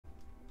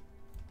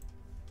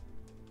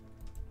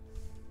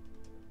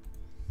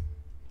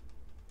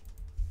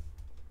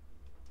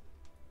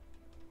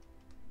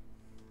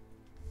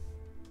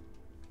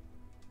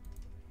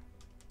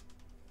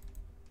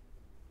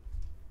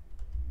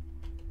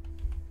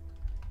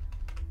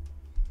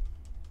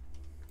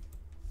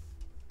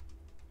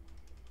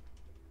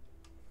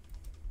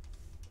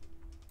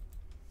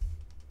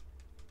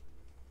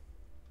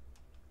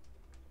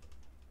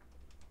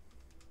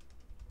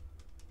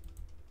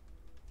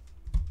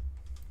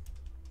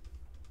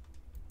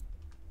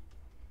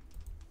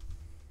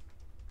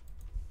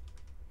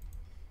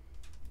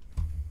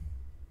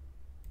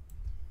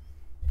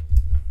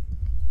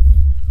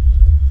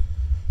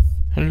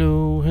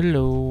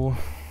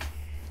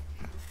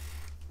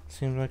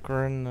like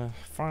we're in the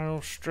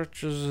final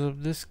stretches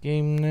of this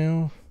game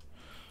now.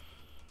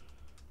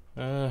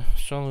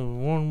 There's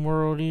only one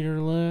World Eater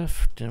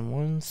left and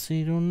one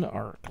seat on the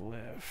Ark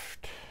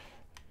left.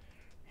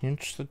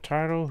 Hence the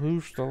title,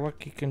 who's the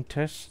lucky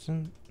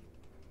contestant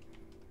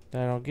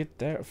that'll get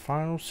that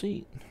final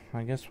seat?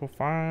 I guess we'll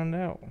find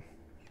out.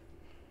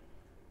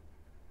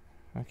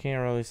 I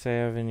can't really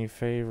say I have any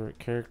favorite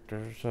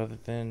characters other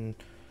than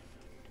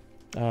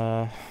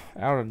out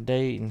of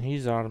date, and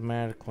he's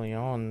automatically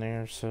on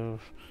there, so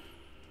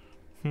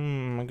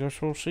I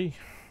guess we'll see.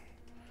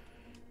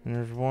 And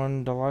there's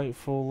one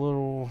delightful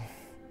little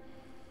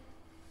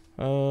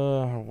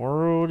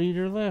World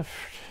Eater left.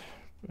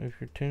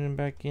 If you're tuning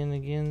back in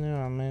again though,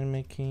 I'm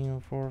Anime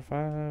King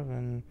 45,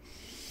 and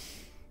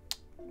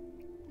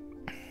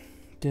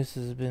this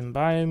has been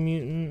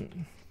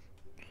Biomutant.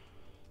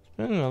 It's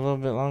been a little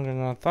bit longer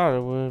than I thought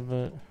it would,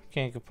 but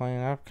can't complain.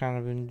 I've kind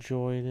of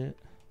enjoyed it.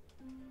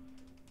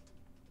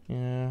 You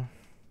know,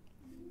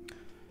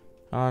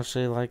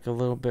 honestly, like a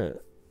little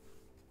bit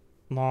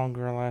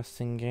longer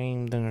lasting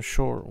game than a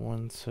short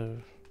one, so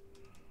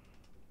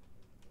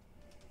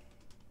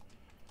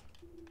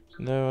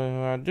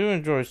though I do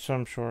enjoy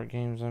some short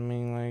games. I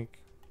mean,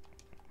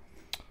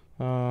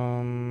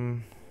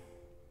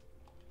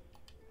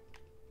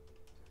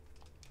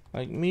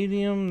 like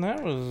Medium,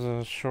 that was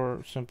a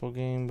short simple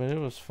game, but it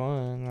was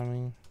fun. I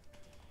mean,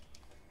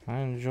 I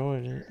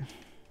enjoyed it.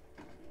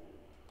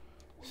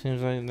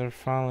 Seems like they're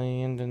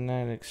finally ending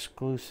that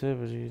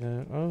exclusivity.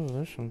 That, oh,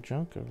 there's some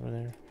junk over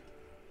there.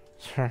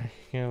 Sorry,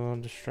 get a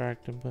little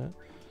distracted, but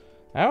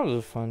that was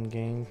a fun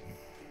game.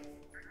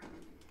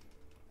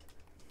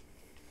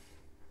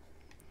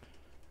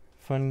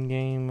 Fun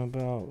game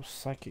about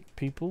psychic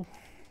people.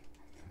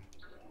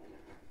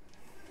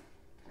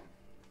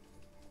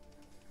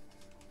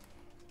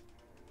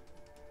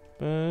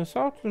 But it's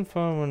often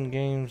fun when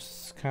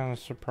games kind of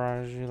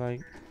surprise you,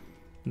 like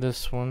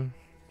this one.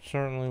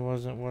 Certainly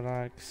wasn't what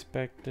I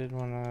expected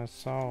when I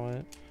saw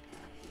it.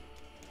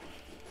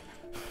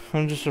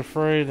 I'm just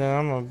afraid that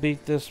I'm gonna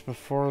beat this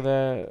before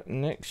that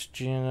next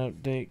gen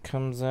update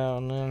comes out,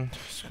 and then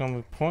it's gonna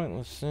be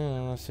pointless soon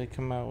unless they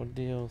come out with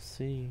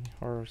DLC,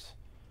 or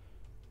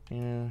you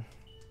know,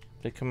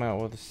 they come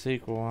out with a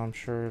sequel. I'm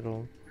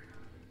sure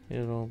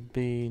it'll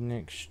be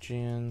next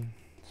gen,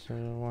 so I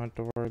won't have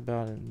to worry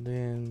about it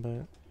then.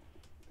 But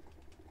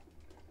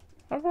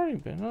I've already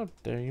been up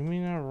there. You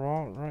mean I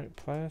walked right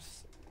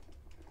past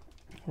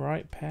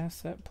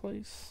that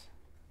place?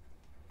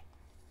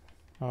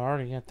 Oh, I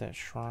already got that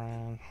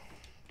shrine.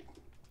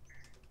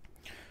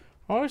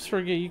 I always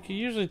forget, you can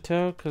usually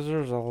tell because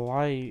there's a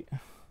light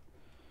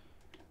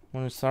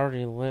when it's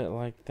already lit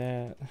like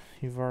that.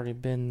 You've already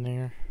been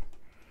there.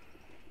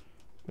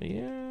 But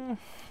yeah,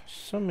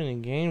 so many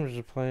games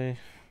to play.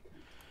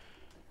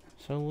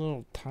 So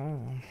little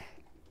time.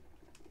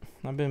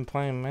 I've been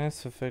playing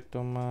Mass Effect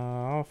on my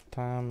off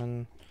time,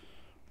 and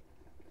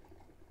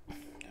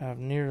I've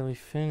nearly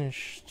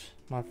finished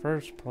my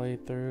first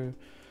playthrough.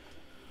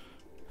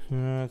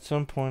 At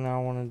some point I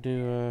want to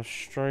do a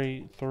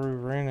straight through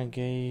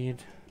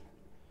Renegade.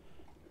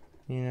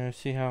 You know,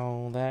 see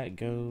how that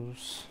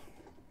goes.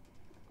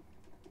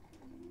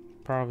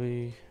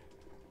 Probably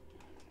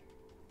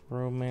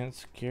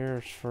romance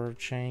Garrus for a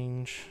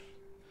change.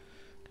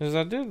 Because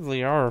I did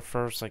Liara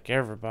first, like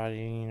everybody,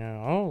 you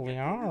know. Oh,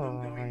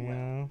 Liara, you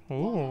know.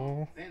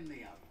 Ooh.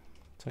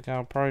 It's like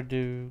I'll probably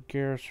do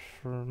Garrus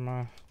for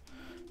my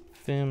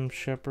Fem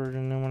Shepherd,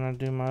 and then when I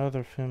do my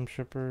other Fem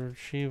Shepherd,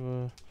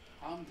 Shiva,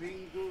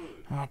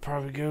 I'll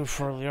probably go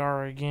for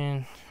Liara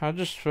again. I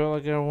just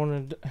felt like I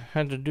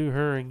had to do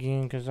her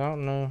again, because I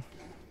don't know,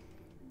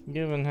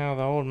 given how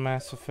the old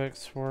Mass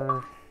Effects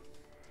were,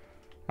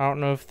 I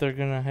don't know if they're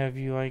gonna have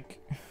you like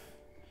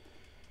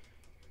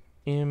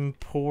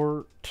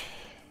import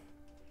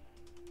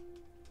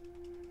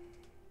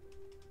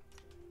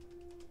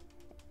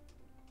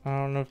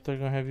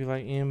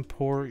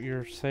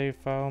your save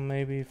file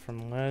maybe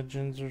from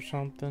Legends or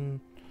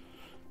something,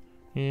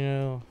 you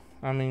know.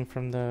 I mean,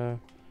 from the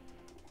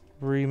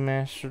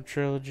remastered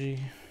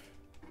trilogy.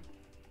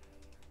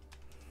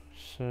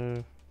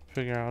 So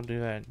figure I'll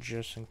do that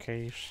just in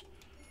case.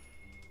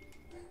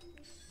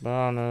 But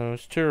I don't know,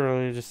 it's too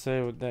early to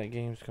say what that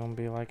game's gonna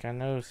be like. I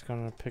know it's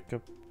gonna pick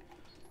up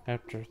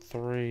after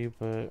 3,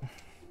 but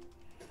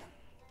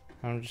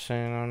I'm just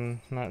saying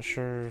I'm not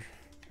sure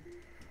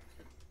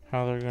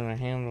how they're gonna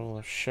handle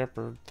the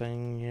Shepherd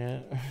thing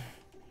yet.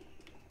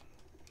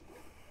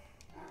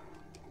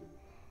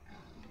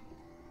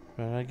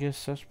 But I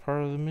guess that's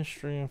part of the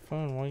mystery and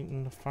fun,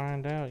 waiting to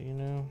find out, you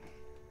know.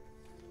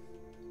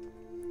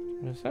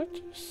 Is that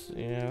just...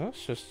 yeah,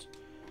 that's just...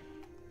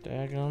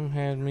 daggum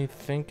had me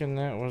thinking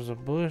that was a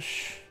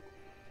bush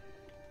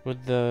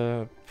with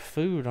the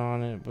food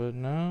on it, but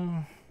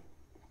no.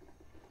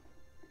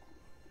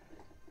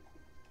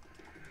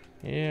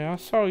 Yeah, I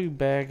saw you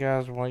bad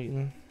guys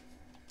waiting.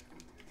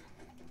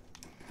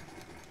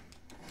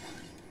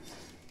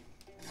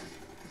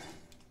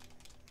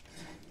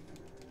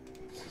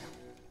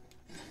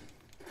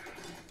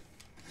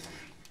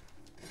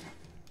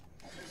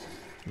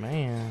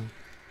 Man.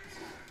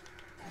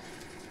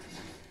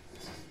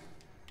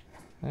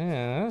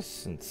 Yeah,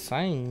 that's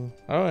insane.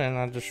 Oh, and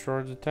I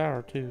destroyed the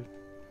tower too.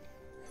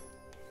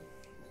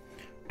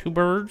 Two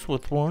birds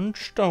with one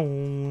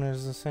stone,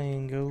 as the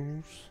saying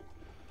goes.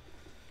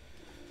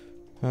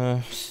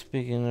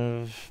 Speaking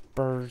of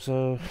birds,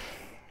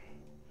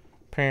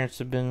 parents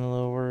have been a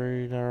little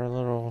worried. Our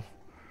little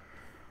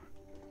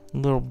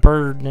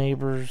bird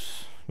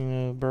neighbors, you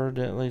know, bird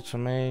that laid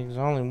some eggs.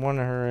 Only one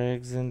of her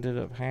eggs ended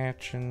up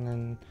hatching,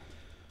 and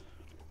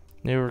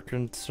they were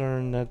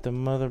concerned that the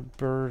mother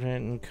bird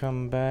hadn't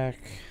come back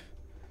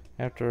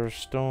after a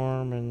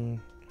storm, and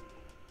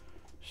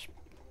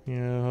you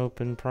know,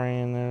 hoping,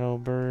 praying that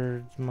old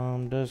bird's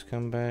mom does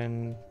come back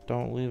and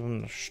don't leave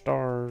them to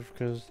starve,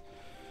 because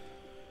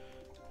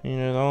you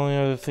know, the only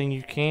other thing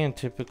you can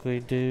typically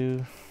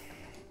do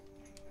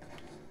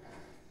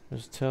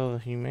is tell the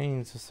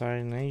Humane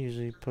Society, and they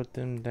usually put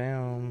them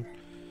down.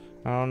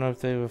 I don't know if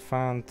they would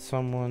find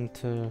someone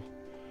to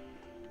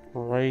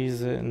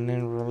raise it and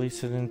then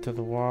release it into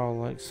the wild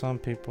like some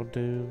people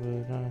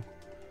do, but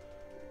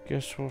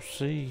guess we'll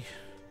see.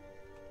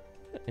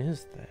 What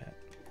is that?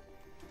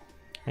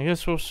 I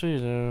guess we'll see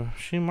though.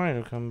 She might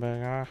have come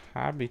back.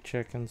 I'll be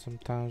checking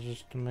sometimes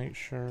just to make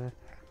sure.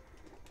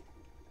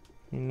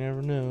 You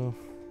never know.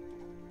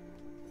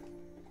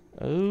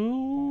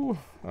 Oh,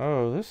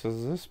 this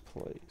is this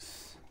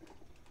place.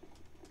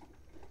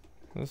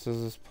 This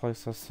is this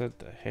place I said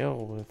to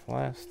hell with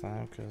last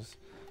time, because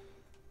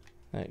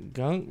that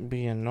gunk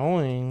be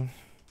annoying.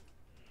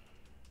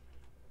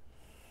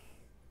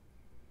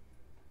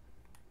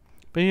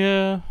 But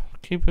yeah,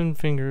 keeping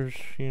fingers,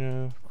 you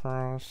know,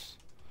 crossed.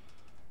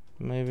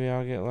 Maybe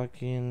I'll get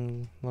lucky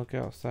and look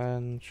outside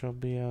and she'll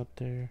be out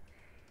there.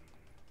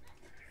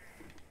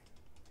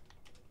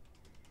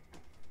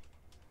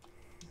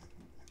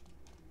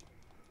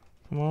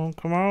 Come on,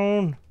 come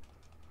on.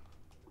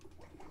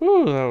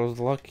 Whew, that was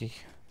lucky.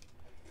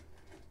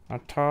 I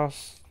thought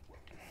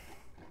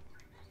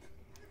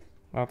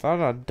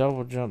I'd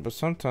double jump, but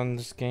sometimes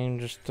this game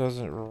just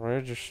doesn't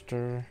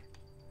register.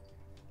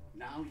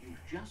 Now you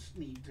just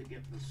need to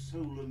get the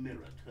solar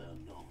mirror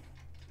turned on.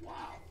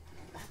 Wow,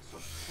 that's a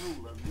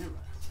solar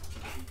mirror.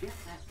 To get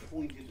that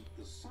pointed at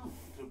the sun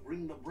to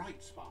bring the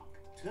bright spark.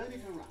 Turn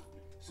it around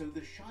so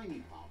the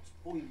shiny part's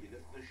pointed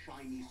at the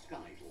shiny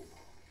sky ball.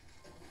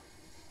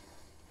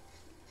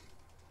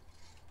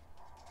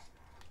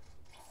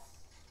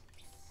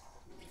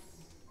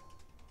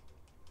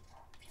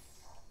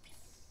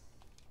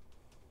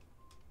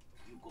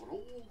 You've got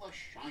all the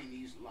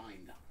shinies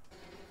lined up.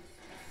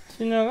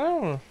 See, now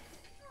that one.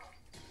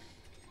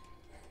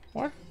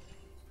 What?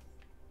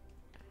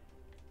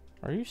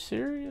 Are you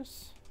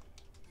serious?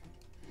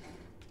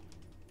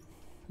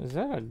 Is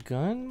that a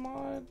gun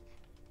mod?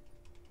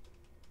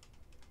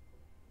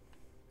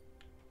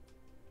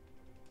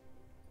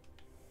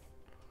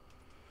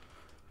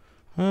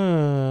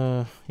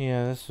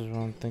 Yeah, this is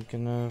what I'm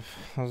thinking of.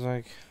 I was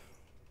like,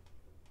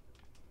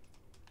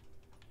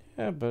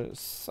 yeah, but it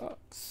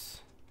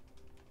sucks.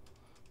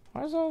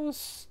 Why does all this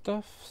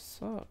stuff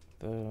suck,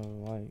 though?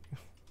 Like,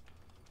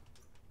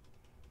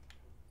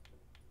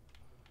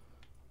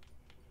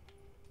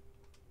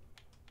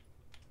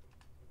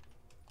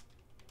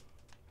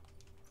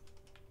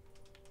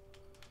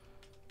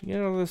 you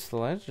get all this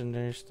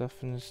legendary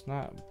stuff and it's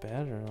not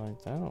better.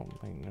 Like, that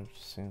don't make no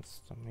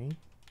sense to me.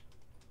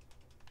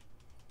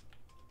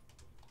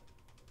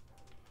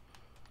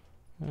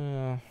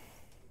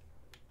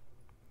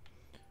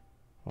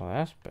 Well,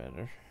 that's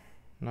better.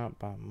 Not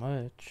by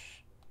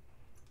much.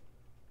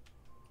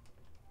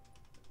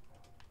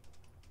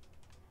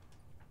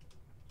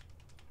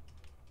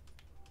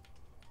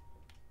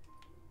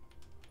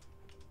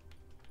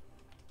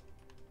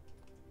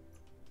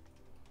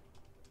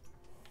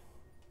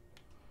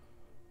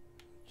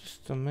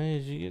 Just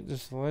amazed you get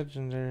this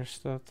legendary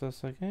stuff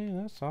that's like, hey,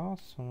 that's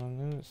awesome, and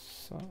then it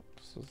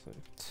sucks. It's like,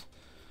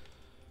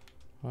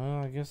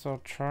 well, I guess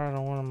I'll try it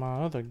on one of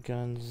my other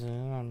guns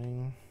then. I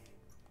mean,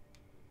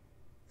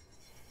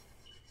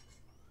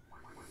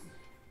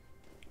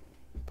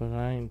 but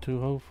I ain't too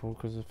hopeful,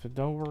 because if it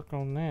don't work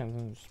on that,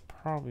 then it's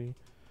probably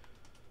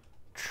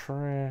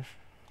trash.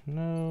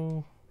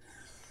 No.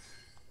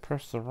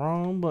 Press the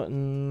wrong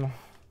button.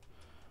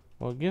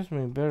 Well, it gives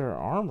me better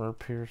armor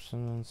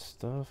piercing and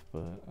stuff,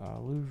 but I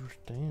lose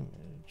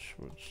damage,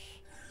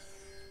 which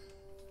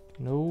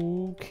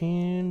no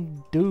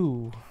can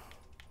do.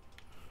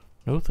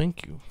 No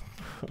thank you.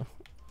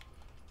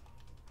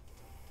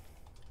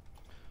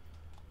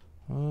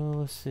 Well,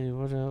 let's see,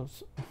 what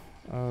else?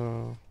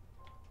 Oh.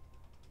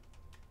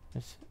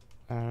 It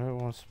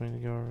wants me to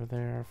go over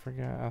there. I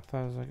forgot. I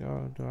thought I was like,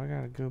 oh, do I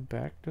gotta go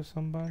back to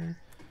somebody?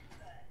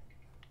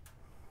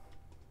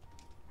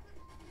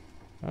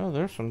 Oh,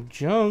 there's some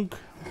junk.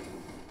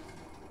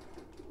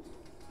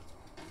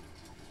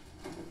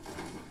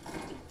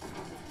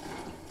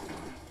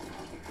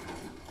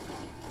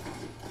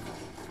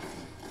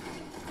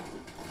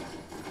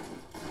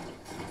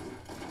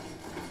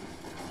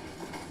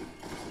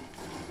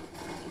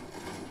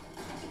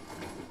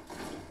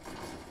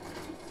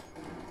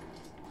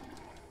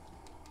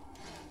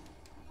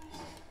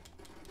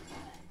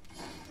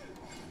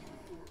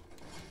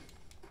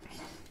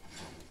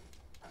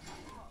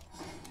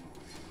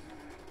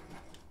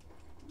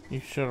 You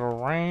should have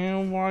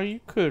ran while you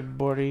could,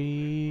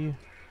 buddy.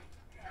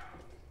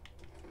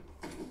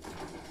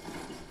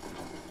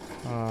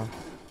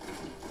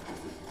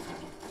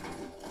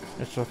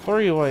 It's a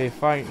three-way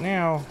fight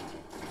now.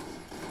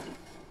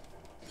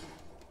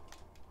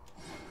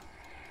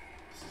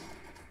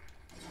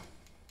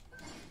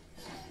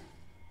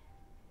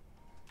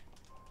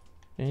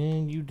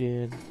 And you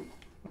did.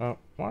 Oh,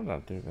 why did I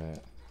do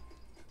that?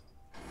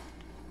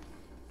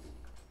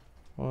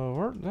 Well, it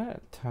worked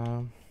that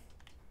time.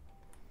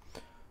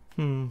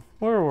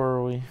 Where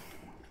were we?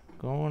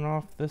 Going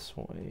off this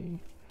way.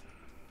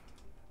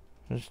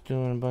 Just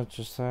doing a bunch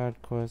of side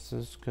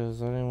quests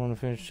because I didn't want to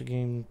finish the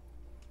game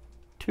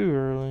too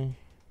early.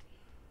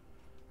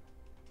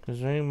 Because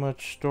there ain't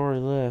much story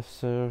left,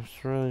 so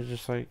it's really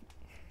just like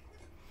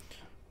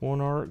one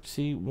arc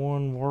seat,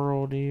 one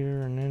world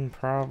here, and then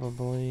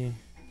probably...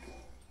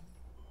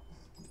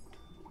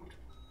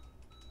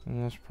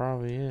 And that's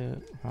probably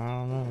it. I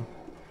don't know.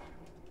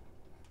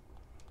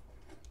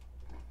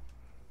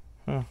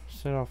 Huh,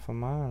 set off a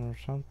mine or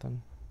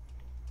something.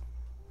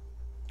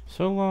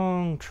 So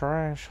long,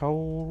 trash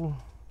hole.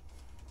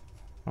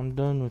 I'm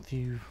done with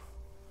you.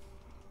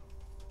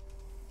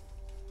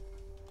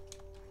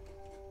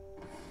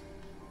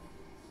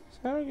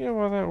 So I don't get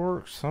why that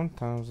works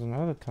sometimes and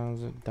other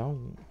times it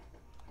don't.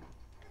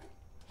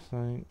 It's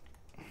like...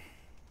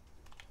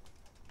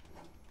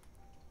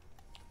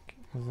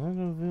 Is that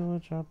a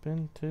village I've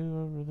been to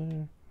over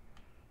there?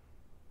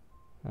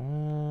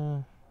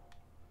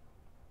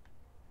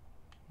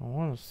 I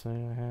want to say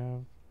I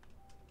have,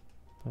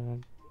 but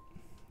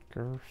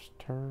Gurf's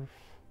Turf?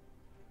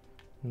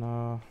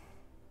 Nah.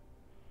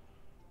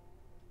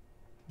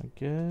 I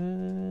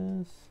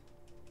guess.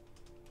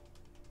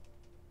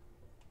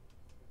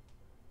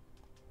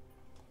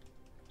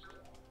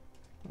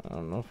 I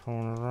don't know if I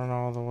want to run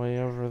all the way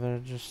over there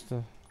just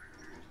to...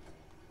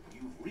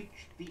 You've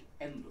reached the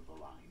end of the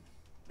line.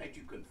 Bet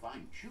you can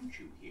find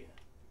Choo-Choo here.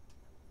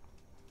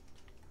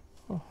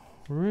 Oh,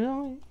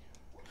 really?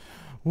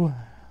 What?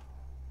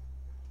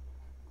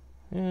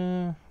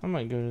 Yeah, I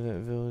might go to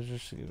that village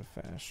just to get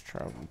a fast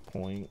travel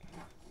point.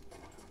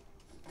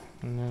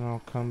 And then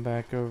I'll come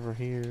back over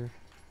here.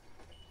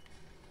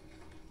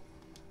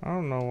 I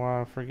don't know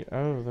why I forget.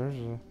 Oh,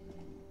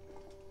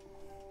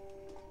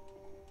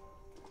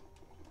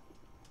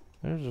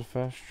 there's a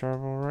fast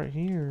travel right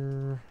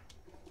here.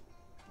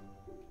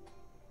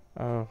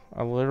 Oh,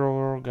 a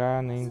little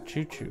guy named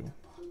Choo-Choo.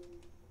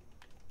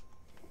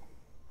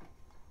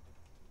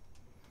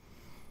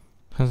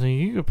 I was like,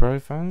 you could probably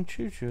find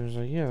Choo-Choo. I was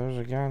like, yeah, there's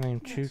a guy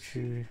named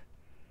Choo-Choo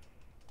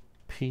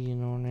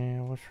peeing on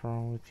there. What's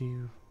wrong with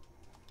you?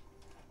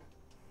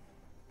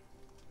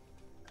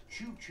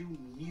 Choo-Choo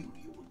knew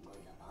you would.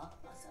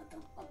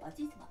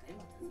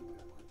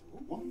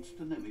 Wants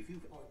to know if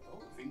you've...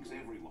 Thinks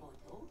everyone.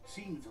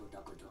 Seems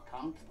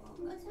can't.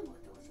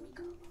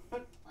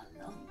 But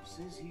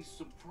says he's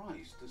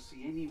surprised to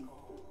see anyone.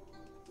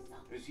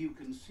 As you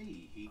can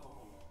see,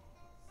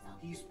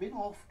 he's been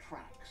off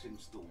track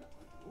since the war.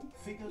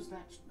 Figures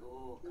that's...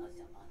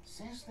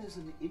 Says there's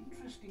an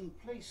interesting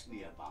place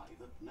nearby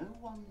that no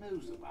one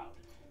knows about,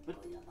 but...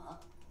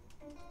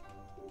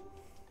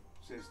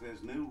 Says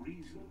there's no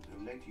reason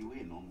to let you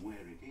in on where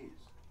it is.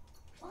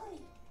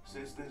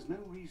 Says there's no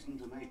reason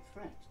to make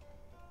threats.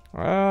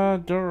 I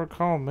don't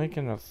recall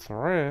making a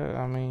threat.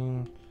 I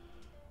mean,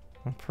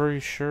 I'm pretty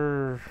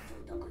sure...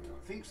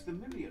 Thinks the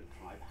Myriad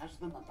tribe has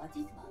them.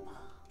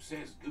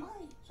 Says good.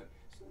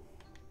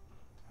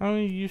 I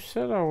mean, you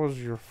said I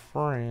was your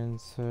friend,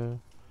 so...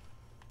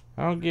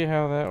 I don't get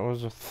how that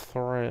was a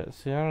threat.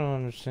 See, I don't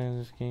understand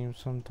this game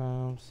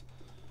sometimes.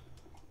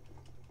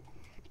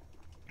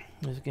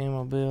 This game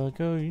will be like,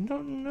 oh, you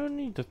don't no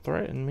need to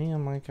threaten me.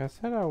 I'm like, I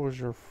said I was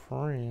your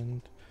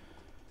friend.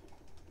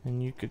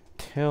 And you could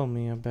tell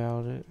me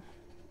about it.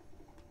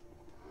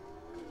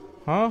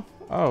 Huh?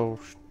 Oh.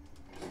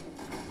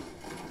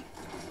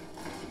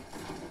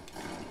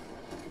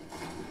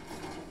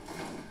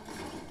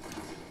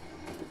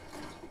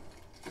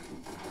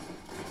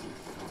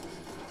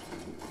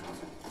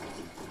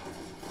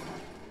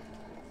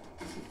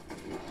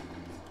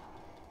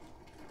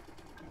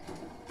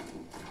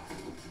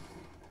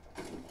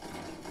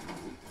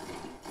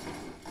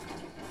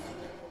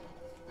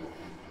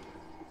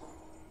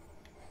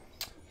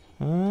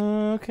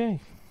 Okay.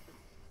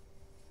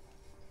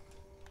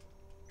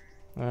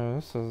 Oh,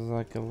 this is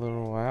like a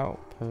little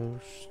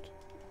outpost.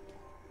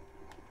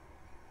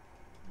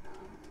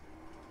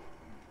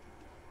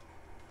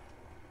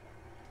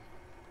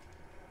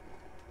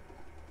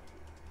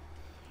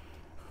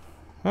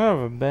 I have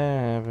a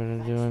bad habit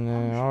of doing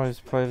that. I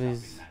always play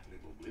these.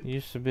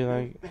 Used to be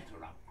like.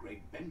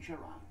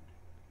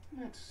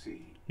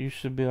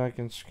 Used to be like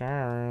in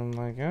Skyrim,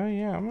 like, oh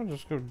yeah, I'm gonna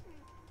just go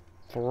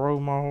throw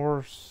my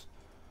horse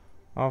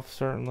off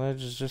certain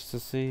ledges just to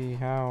see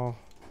how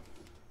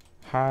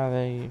high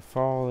they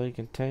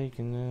can take,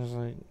 and then it's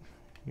like,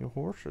 your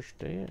horse is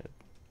dead.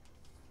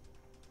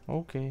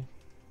 Okay.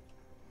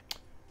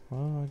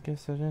 Well, I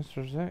guess that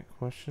answers that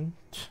question.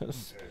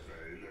 Just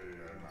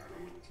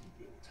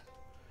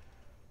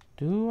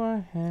Do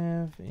I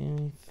have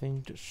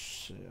anything to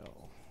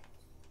sell?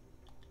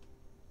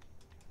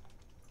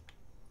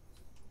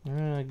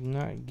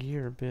 Not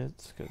gear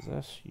bits, because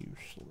that's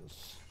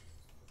useless.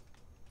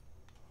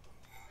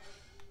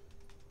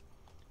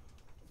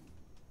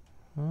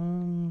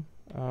 Oh,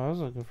 I was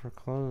looking for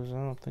clothes. I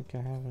don't think I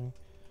have any.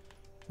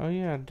 Oh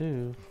yeah, I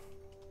do.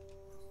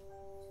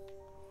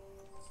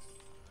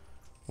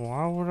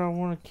 Why would I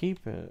want to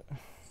keep it?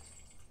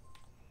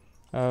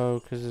 Oh,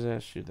 because it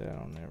asks you that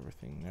on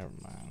everything. Never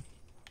mind.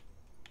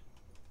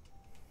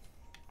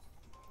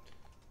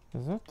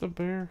 Is that the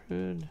bear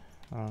hood?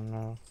 I don't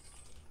know.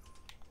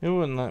 It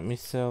wouldn't let me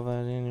sell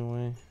that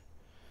anyway.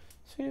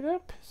 See,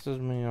 that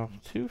pisses me off.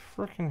 2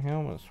 freaking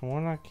helmets.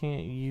 One I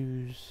can't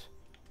use.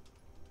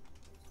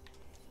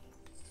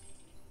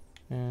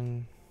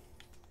 And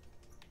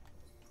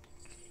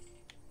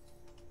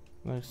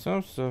like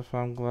some stuff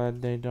I'm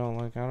glad they don't.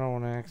 Like I don't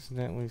want to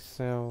accidentally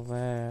sell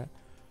that.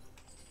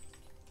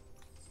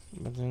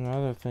 But then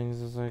other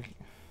things is like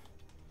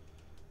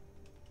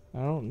I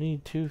don't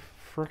need 2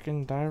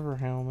 freaking diver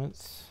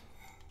helmets.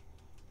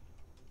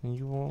 And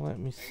you won't let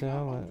me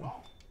sell it.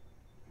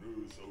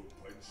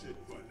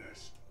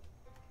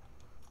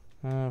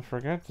 I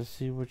forgot to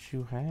see what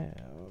you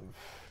have.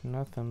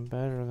 Nothing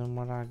better than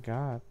what I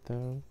got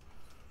though.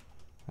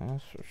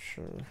 That's for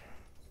sure.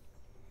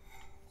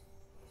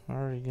 I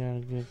already got a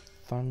good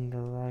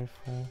thunder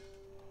rifle.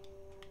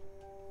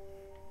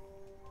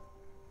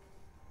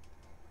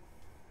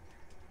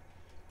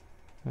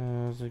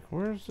 I was like,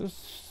 where's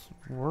this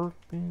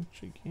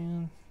workbench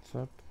again? It's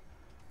up.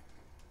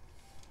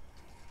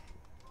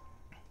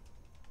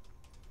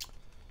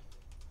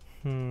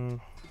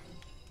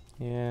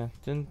 Yeah,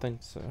 didn't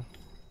think so.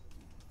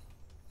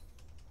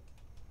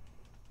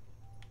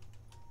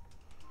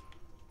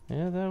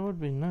 Yeah, that would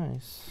be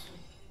nice.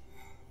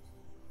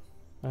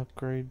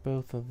 Upgrade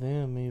both of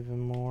them even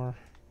more.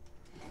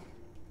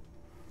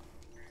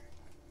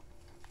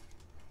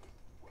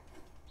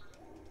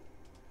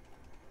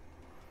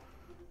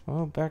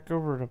 Well, back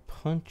over to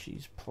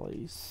Punchy's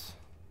place.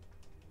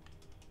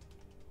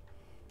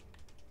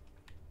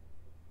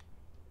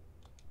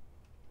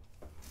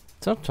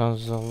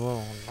 Sometimes it's a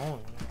little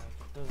annoying.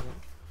 It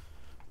doesn't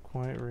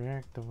quite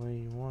react the way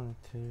you want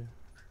it to.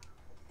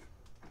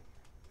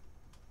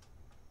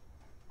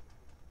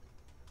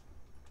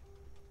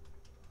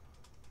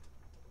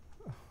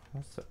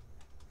 That's a,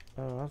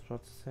 oh, I was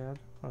about to say,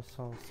 I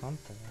saw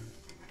something.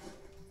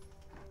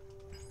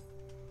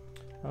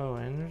 Oh,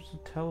 and there's a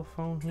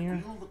telephone here.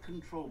 Feel the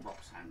control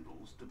box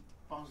handles to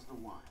buzz the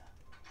wire.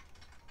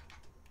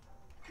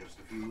 Just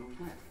a few moves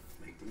left.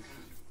 Make them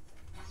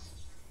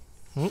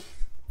turn. Oop.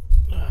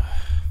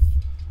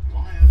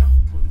 Wired up,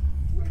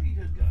 ready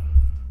to go.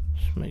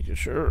 Just making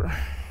sure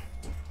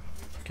you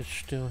can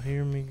still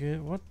hear me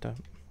good. What the? I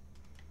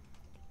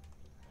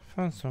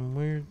found some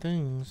weird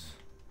things.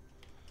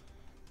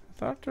 I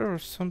thought there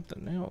was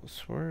something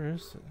else. Where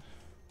is it?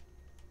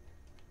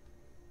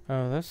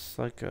 Oh, that's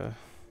like a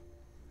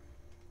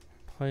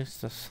place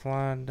to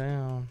slide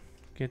down.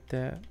 Get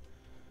that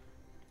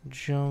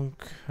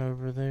junk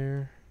over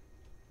there.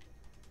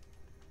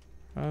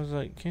 I was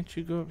like, can't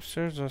you go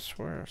upstairs? I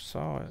swear I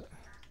saw it.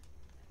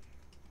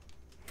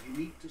 You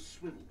need to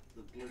swivel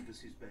the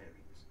Globus's bearings.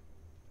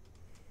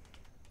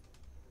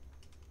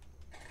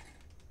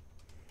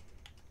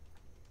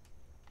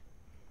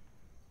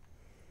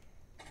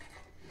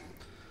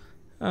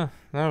 Oh,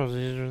 that was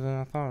easier than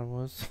I thought it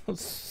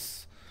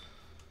was.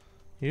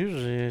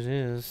 Usually it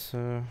is,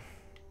 so.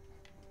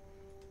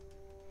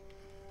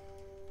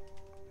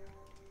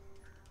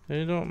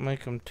 They don't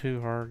make them too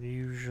hard,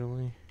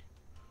 usually.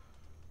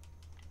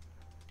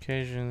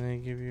 Occasionally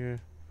they give you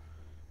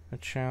a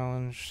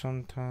challenge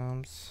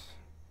sometimes.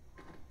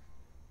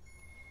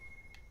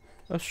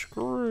 A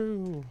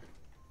screw!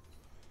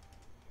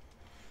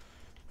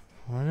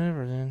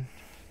 Whatever then.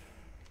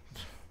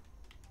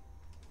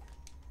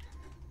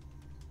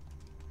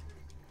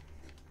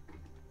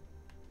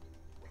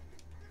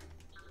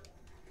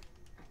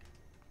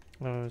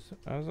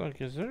 I was like,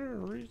 is there a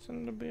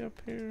reason to be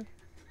up here?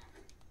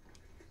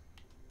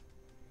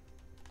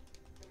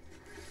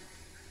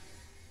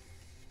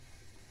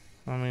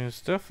 I mean,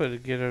 it's definitely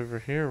to get over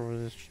here where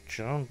this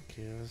junk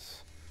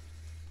is.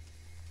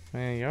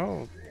 Man,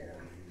 y'all.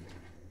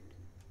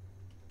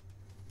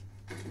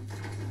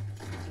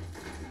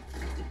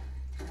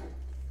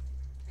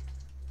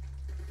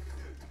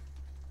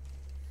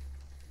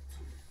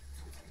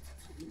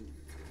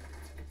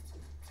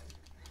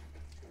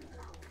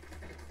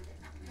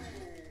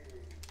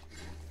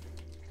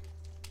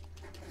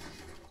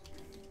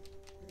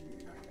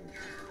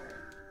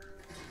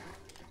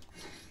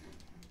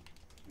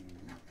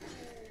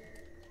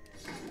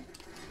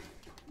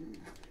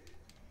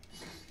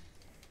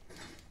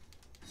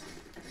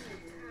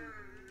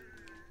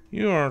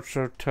 You aren't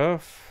so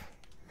tough.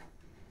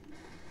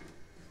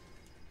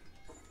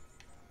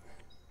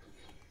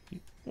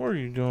 What are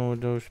you doing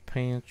with those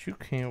pants? You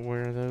can't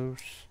wear those.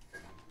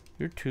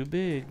 You're too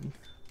big.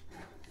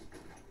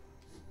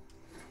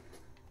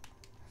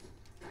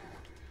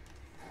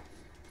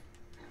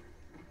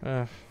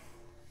 Well,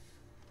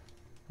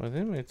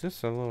 they make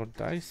this a little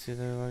dicey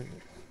though. Like,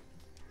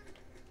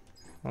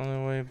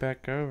 only way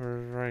back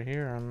over is right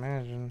here, I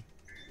imagine.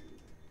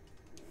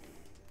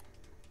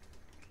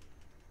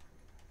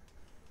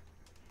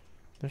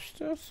 There's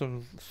still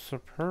some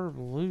superb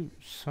loot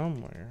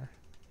somewhere.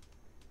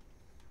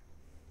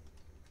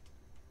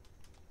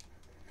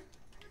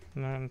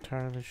 Not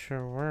entirely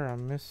sure where. I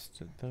missed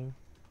it though.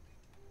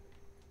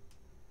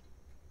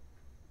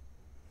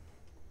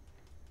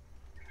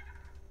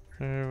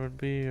 There would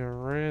be a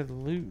red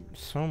loot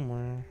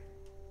somewhere.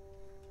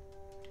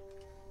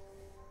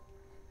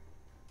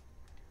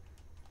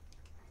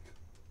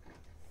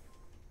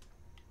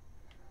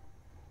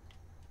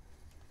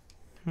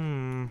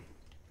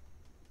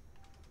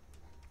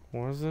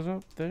 Was it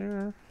up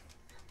there?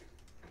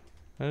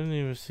 I didn't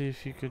even see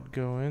if you could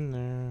go in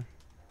there.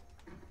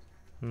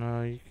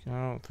 No, I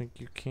don't think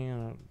you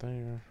can up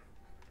there.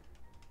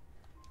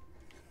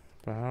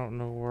 But I don't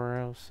know where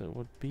else it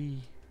would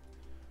be.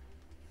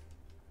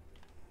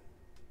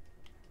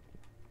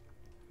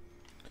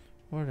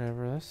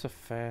 Whatever, that's a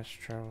fast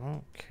travel. I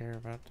don't care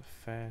about the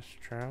fast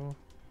travel.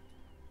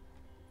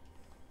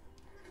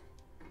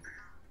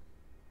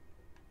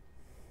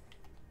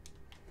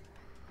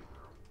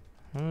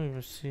 I don't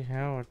even see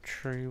how a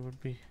tree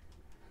would be.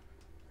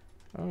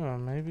 Oh,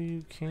 maybe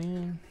you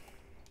can.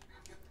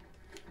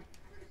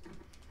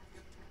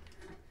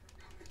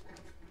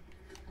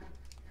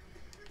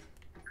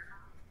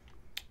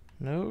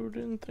 No,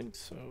 didn't think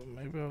so.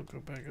 Maybe I'll go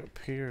back up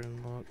here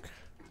and look.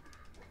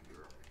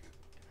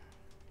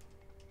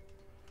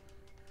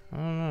 I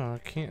don't know,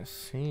 I can't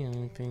see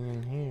anything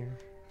in here.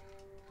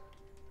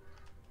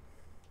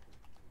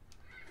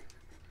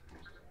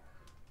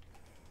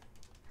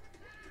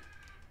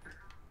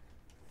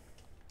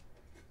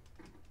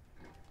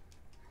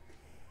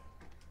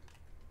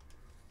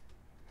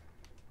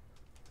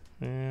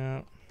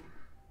 Yeah.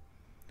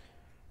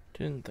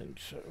 Didn't think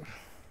so.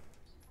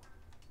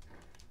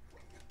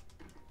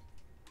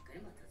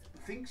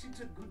 Thinks it's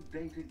a good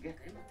day to get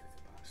him.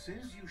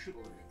 Says you should.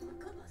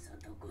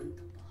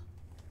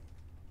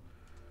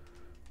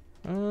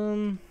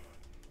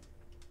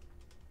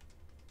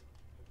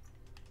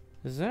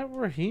 Is that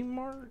where he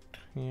marked?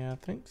 Yeah, I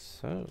think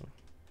so.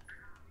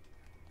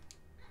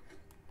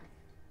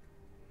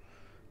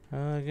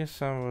 I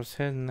guess I was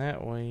heading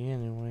that way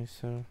anyway,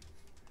 so.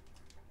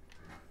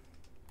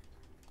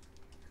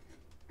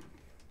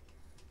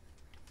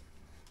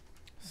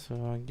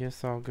 So I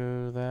guess I'll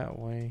go that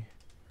way.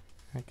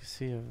 I can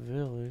see a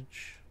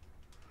village.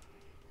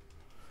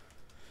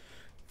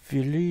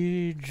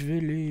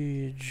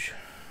 Village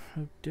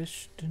of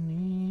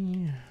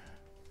destiny.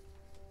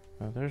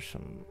 Oh, there's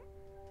some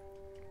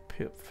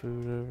pit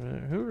food over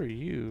there. Who are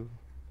you?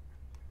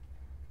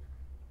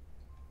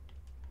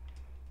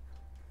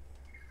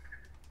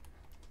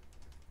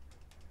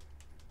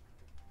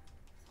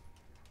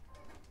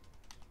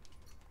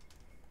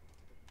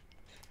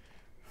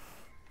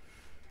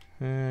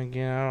 And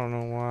again, I don't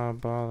know why I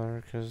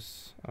bother,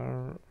 because I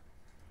don't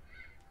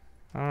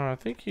know, I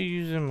think you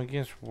use them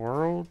against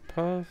World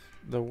Puff,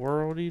 the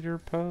World Eater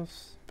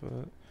Puffs,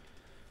 but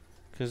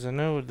because I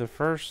know with the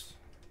first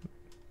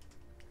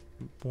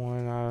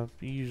one I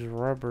used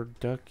rubber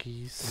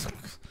duckies.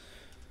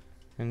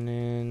 And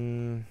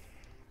then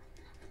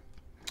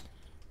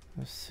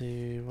let's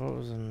see, what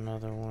was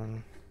another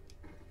one?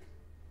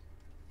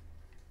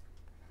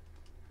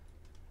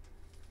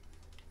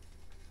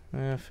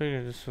 Yeah, I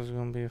figured this was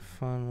gonna be a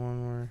fun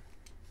one where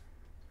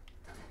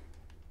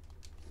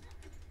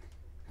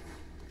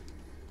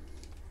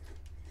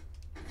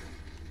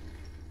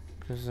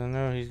because I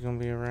know he's gonna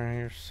be around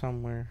here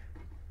somewhere.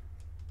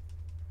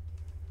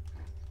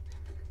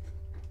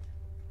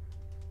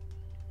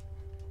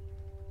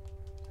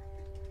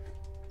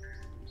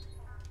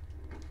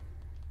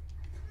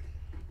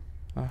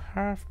 I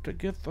have to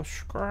get the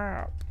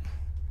scrap.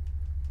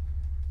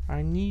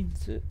 I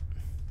needs it.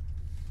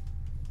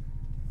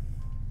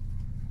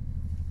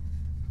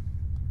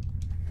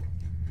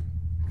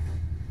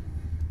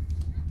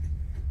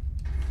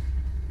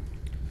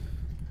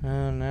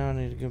 Now I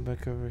need to go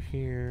back over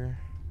here.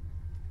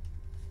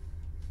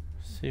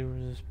 See where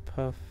this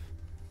puff.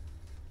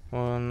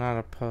 Well, not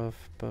a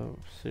puff, but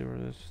see where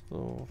this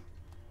little.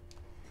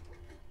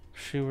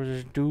 See where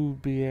this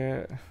dude be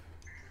at.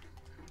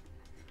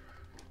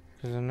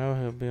 Because I know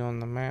he'll be on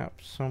the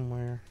map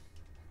somewhere.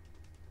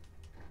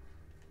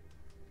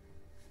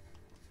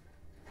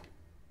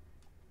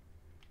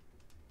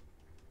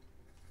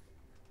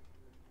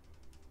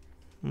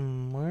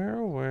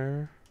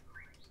 Where?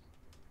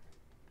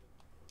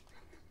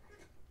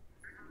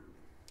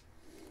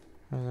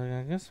 I was like,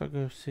 I guess I'll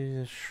go see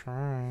this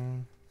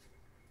shrine.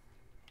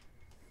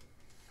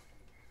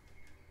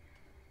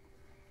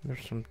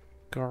 There's some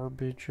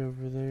garbage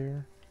over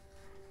there.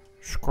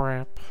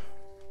 Scrap.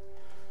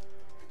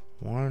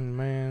 One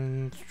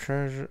man's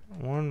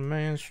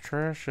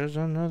trash is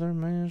another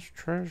man's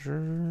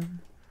treasure.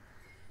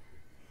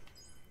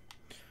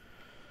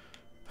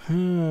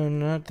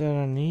 Not that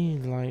I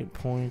need light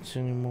points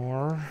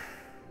anymore.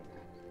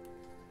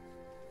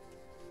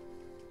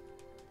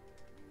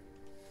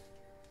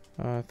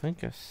 I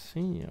think I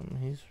see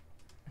him.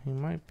 He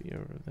might be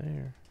over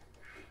there.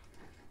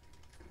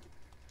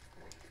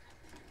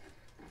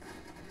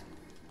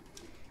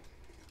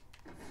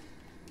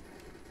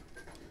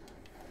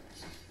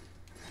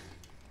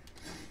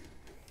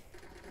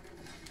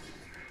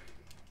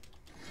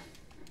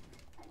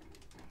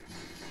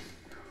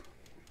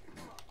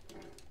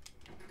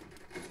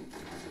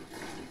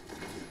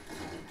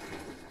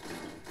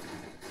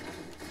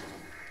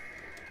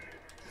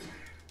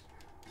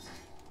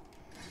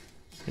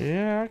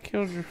 Yeah, I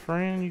killed your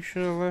friend. You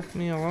should have left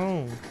me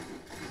alone.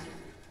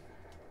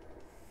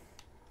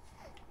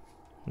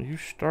 You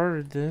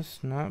started this,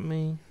 not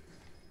me.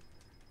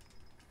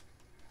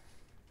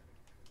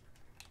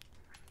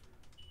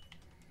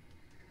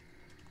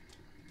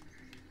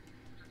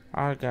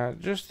 I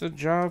got just the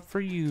job for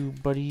you,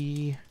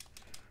 buddy.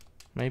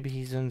 Maybe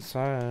he's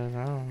inside.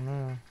 I don't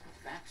know.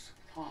 That's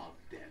hard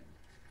den,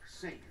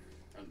 safe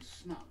and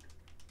snug.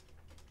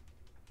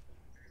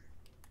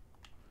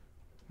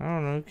 I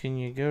don't know. Can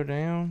you go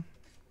down?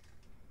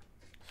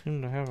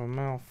 Seem to have a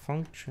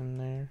malfunction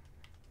there.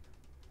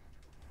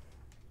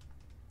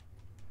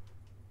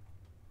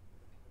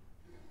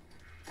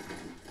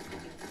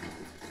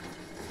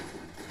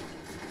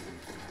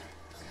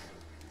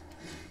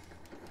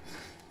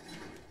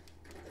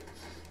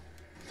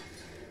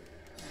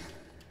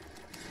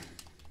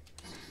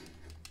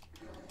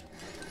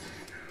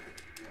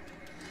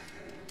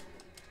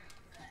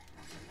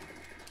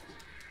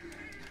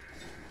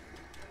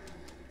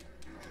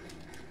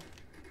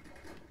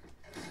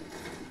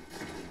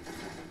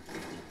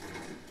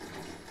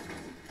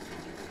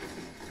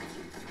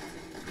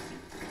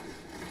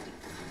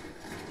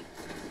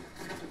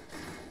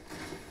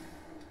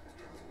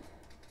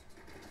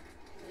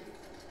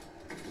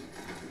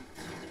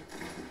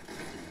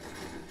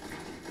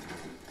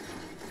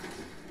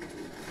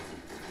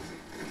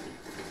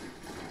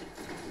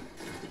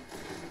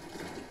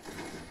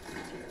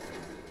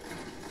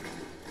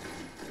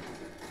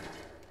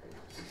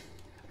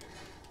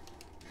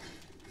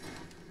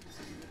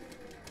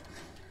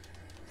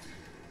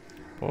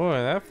 Boy,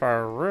 that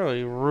fire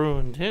really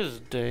ruined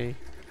his day.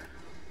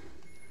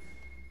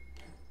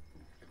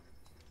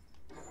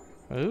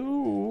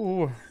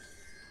 Ooh.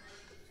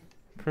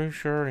 Pretty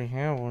sure I already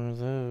have one of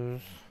those.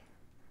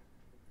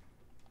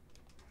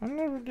 I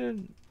never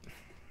did.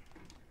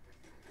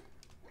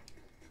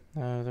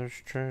 No, there's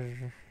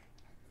treasure.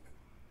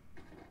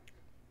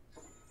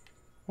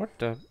 What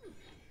the?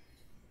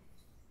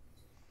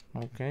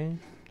 Okay,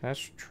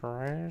 that's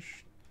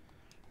trash.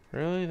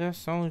 Really?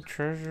 That's the only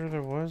treasure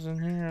there was in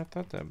here? I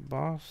thought that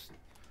boss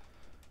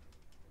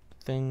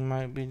thing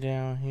might be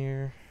down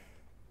here.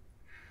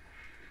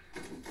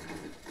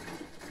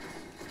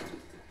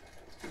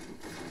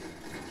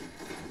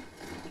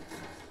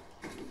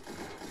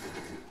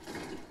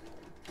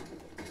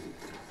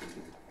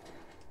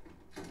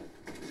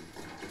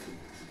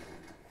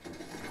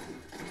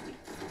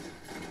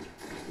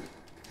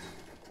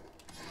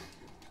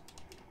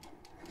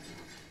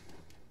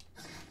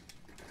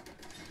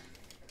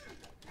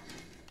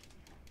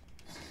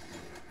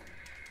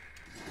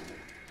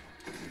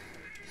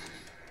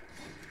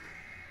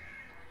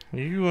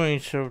 You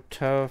ain't so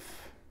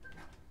tough,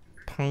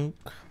 punk.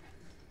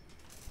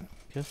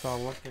 Guess I'll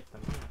look at the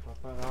map. I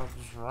thought I'll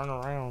just run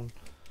around,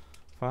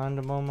 find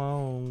them on my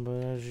own,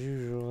 but as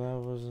usual, that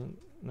wasn't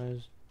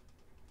as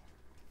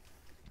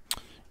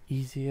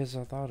easy as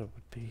I thought it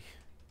would be.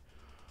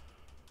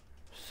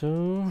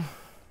 So,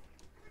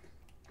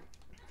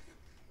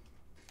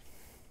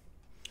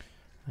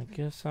 I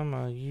guess I'm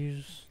gonna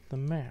use the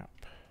map.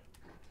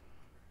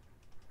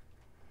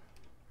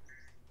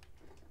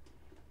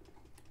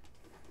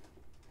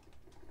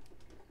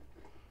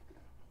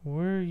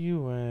 Where are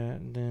you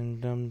at then,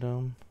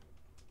 dum-dum?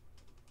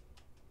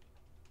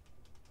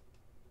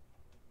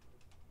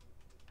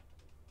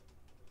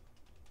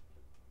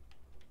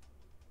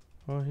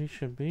 Well, he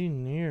should be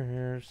near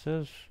here. It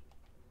says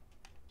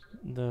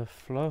the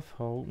Fluff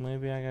Hulk.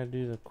 Maybe I gotta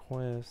do the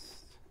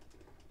quest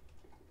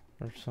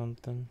or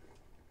something.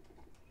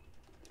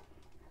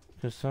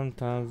 Because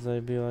sometimes they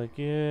be like,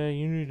 yeah,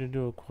 you need to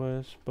do a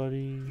quest,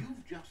 buddy.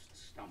 You've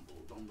just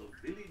stumbled on the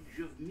village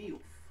of Milf.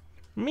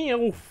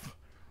 Milf!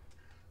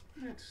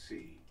 Let's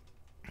see.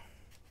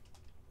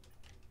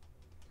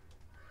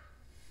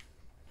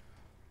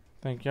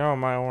 Think y'all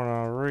might want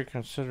to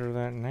reconsider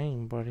that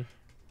name, buddy.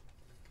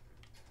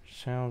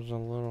 Sounds a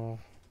little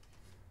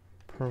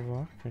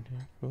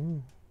provocative.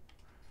 Ooh.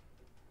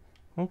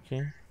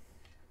 Okay.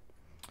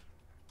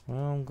 Well,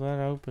 I'm glad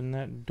I opened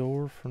that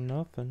door for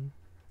nothing.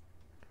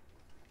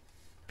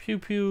 Pew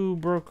pew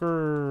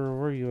broker,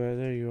 where you at?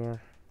 There you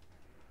are.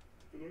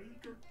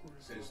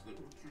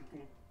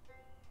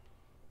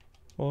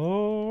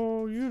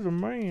 Oh, you the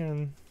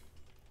man.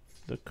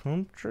 The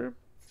country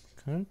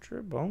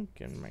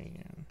bumpkin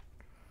man.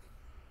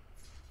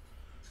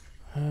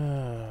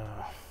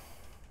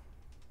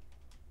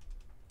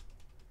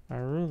 I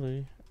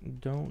really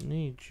don't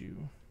need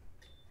you.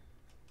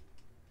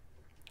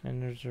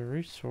 And there's a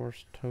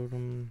resource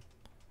totem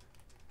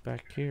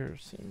back here,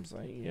 seems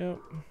like. Yep.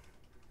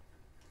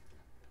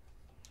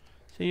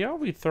 See, y'all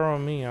be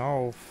throwing me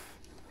off.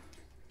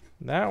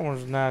 That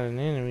one's not an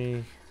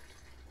enemy.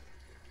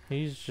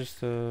 He's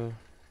just a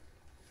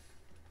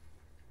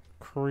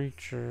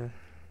creature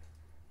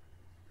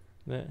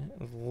that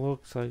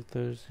looks like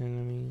those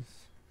enemies.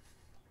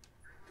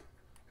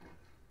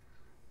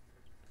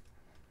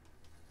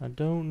 I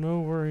don't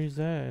know where he's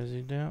at. Is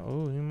he down?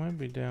 Oh, he might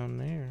be down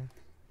there.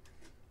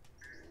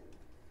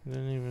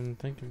 Didn't even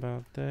think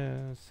about that.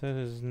 I said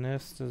his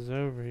nest is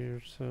over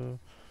here, so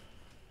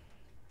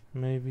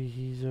maybe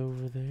he's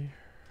over there.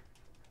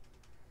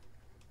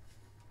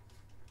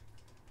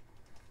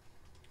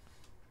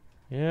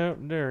 Yep,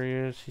 there he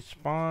is. He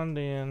spawned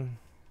in.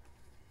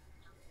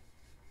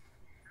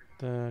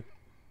 The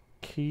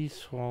key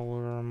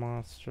swallower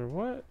monster.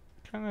 What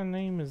kind of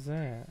name is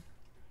that?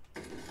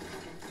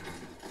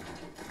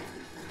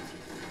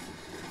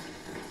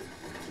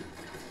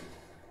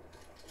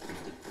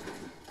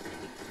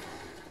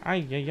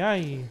 Ay, ay,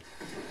 ay.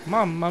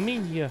 Mamma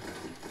mia.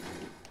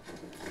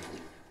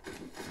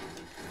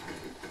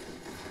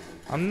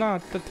 I'm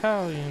not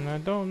Italian. I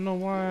don't know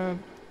why.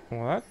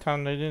 Well, that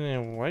time they didn't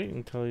even wait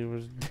until he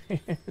was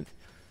dead.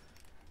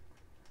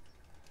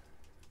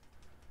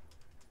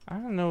 I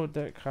don't know what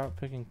that cop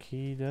picking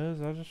key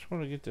does. I just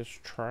want to get this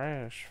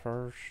trash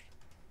first.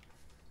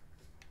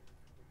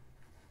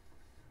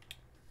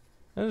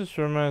 That just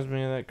reminds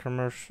me of that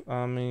commercial.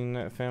 I mean,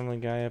 that Family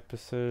Guy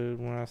episode.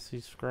 When I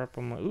see scrap,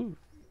 I'm like, ooh,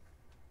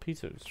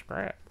 piece of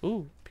scrap.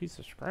 Ooh, piece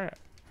of scrap.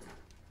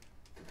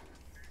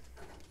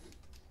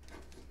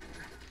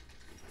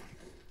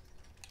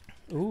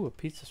 Ooh, a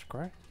piece of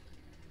scrap.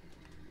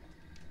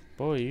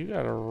 Boy, you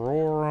got a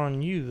roar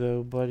on you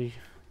though, buddy.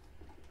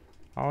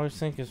 I always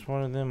think it's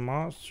one of them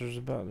monsters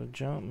about to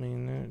jump me,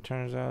 and then it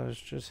turns out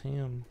it's just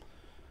him.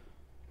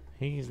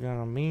 He's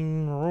got a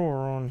mean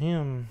roar on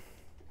him.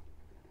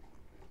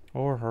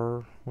 Or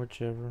her,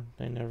 whichever.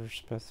 They never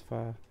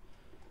specify.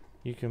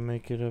 You can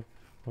make it up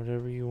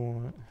whatever you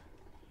want.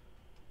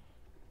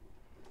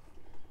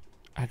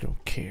 I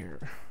don't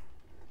care.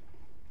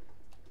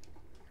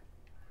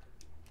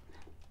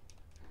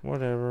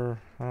 Whatever.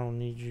 I don't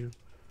need you.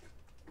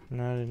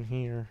 Not in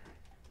here.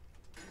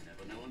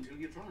 Never know until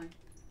you try.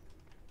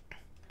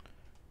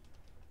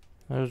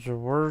 Those are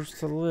words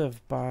to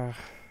live by.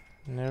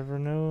 Never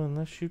know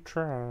unless you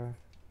try.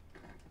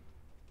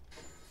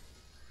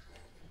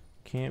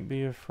 Can't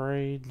be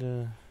afraid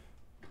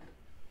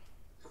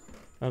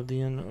of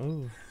the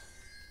ooh.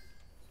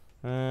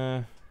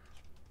 I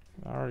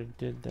already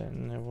did that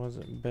and it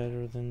wasn't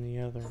better than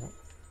the other one.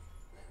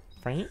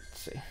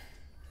 Fancy.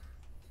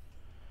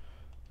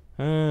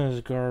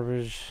 It's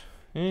garbage.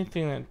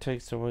 Anything that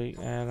takes away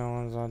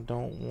add-ons I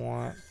don't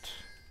want.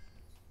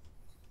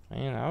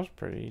 Man, that was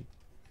pretty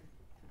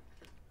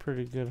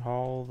good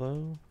haul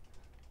though.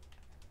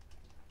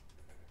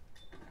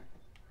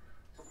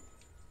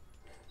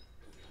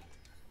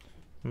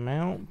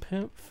 Mount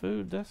Pimp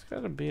food, that's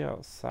gotta be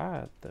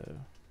outside though.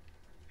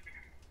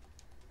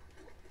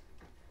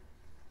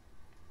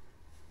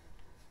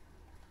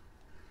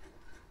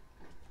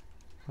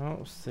 I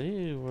don't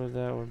see where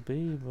that would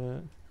be,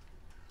 but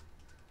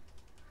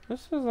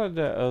this is like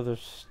that other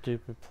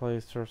stupid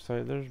place where it's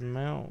like there's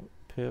Mount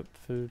Pip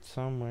food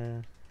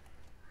somewhere.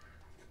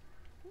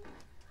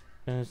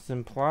 And it's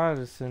implied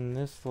it's in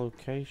this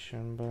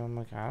location, but I'm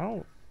like, I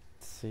don't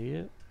see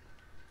it.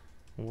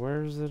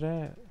 Where's it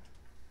at?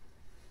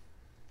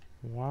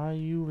 Why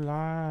you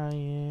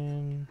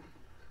lying?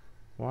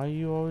 Why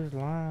you always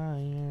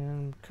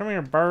lying? Come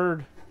here,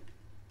 bird.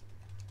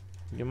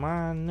 You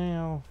mine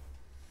now,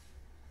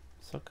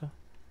 sucker.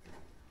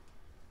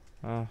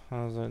 Oh,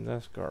 I was like,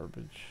 that's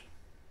garbage.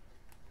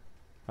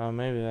 Oh,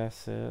 maybe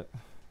that's it.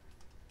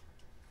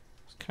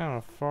 It's kind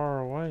of far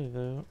away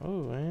though.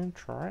 Oh, and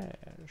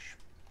trash.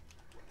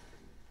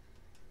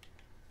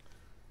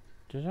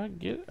 Did I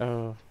get?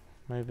 Oh,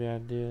 maybe I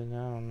did. I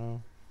don't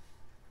know.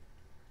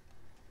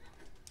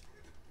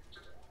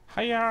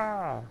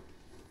 Hiya!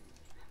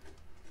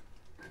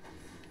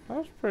 That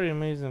was pretty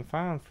amazing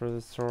find for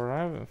this sword. I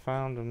haven't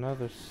found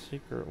another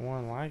secret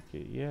one like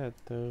it yet,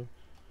 though.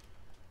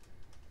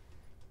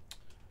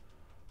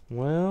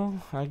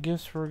 Well, I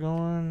guess we're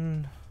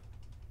going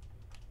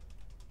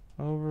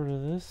over to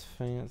this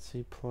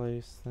fancy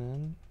place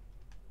then.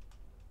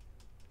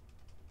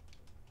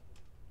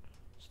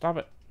 Stop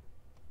it.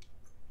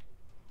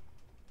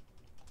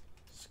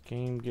 This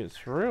game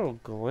gets real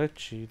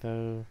glitchy,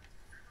 though.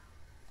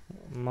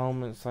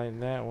 Moments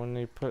like that when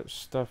they put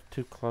stuff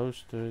too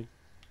close together.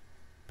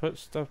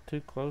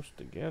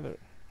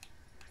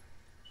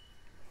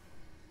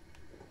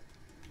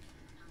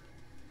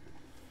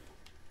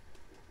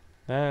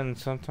 That, and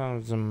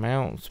sometimes the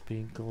mounts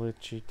be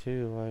glitchy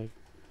too,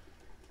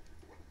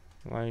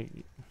 like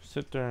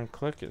sit there and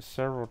click it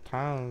several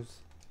times.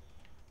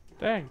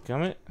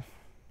 Dadgummit.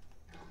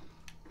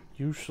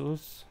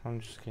 Useless.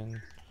 I'm just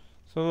kidding.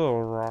 It's a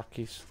little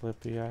rocky,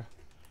 slippery.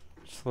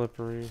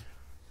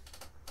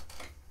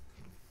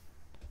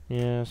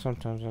 Yeah,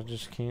 sometimes I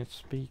just can't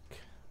speak.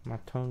 My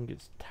tongue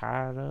gets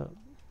tied up.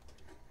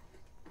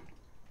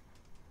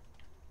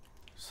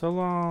 So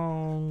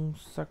long,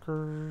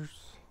 suckers.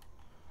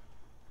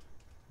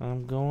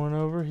 I'm going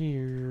over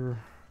here.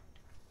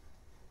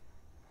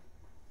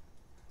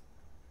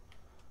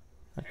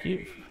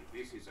 Hey,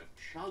 this is a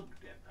chug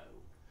depot.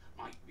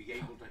 Might be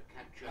able to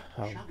catch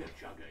a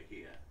chugger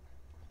here.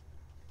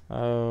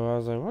 Oh, I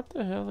was like, what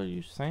the hell are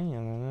you saying?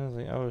 And I was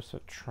like, oh, it's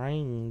a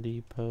train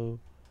depot.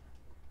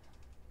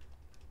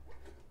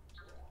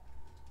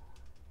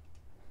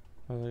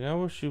 I was like, I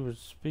wish you would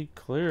speak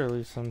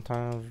clearly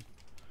sometimes.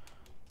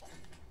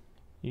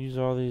 Use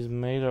all these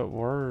made up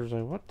words.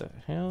 Like, what the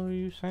hell are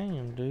you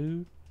saying,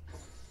 dude?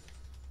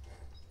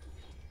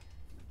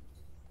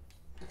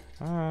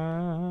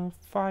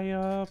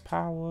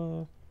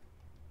 Firepower.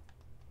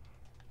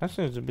 That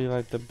seems to be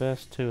like the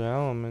best two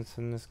elements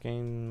in this game,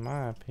 in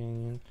my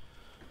opinion.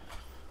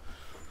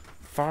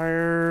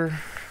 Fire.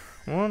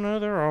 Well, no,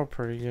 they're all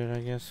pretty good,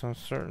 I guess, on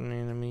certain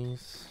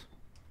enemies.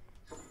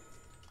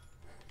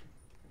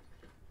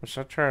 Which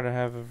I try to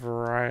have a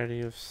variety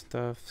of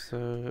stuff,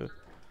 so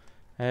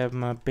I have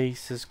my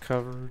bases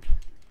covered.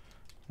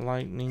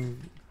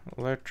 Lightning,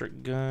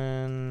 electric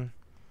gun,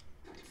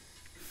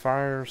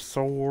 fire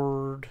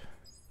sword,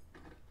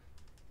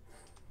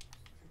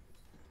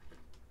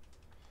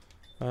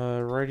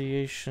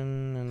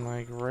 radiation and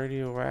like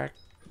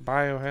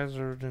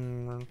biohazard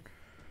and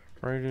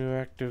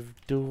radioactive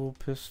dual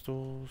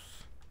pistols.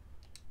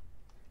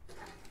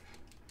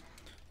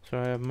 So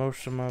I have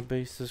most of my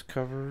bases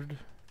covered.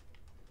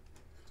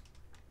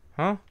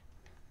 Huh?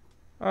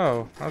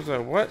 Oh, I was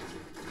like, what?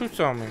 Who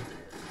saw me?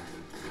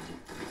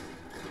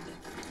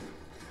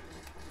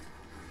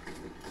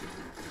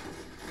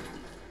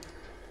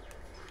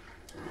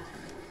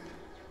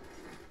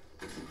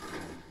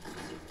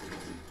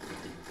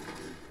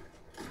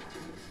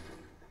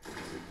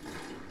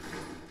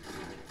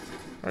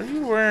 Are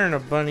you wearing a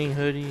bunny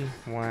hoodie?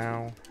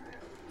 Wow.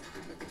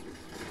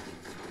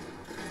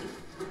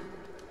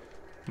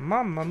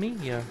 Mamma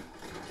mia.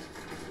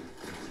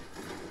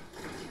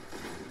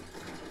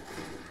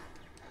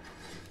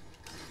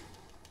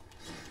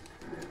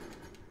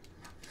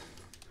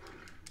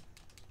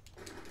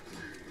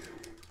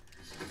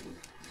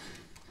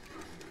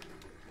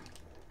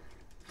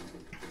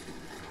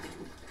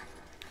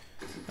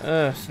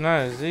 It's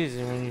not as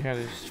easy when you have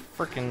these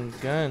freaking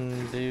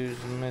gun dudes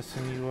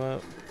messing you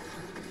up.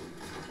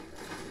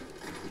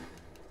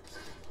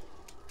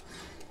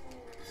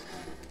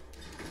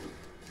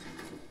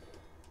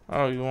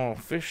 Oh, you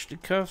want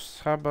fisticuffs?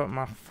 How about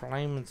my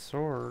flaming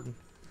sword?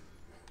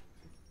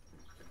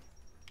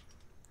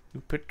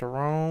 You picked the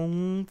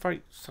wrong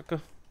fight,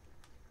 sucker.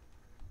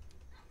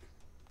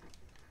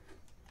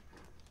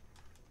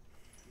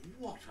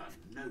 What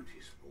a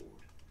notice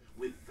board.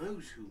 With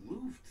those who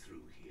moved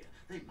through here,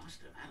 they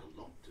must have had a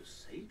lot to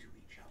say to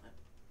each other.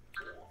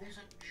 There's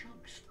a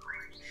chug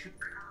ship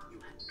you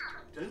had,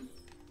 don't?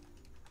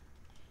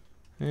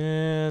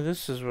 Yeah,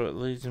 this is what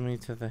leads me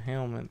to the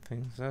helmet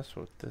things. That's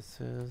what this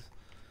is.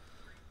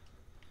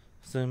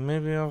 So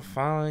maybe I'll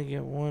finally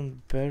get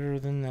one better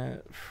than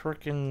that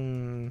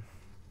frickin'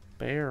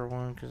 bear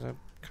one, because I've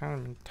kind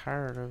of been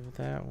tired of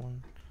that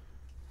one.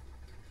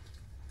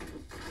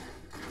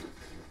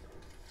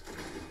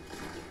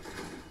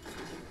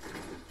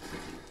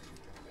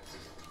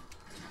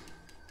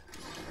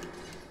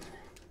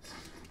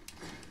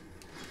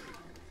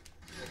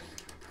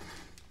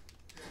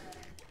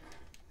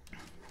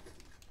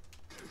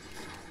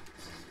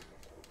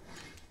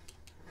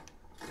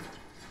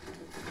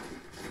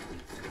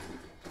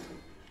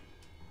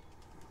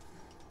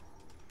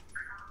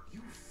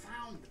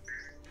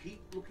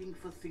 Looking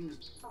for things.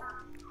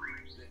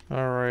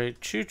 Alright,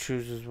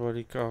 choo-choos is what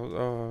he calls.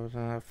 Oh,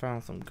 then I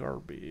found some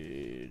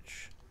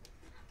garbage.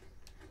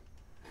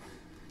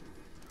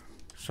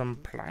 Some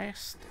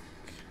plastic.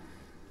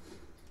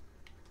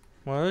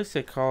 Well, at least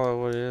they call it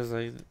what it is,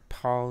 like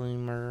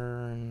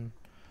polymer and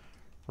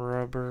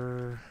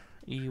rubber,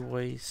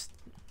 e-waste,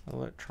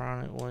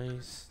 electronic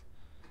waste.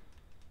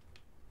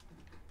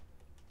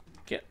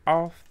 Get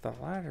off the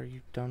ladder,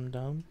 you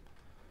dum-dum.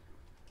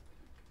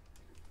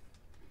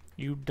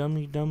 You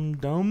dummy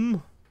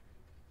dum-dum.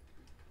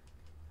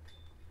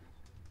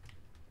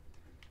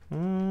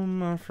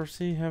 I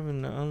foresee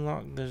having to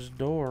unlock this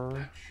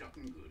door.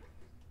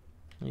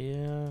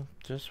 Yeah,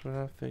 just what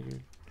I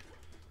figured.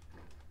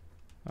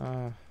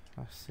 I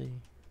see.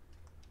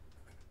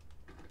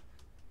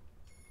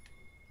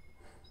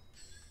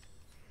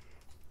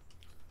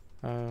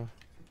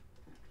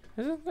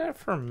 Isn't that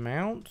for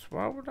mounts?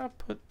 Why would I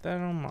put that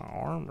on my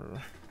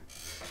armor?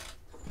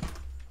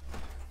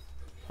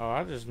 Oh,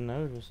 I just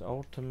noticed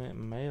ultimate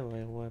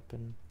melee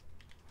weapon.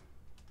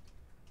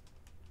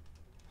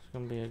 It's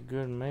gonna be a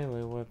good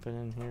melee weapon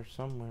in here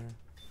somewhere.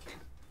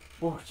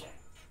 Watch it.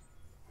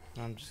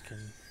 I'm just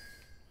kidding.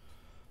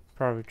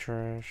 Probably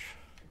trash.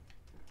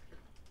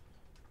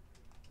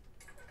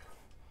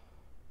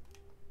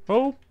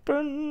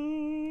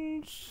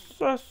 Open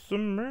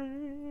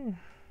sesame.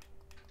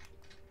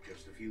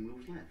 Just a few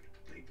moves left.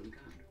 Make them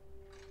count.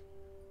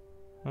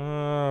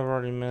 I've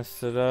already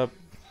messed it up.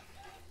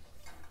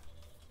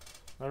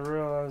 I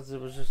realized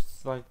it was just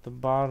it's like the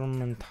bottom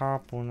and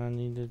top one I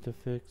needed to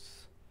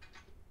fix.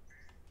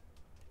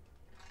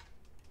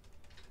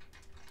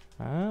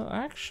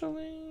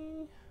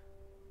 Actually...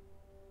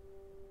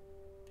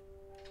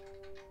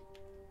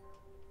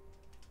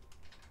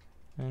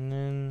 And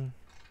then...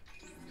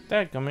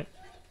 Dadgummit.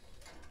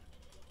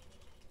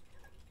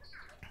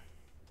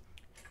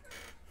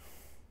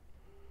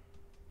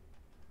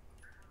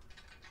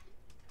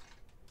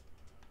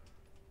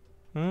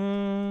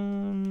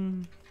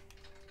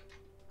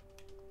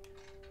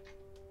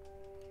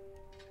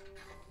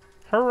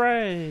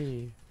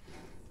 Hooray!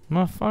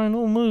 My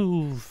final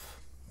move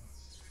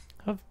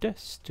of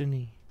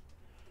destiny.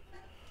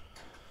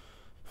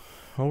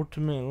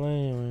 Ultimate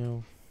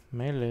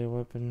melee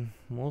weapon.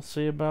 We'll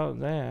see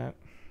about that.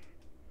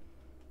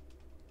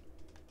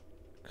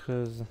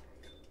 'Cause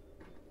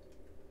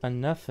a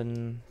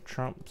nothing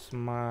trumps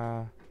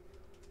my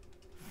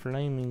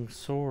flaming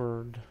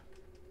sword.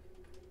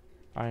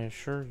 I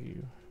assure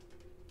you.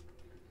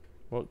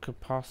 What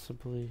could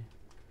possibly...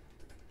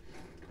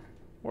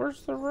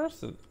 Where's the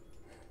rest of...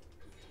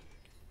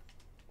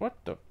 What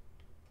the...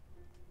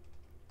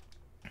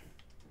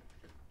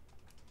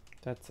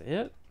 That's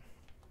it?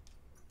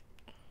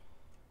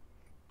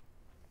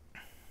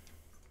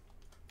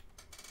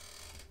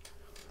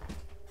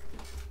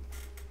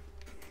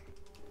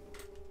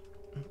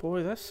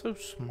 Boy, that's so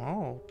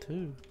small,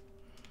 too.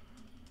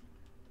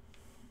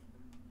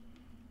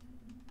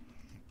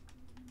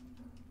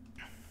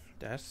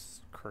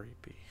 That's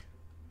creepy.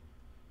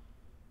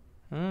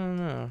 I don't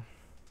know.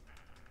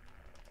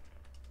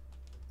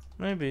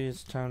 Maybe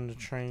it's time to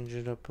change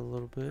it up a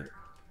little bit.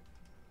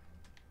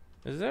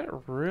 Is that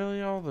really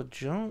all the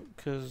junk?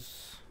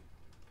 'Cause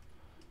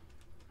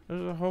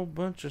there's a whole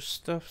bunch of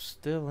stuff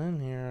still in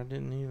here I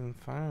didn't even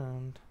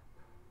find.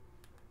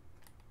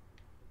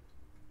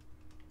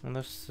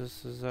 Unless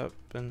this is up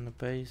in the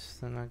base,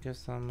 then I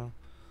guess I'm gonna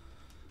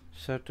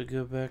just have to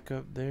go back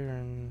up there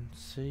and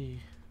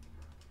see.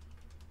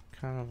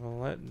 Kind of a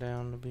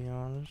letdown, to be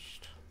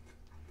honest.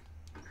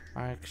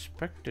 I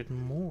expected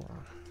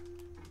more.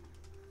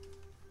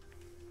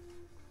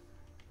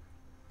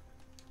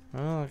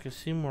 Well, I can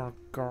see more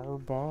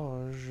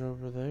garbage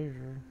over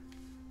there.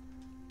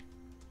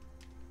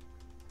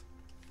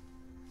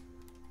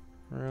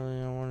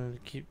 Really, I wanted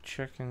to keep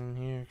checking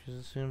in here because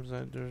it seems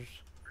like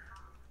there's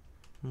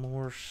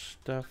more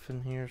stuff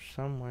in here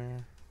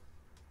somewhere.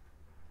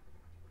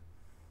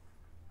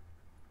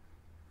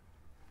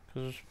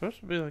 Because there's supposed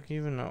to be like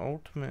even an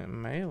ultimate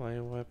melee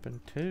weapon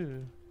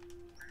too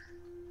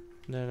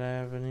that I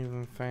haven't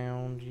even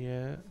found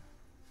yet.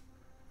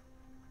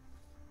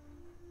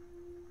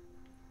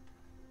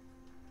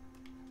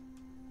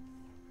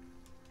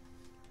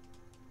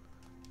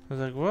 I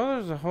was like, well,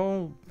 there's a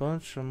whole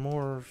bunch of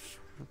more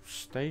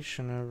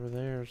station over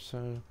there,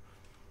 so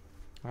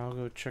I'll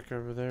go check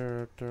over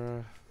there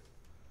after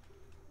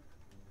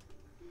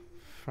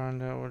I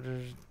find out where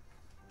these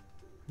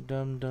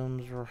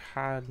dum-dums were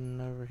hiding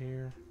over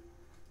here.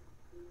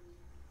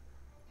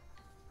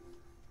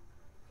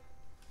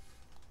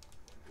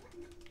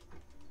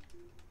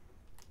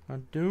 I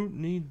don't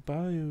need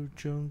bio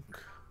junk.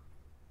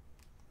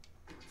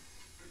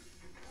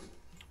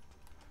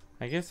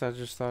 I guess I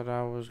just thought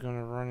I was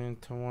gonna run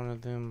into one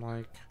of them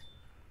like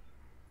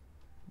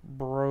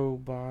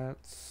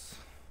brobots.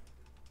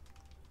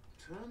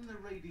 Turn the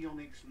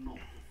radionics knob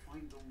to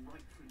find the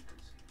right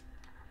frequency.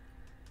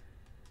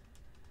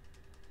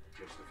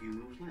 Just a few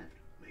moves left.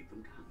 Make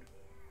them count.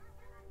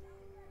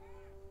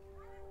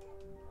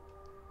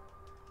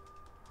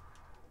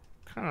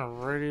 What kind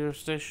of radio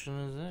station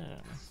is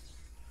that?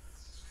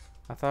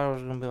 I thought it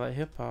was gonna be like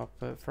hip hop,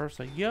 but at first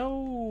like yo,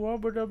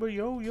 wubba dubba,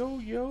 yo, yo,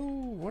 yo,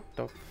 what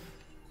the?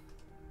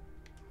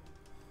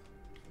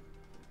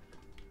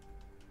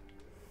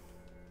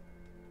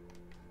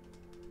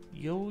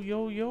 Yo,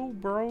 yo, yo,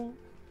 bro.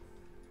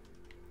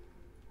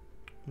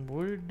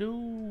 What it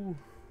do?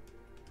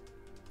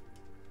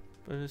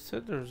 But it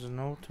said there's an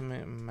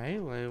ultimate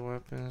melee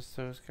weapon,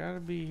 so it's gotta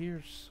be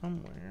here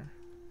somewhere.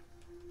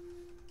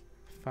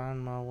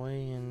 Find my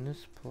way in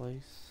this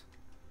place.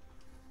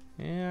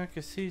 Yeah, I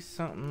can see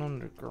something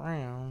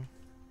underground.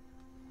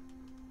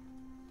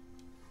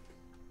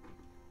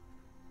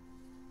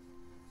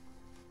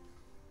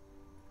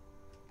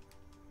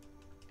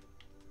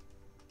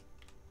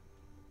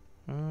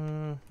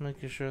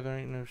 Making sure there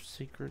ain't no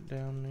secret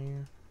down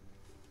there.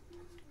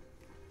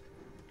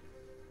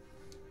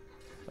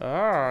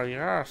 Ah,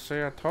 yeah,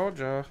 see, I told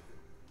ya.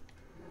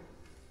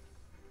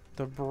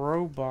 The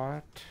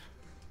brobot.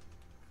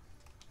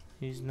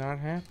 He's not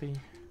happy.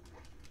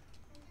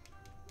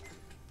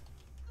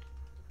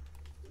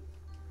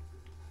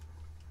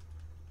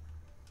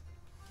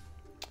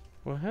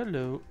 Well,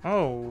 hello.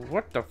 Oh,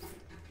 what the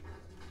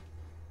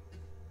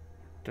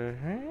the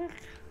heck?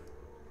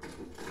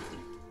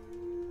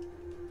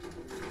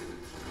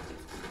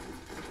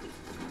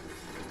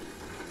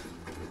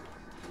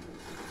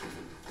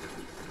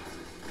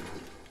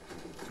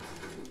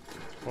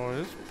 Boy,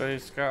 this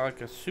base got like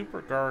a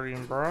super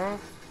guardian, bro.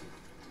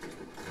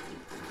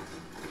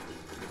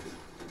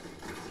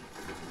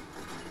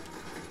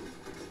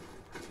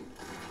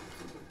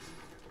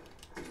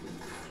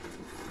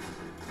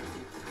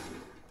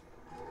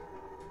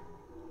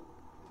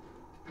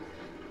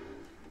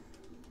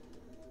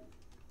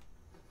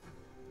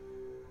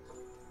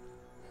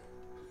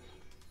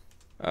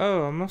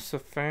 Oh, I must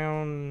have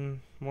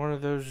found one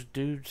of those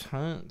dude's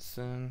hunts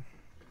and...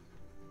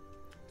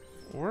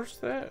 Where's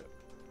that?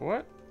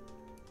 What?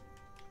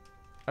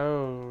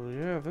 Oh,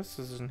 yeah, this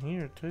is in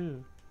here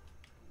too.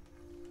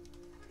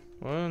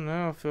 Well,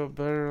 now I feel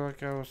better,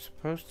 like I was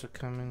supposed to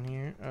come in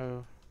here.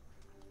 Oh.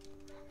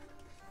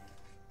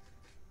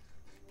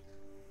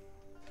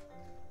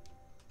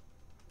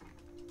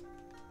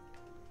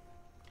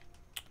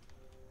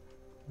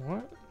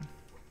 What?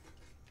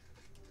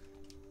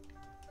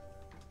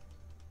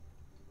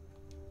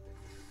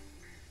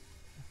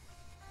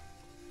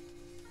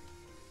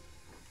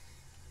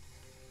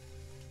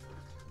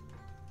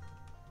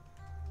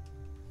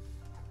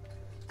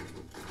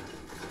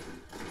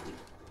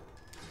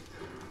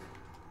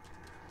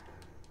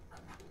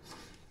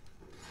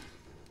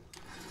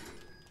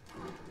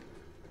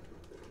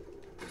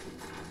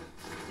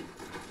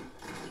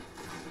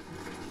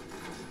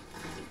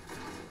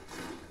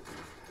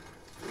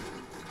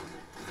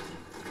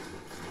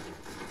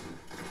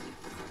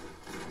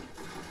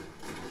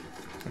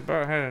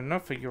 About had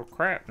enough of your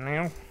crap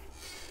now.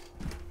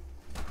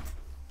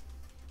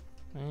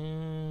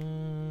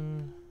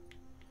 And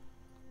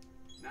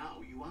Now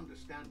you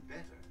understand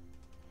better.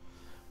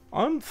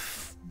 I'm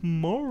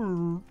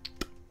smart.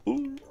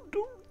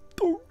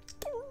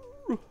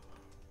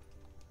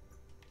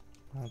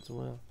 As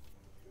well.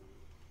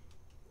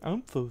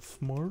 I'm so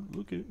smart.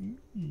 Look at me.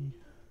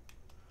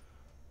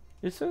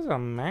 It says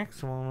I'm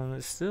maximum and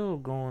it's still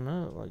going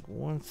up like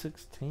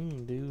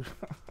 116, dude.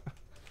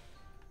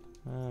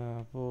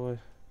 Oh boy.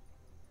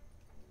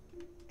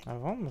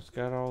 I've almost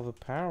got all the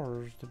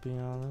powers, to be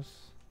honest.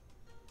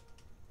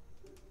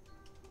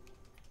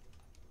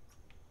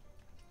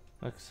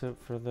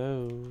 Except for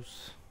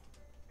those.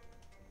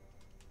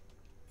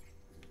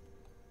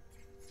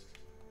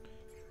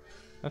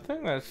 I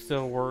think that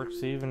still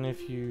works even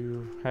if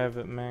you have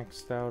it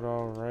maxed out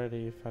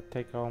already. If I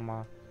take all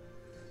my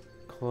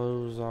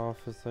clothes off,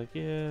 it's like,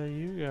 yeah,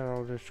 you got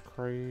all this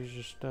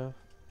crazy stuff.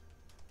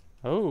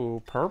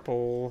 Oh,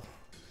 purple.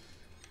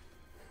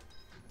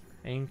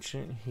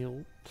 Ancient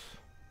hilt.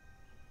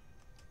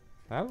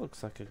 That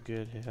looks like a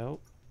good hilt.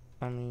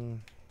 I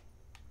mean,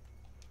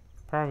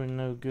 probably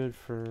no good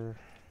for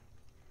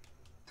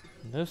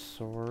this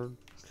sword,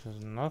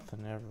 because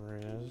nothing ever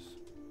is.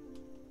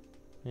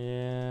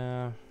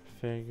 Yeah,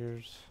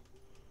 figures.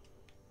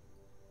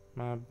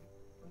 My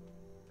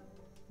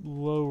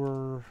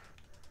lower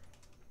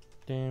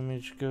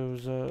damage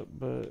goes up,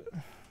 but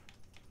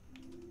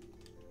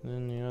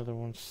then the other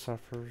one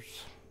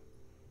suffers.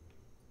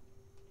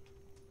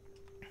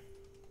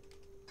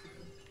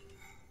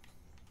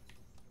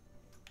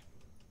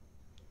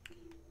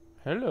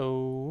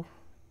 Hello.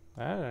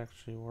 That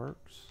actually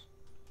works.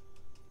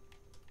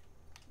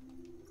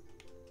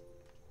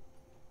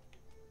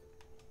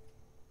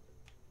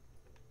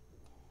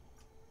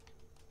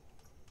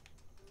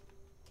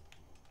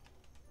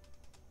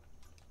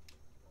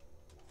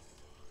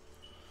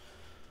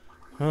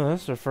 Well,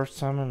 that's the first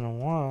time in a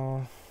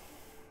while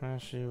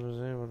she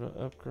was able to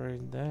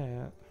upgrade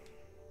that.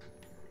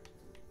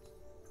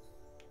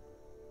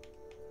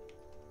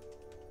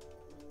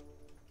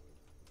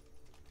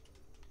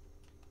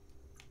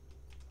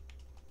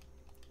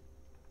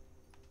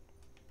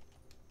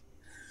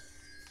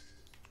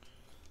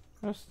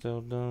 That's still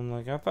dumb.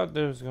 Like, I thought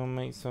they was gonna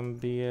make some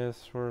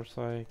BS where it's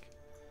like,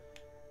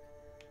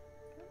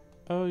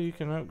 oh, you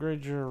can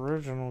upgrade your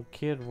original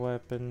kid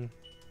weapon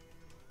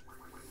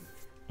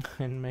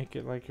and make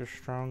it like your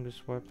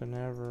strongest weapon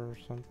ever or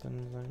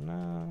something. It's like,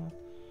 nah,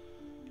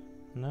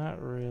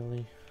 not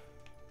really.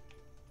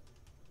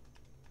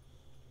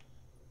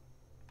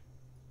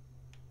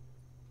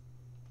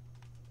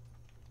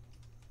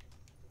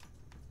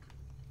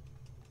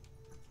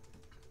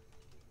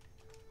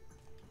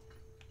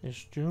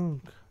 It's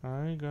junk.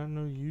 I ain't got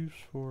no use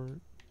for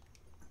it.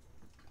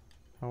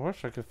 I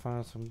wish I could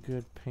find some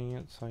good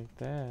pants like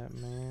that,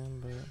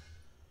 man, but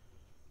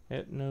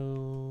it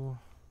no.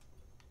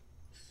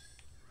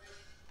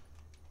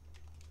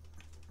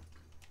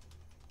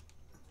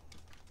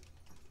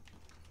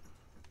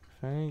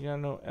 If I ain't got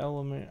no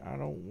element, I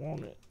don't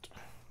want it.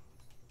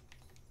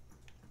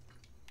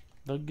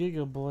 The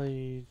Giga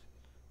Blade.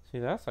 See,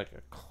 that's like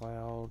a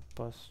Cloud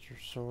Buster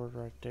sword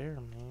right there,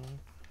 man.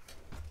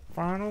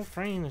 Final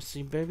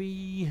Fantasy,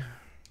 baby.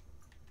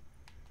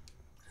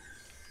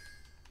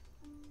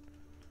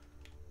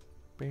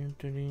 How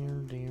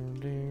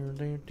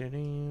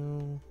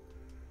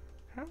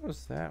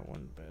was that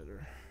one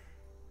better?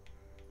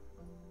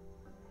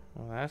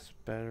 Well, that's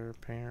better,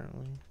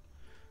 apparently.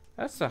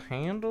 That's a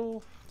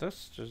handle?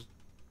 That's just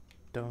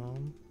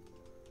dumb.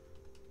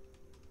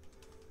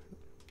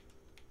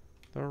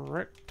 The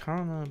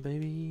Rectana,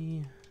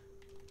 baby.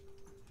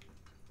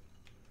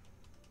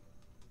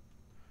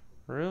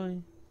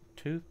 Really?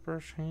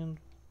 Toothbrush handle?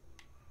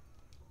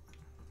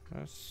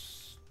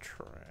 That's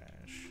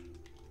trash.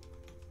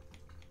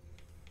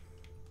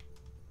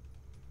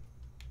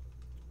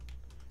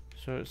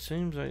 So it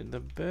seems like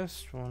the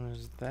best one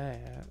is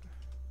that.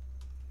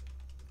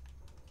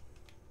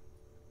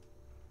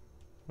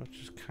 which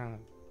is kind of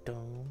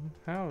dumb.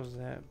 How is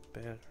that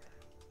better?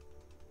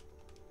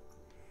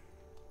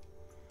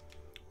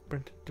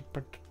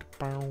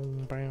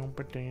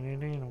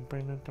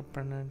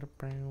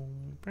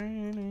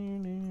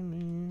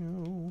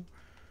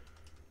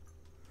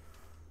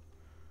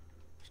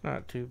 It's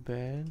not too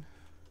bad.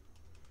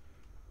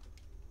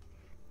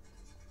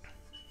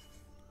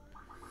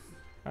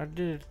 I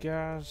did,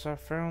 guys. I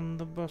found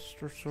the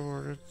Buster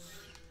Sword. It's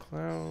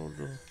Cloud.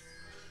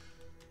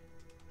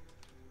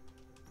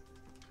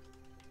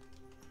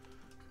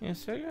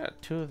 Yes, I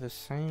got two of the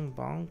same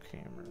bomb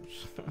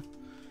cameras.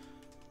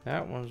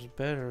 That one's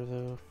better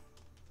though.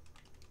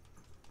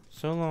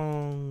 So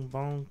long,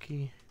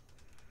 Bonky.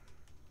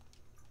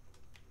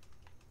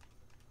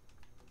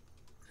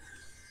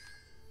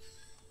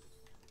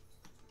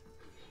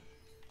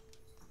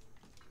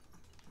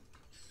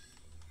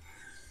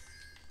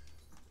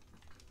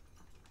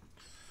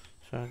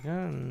 So I got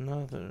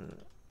another.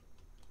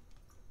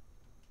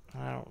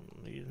 I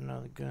don't need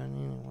another gun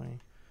anyway.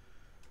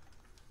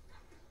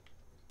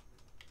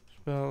 It's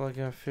about like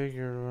I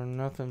figured, or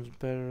nothing's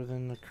better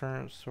than the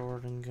current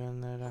sword and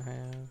gun that I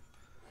have.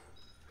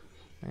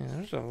 Man,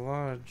 there's a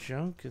lot of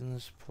junk in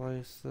this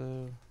place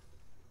though.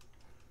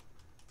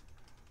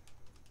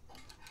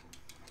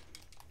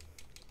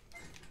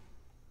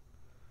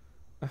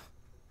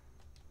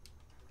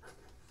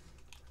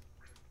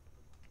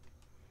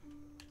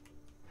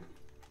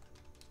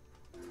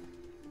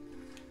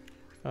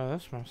 Oh,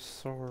 that's my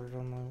sword.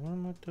 I'm like, what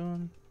am I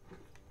doing?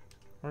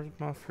 Where's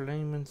my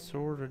flaming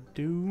sword of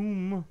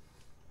doom?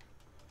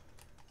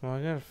 Well,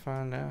 I gotta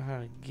find out how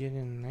to get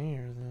in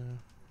there, though.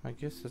 I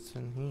guess it's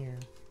in here.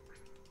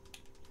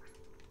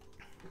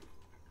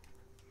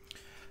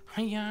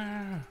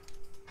 Hiya!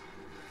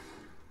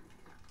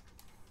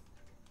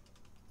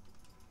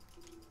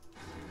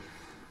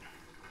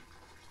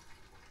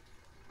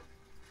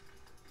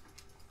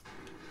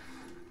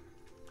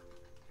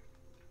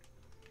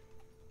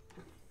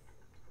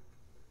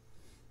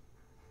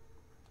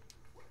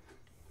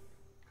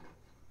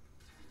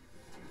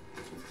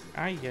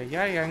 Ay, ay,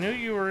 ay, I knew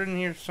you were in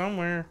here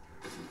somewhere.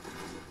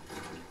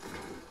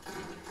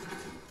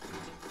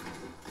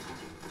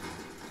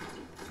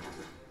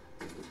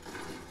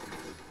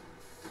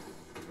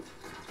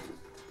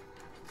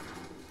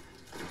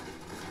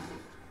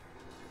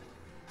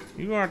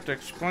 You have to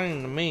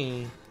explain to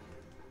me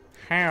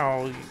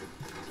how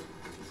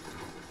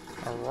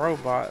a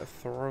robot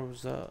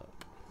throws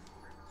up.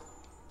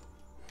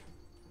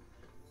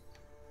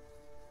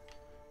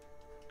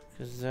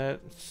 Because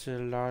that's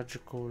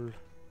illogical.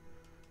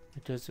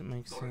 It doesn't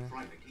make sense.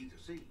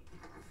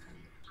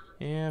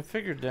 Yeah, I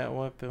figured that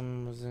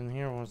weapon was in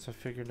here once I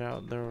figured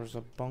out there was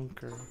a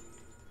bunker.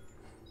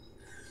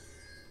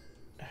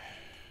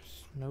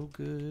 It's no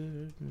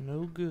good,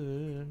 no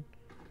good.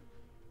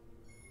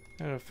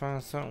 Gotta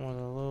find something with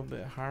a little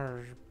bit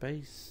higher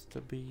base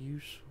to be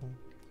useful.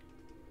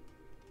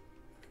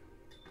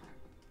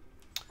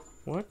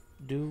 What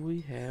do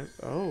we have?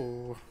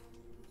 Oh,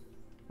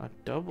 a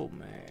double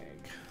mag.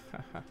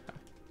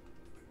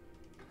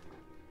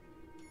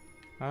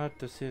 I'll have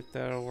to see if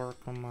that'll work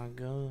on my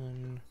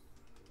gun.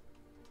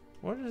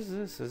 What is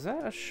this? Is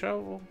that a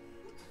shovel?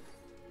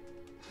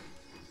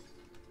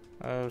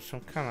 Oh, some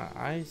kind of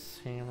ice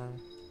hammer.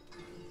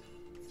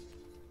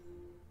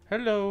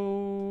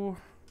 Hello.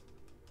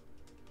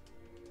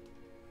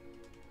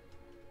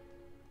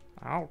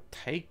 I'll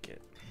take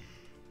it.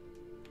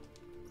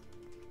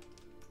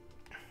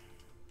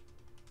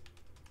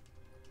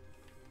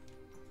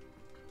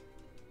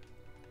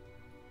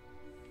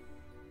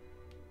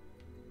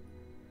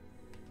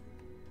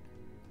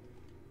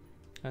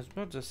 I was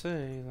about to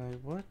say, like,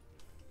 what?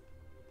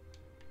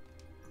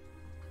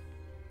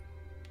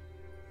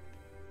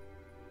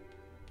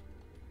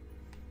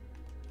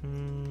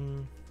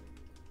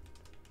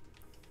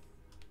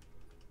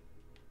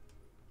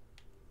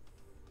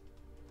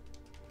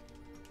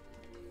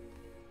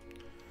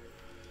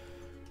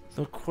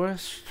 The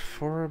quest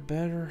for a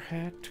better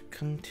hat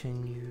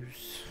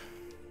continues.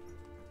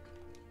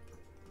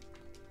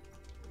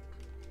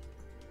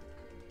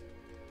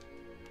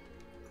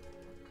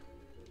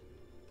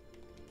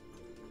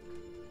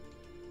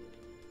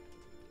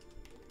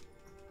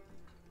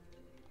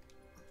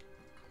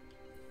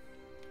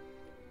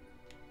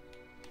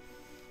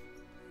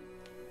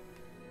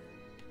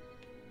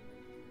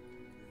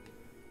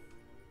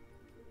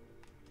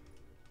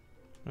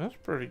 That's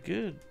pretty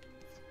good.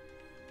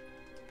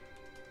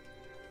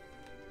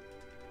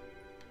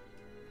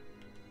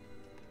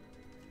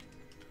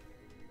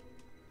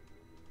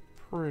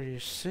 Pretty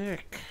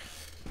sick.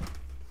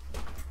 I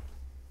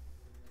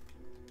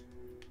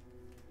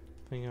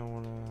think I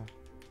wanna,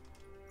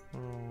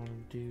 what do I wanna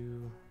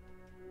do?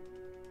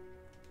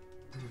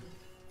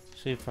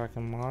 See if I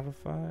can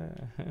modify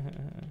it.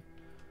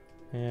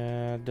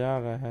 Yeah, I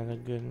doubt I had a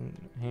good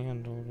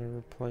handle to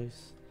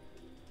replace.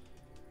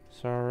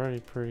 It's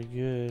already pretty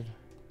good.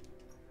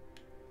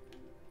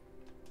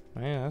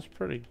 Man, that's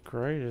pretty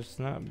great. It's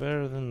not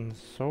better than the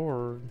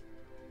sword.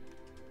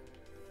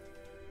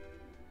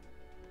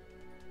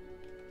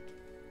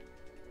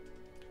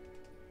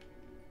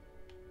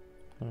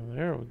 So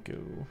there we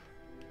go.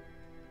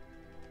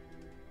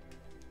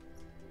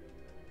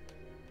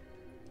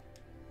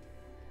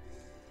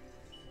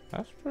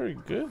 That's pretty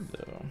good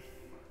though.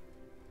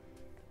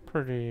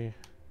 Pretty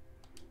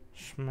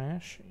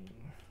smashing.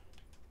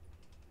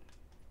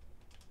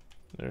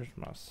 There's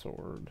my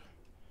sword.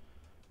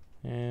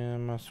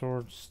 And my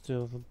sword's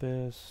still the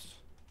best.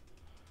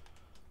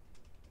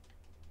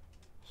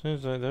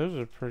 Seems like those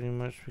have pretty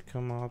much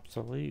become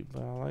obsolete,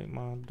 but I like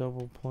my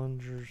double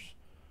plungers.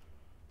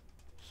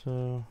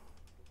 So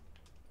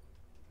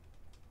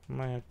I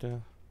might have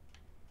to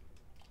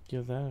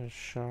give that a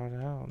shot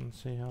out and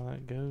see how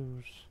that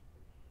goes.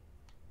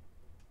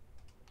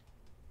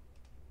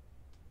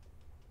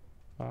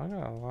 But I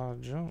got a lot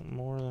of junk,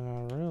 more than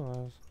I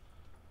realized.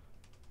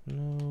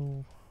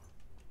 No.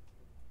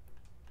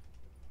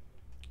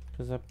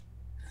 Because I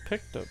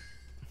picked up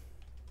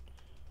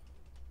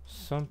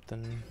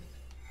something.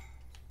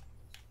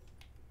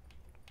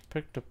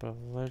 Picked up a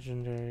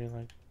legendary,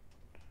 like,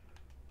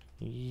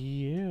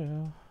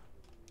 yeah.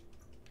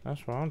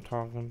 That's what I'm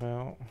talking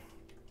about.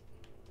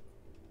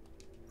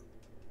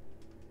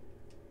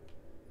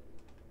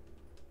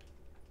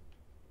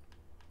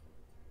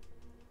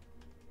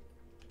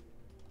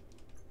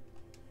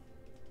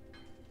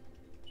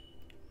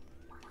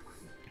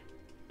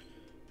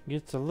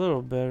 Gets a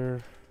little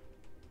better.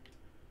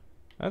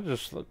 That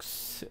just looks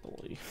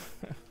silly.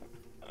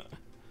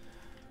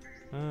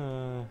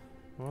 Well,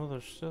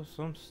 there's still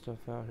some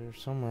stuff out here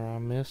somewhere I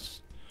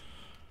missed.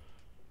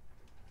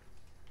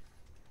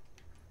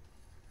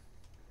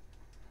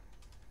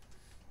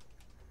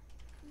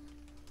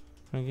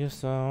 I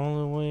guess the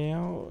only way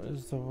out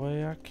is the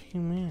way I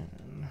came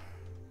in.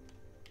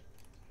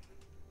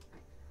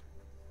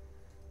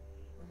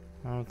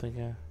 I don't think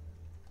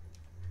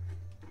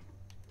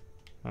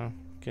I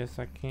guess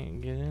I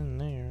can't get in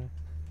there.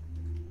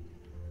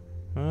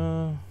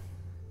 I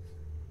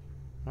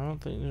don't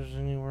think there's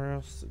anywhere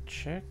else to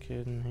check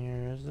in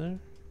here, is there?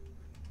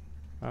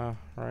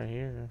 Right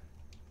here.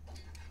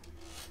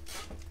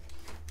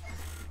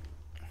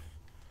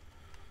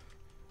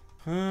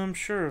 I'm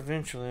sure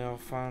eventually I'll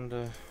find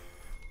a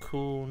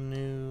cool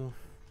new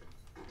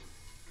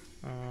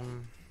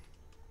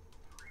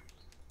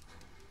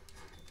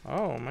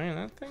oh man,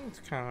 that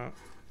thing's kinda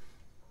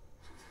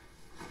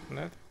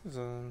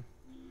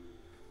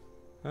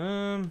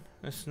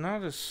it's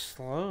not as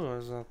slow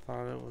as I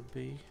thought it would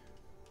be.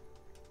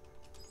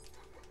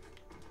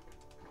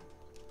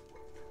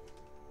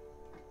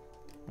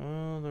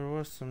 Oh, there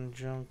was some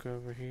junk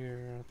over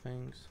here, I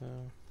think so.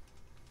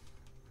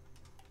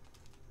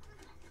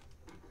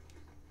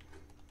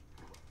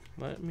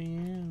 Let me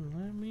in,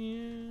 let me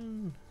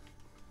in.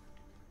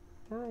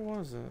 Where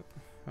was it?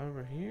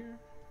 Over here?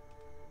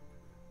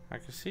 I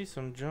can see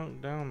some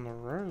junk down the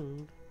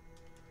road.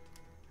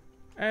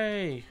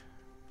 Hey!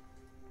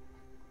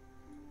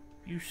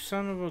 You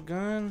son of a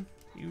gun!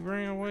 You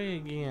ran away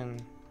again.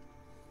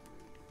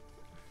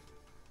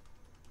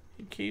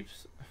 He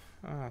keeps...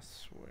 I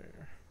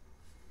swear.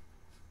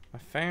 I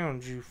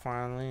found you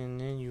finally and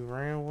then you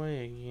ran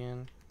away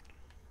again.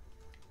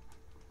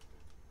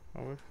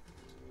 Oh,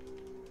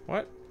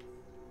 what?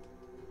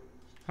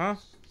 Huh?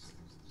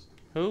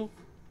 Who?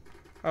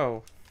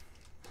 Oh.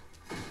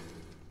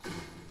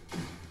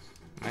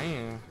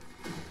 Man.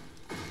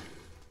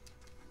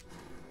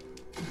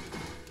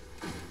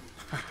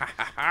 Ha ha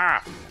ha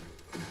ha!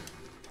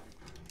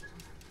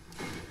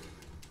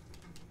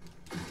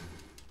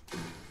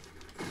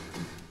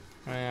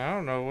 Man, I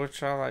don't know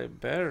which I like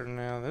better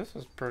now. This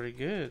is pretty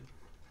good.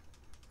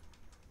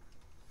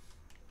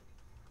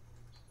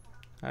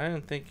 I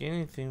didn't think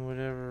anything would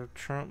ever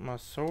trump my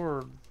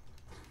sword.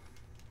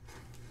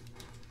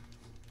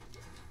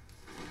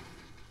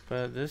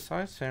 But this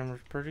ice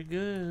hammer's pretty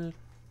good.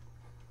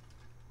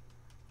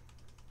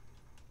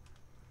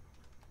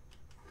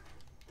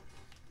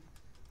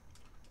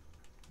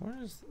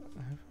 Where is...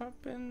 have I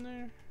been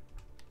there?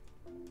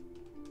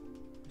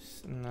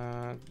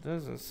 Nah, it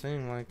doesn't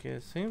seem like it.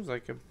 It seems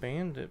like a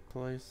bandit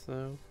place,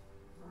 though.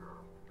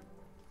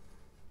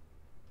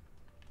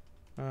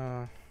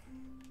 I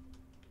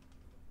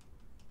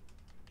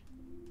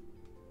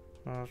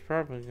was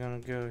probably gonna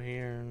go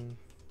here and...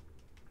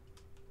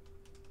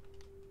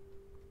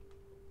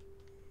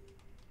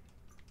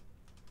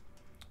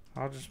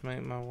 I'll just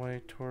make my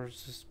way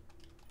towards this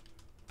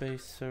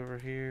base over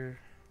here.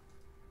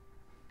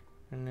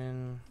 And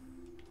then...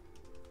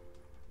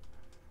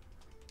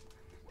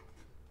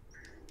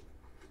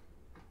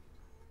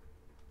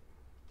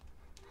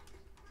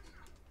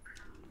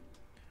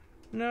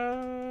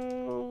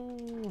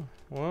 No!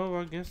 Well,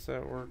 I guess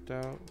that worked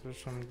out.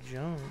 There's some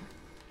junk.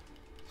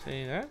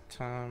 See, that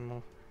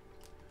time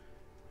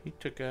he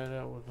took that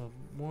out with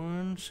a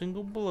one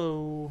single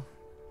blow.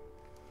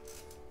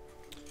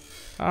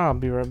 I'll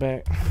be right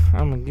back.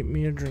 I'm gonna get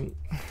me a drink.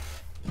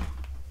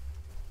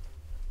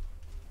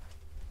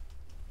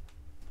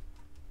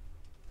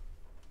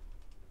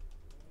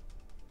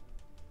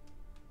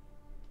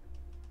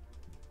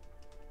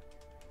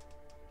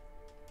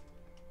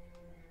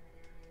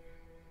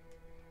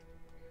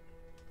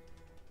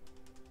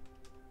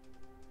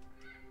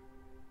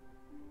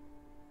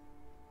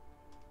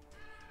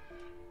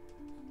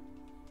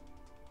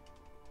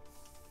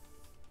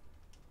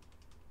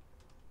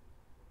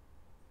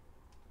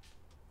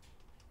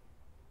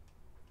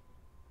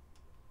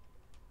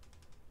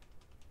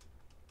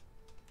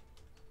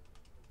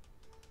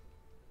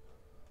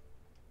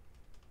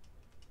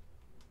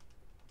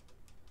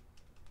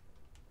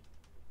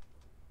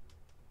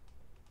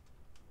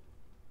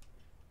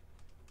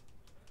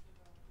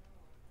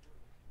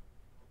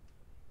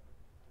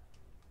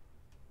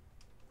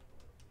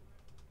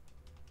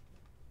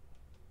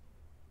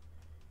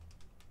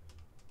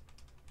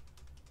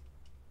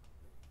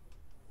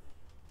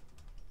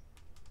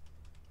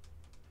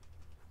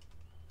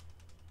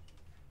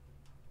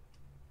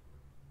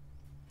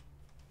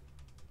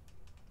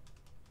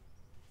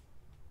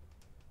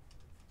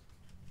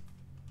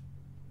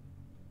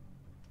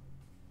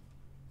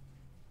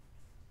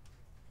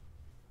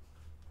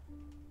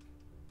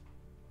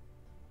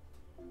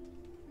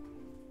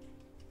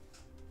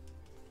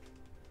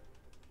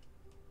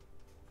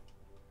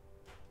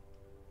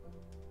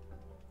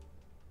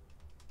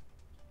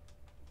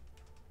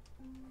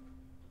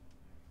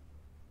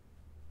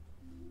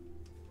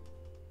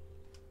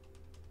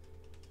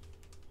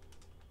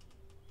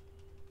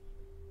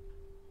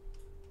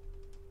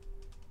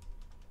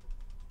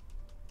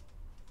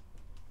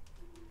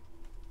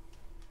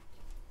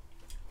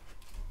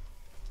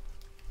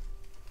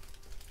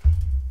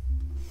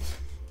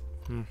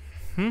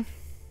 Hmm.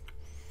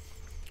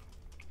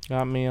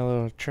 Got me a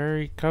little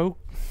cherry coke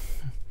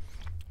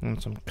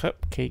and some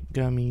cupcake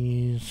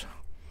gummies.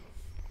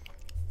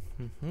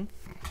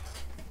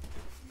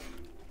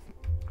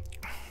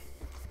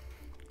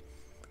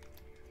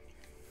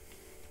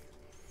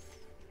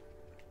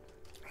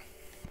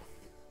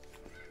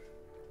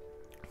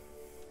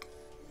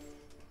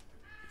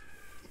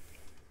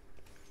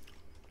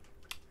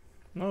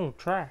 No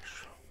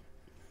trash.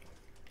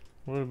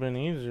 Would have been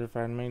easier if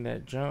I'd made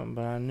that jump,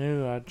 but I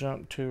knew I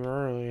jumped too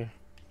early.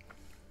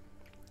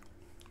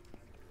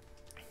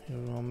 It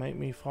was gonna make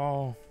me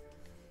fall.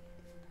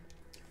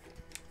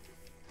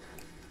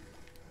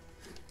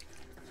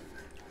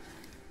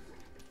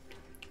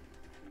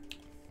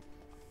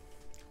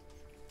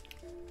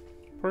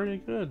 Pretty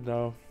good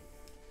though.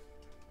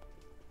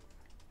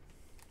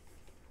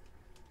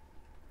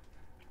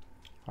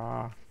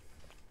 Ah.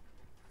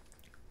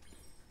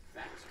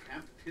 That's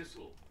Camp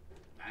Thistle,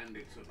 and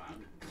it's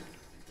abandoned.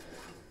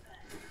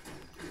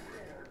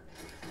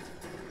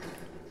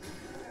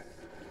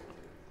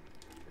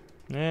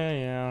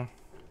 Yeah.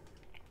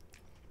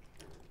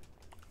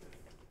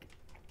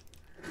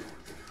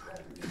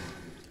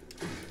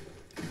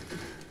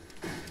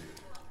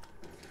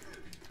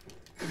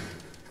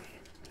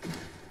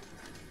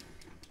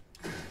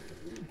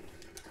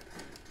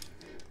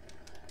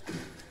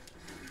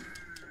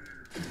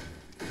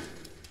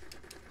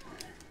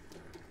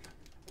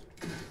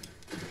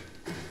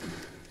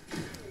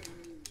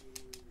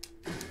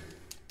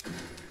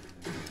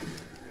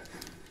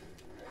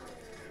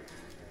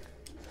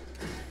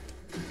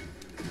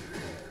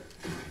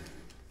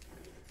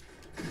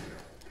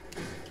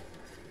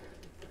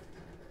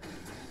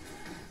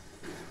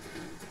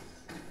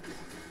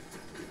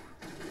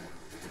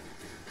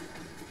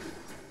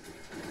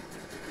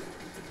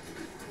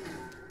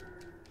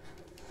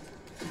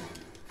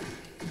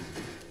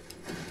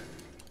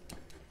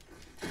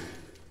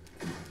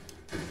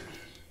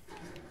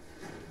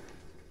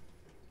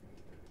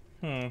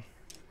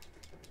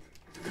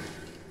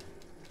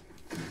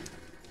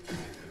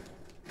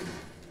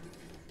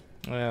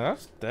 Yeah,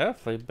 that's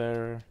definitely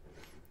better.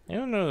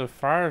 Even though the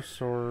fire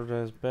sword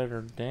has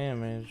better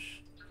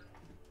damage,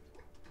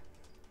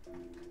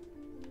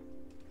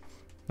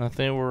 I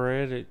think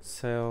where it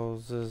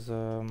excels is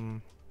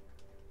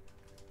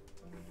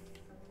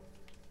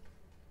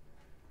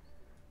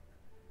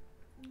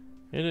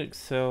it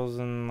excels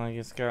in like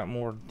it's got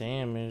more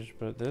damage,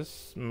 but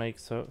this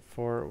makes up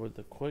for it with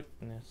the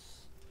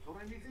quickness.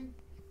 Got anything?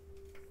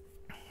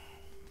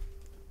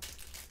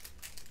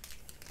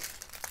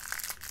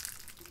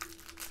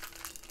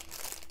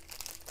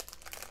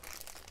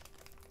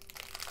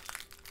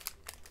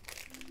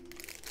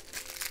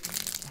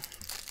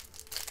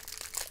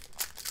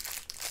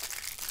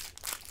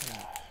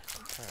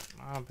 Crap,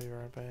 I'll be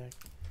right back.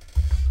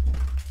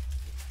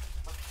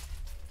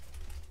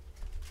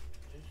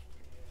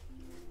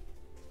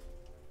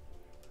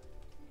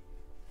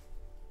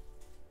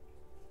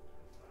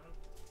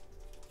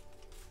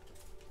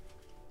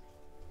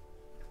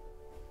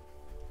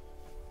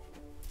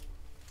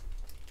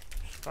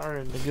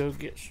 Started to go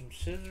get some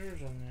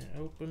scissors and it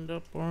opened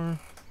up our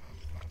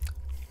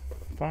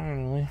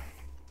finally.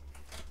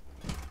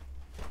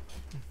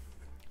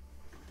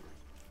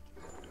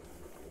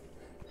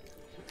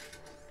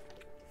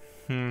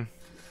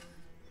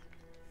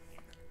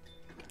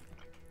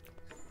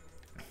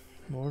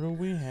 What do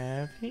we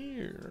have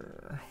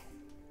here?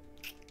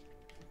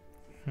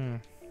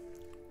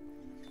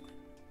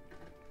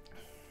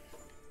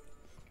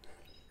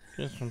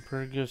 Got some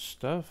pretty good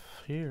stuff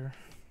here.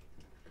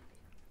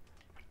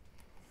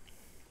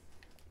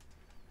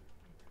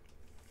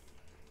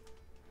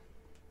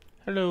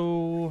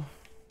 Hello.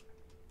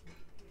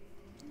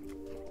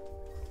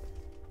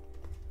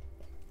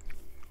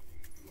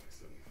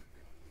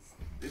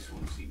 This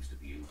one seems to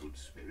be in good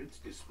spirits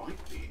despite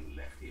being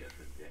left here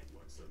for dead.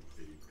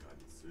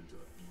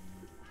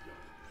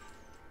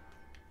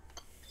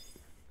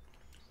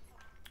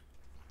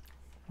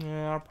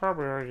 Yeah, I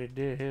probably already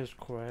did his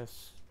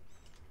quest.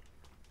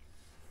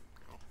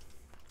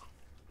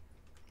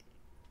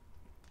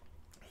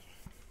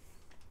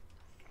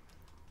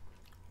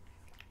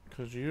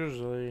 Because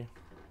usually...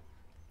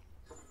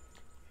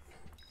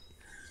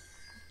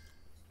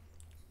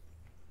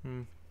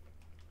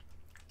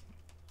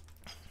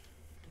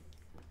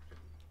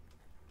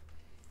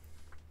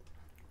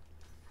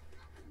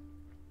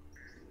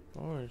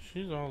 Boy,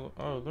 she's all...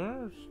 Oh,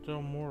 there's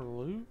still more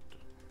loot?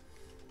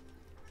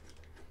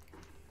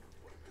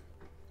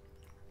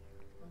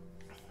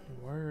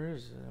 Where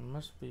is it? It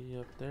must be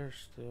up there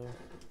still.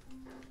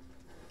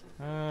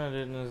 I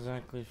didn't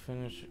exactly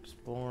finish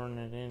exploring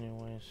it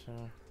anyway, so...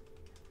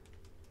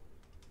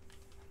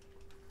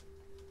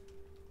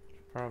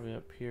 Probably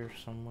up here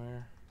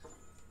somewhere.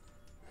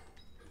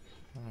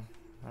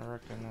 I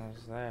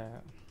recognize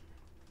that.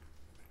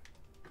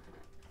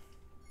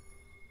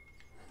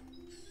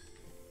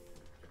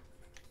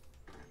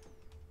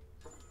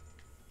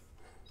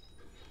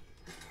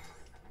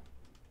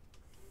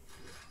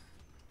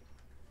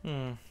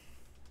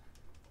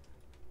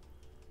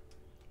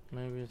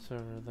 Maybe it's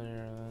over there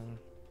then.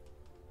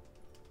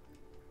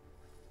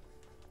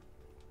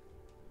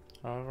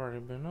 Oh, I've already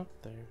been up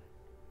there.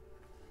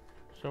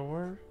 So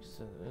where is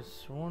it?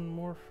 There's one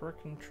more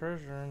frickin'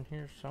 treasure in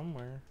here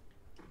somewhere.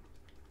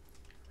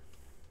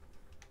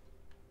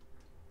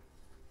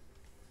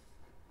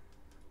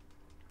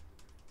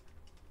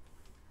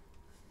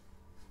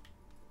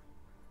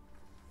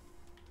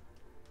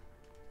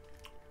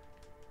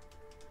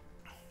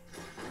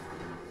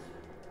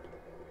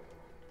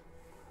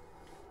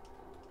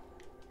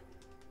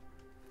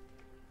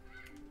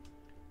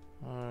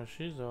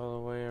 She's all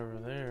the way over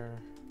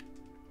there.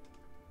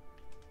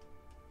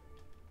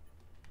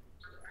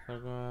 So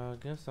I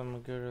guess I'm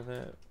gonna go to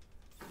that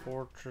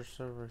fortress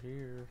over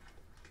here.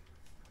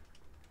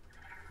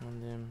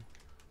 And then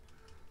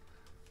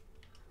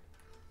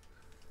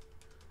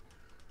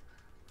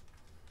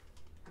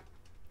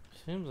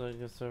seems like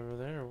it's over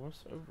there.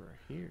 What's over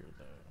here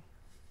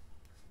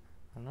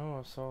though? I know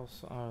I saw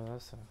some, oh,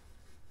 that's a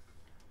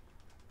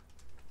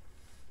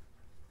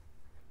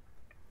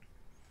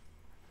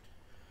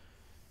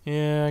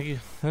yeah,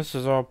 this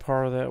is all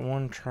part of that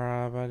one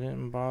tribe I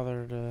didn't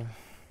bother to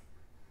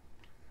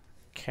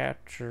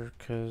capture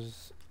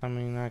because, I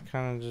mean, I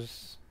kind of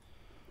just,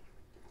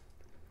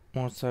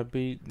 once I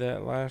beat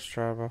that last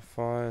tribe I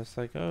fought, it's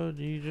like, oh,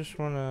 do you just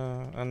want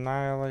to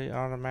annihilate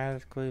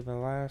automatically the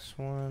last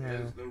one?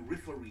 There's the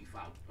Riffreef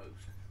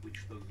outpost,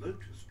 which the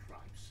Lotus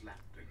tribe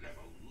slapped together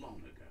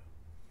long ago.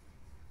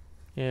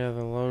 Yeah,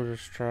 the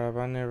Lotus tribe.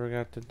 I never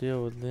got to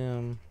deal with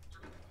them.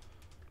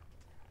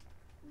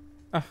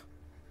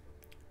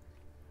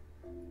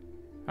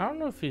 I don't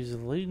know if he's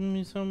leading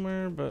me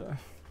somewhere, but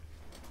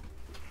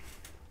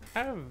I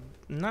have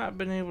not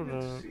been able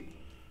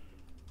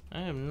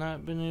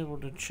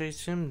to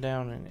chase him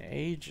down in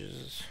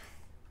ages.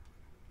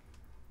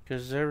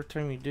 Because every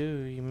time you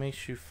do, he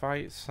makes you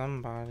fight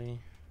somebody.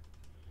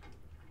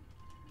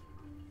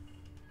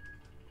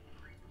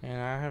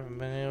 And I haven't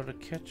been able to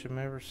catch him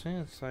ever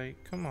since.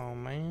 Like, come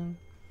on, man.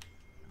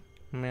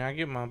 I mean, I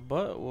get my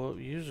butt whooped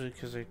usually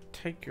because they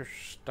take your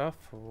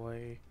stuff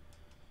away.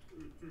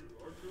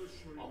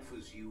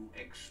 Offers you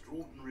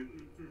extraordinary.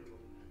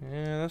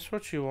 Yeah, that's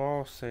what you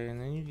all say,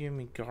 and then you give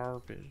me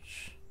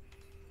garbage.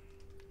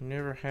 You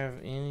never have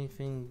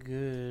anything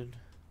good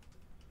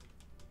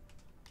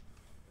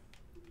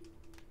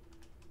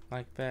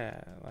like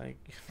that, like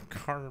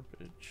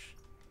garbage.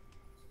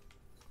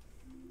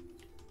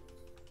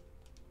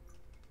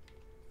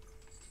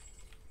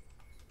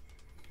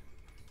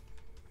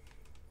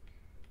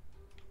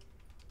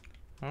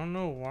 I don't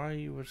know why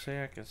you would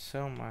say I could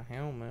sell my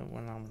helmet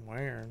when I'm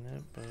wearing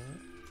it, but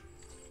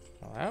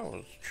well, that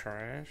was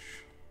trash.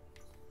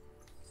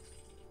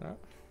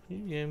 You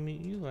gave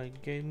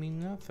me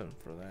nothing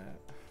for that.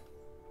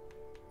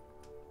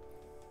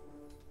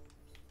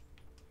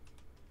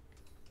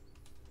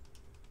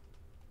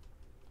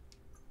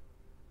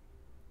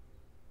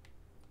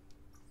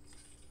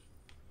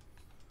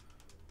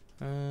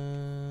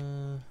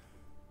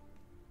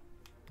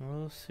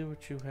 Well, let's see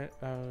what you had.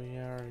 Oh,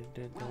 yeah, I already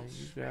did that.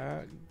 You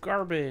got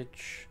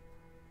garbage.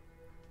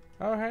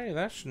 Oh, hey,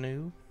 that's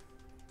new.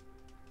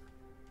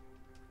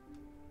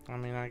 I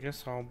mean, I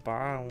guess I'll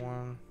buy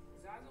one.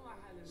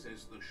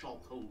 Says the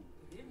shop hold.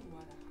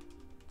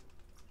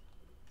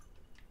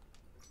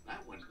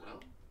 That went well.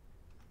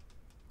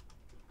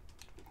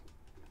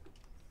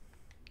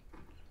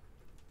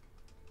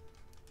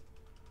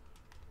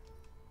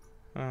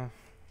 And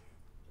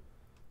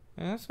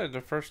that's like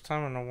the first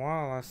time in a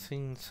while I've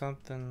seen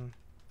something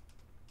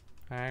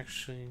I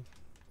actually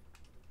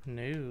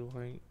knew.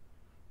 Like,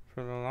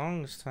 for the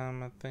longest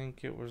time, I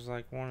think it was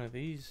like one of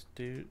these,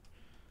 dude.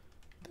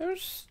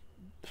 There's...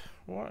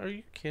 What, are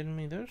you kidding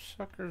me? Those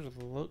suckers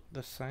look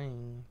the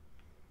same.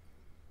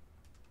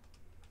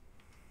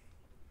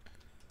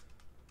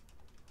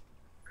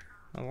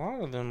 A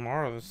lot of them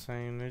are the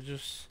same. They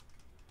just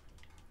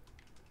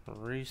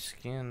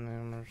reskin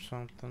them or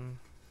something.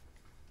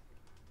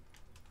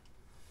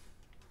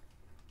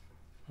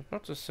 I was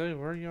about to say,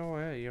 where y'all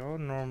at? Y'all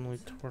normally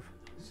tour.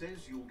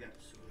 Says you'll get.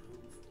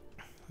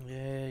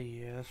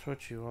 Yeah, that's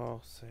what you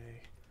all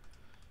say.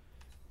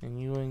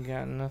 And you ain't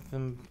got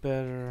nothing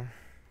better.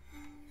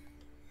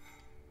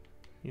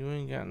 You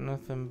ain't got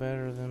nothing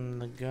better than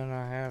the gun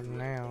I have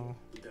now.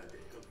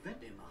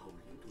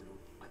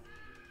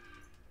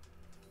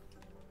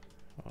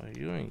 Oh,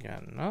 you ain't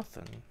got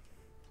nothing.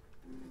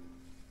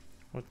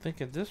 I would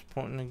think at this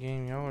point in the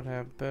game y'all would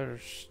have better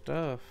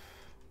stuff.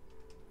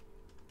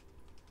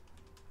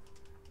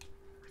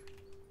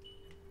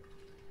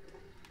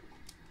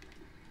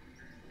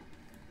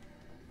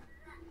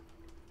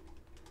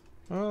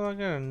 Well, I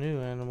got a new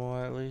animal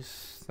at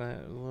least.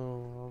 That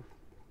little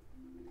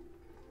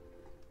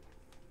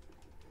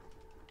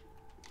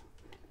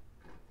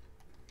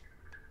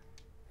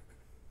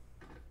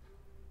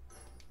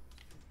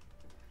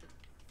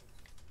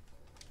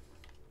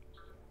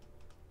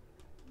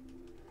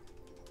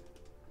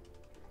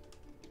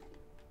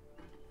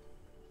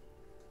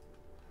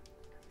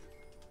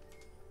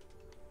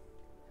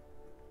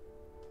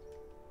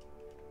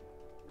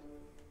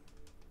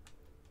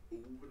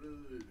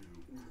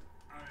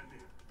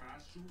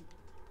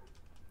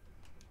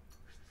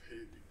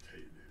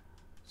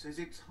Says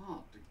it's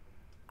hard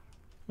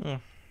to...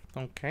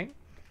 Okay.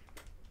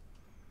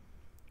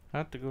 I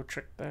have to go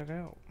check that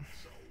out.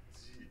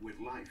 With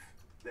life,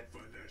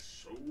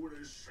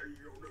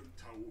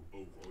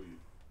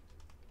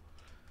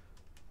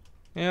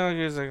 Yeah, like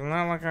it's like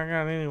not like I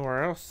got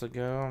anywhere else to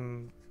go.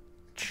 I'm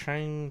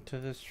chained to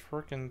this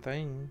freaking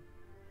thing.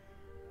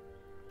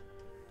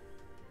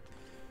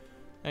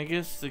 I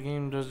guess the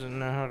game doesn't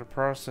know how to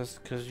process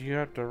because you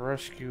have to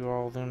rescue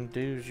all them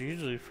dudes,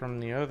 usually from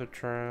the other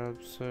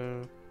tribes,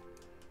 so...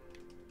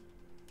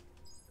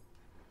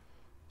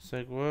 It's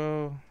like,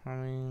 well, I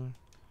mean...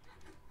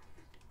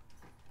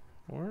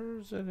 Where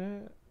is it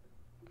at?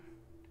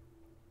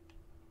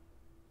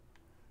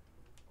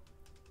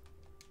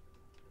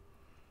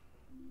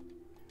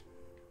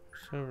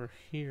 It's over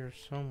here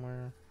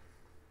somewhere.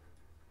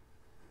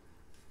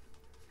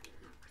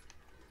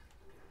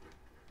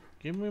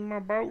 Give me my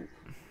boat.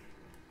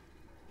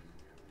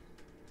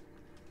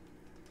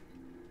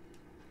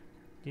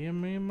 Give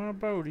me my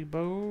boaty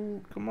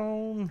boat. Come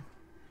on.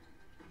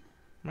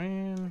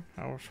 Man,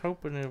 I was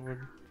hoping it would.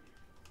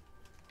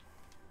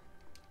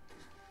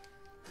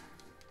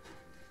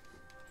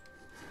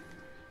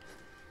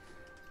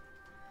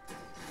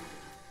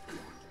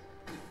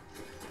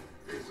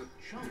 there's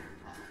a chunk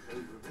path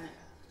over there.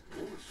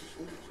 All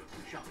sorts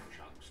of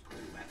chunks call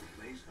that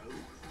place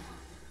home.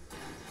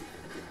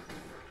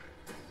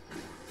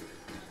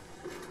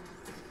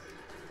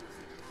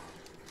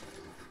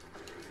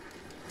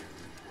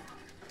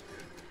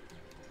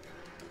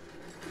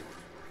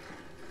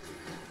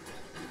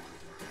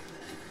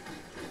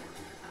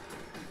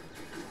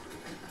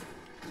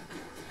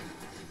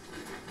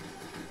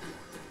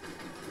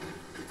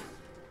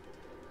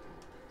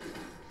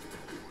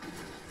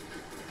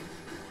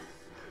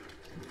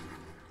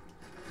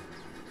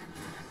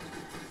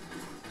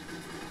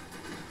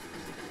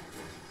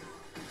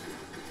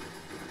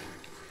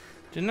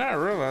 Did not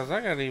realize I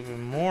got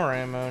even more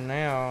ammo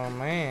now,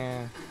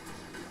 man.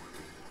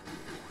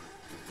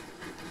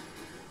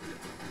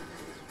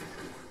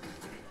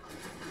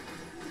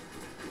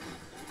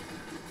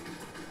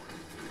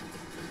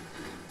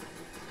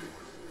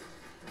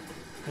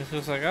 It's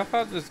just like, I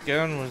thought this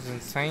gun was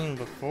insane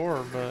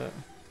before, but...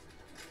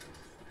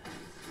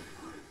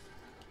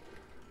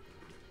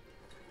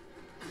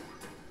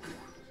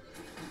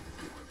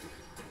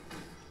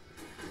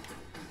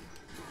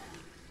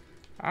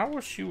 I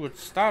wish you would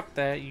stop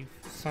that, you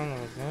son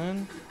of a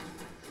gun.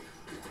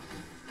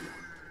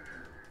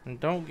 And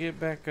don't get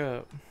back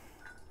up.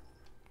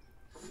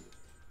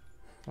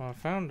 Well, I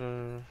found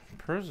a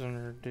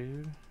prisoner,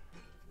 dude.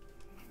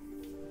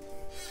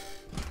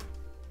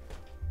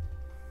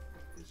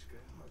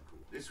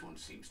 This one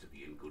seems to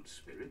be in good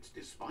spirits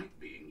despite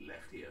being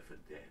left here for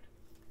dead.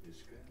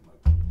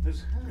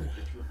 Has heard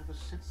that you have a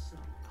sister.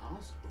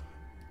 Ask her.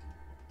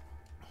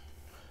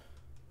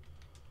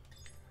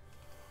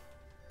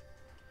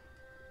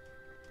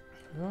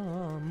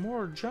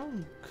 More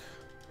junk.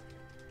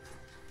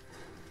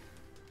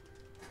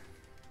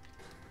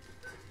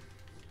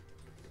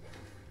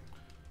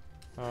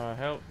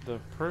 Help the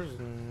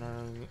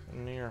prisoner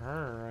near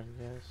her,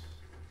 I guess.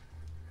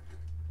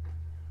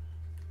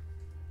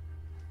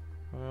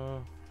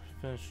 Well,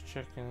 finish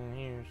checking in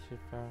here, see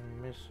if I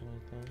miss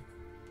anything.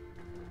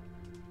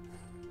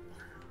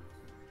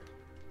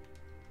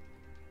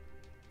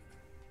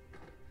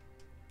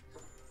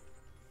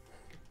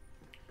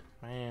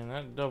 Man,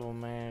 that double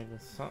mag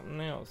is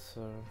something else,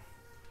 so...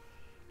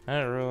 I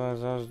didn't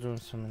realize I was doing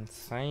some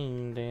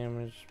insane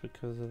damage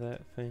because of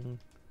that thing.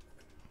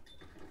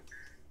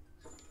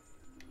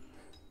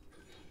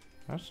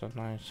 That's a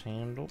nice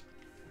handle.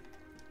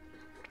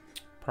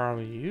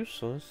 Probably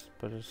useless,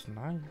 but it's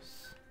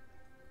nice.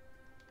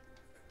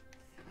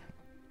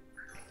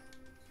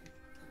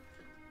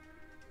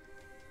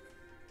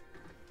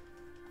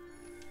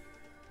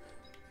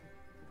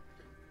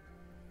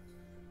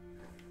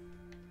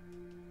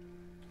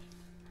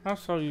 I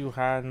saw you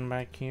hiding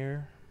back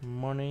here.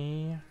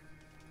 Money.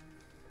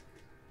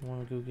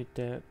 Wanna go get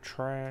that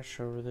trash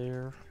over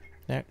there.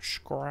 That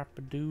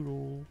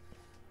scrap-a-doodle.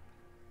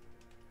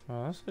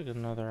 Oh, that's like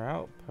another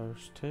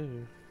outpost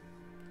too.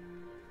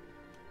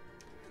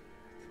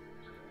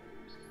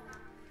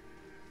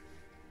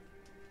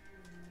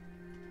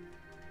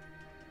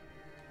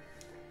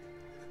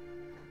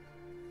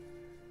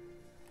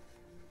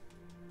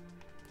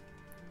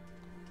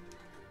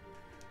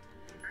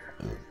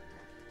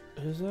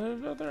 Is that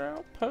another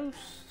outpost?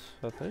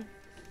 I think.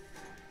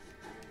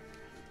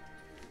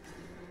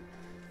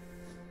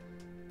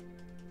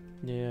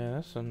 Yeah,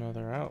 that's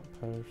another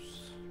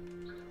outpost.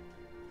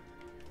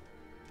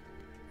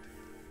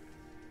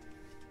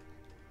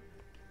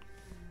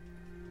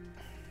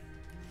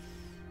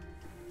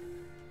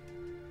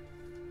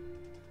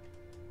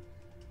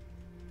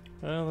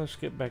 Well, let's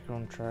get back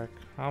on track.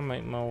 I'll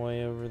make my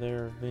way over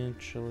there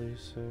eventually,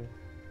 so...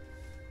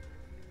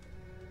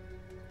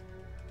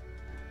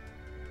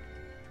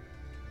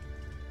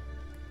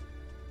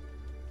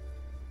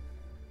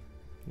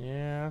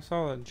 Yeah, I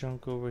saw that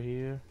junk over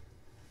here.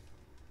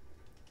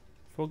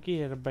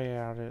 Forget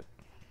about it.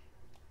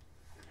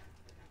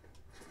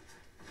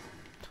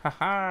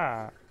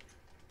 Haha.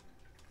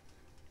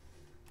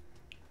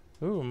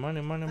 Ooh,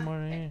 money, money, That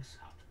money.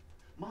 X-Hut.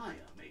 Maya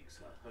makes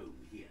her home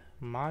here.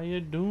 Maya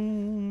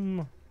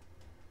Doom.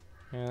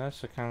 Yeah, that's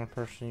the kind of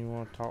person you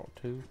want to talk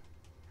to.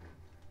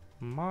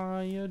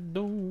 Maya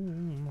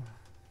Doom.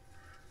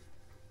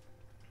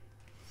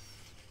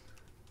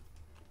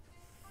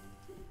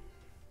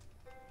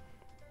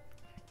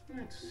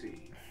 Let's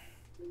see.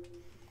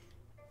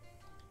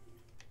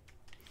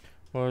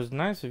 Well, it's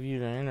nice of you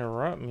to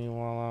interrupt me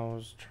while I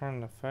was trying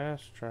to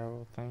fast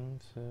travel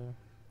things, so.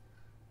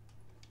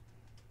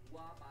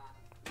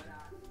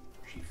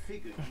 She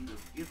figured you'd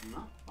have given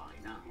up by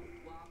now.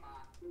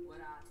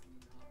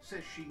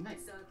 Says she may.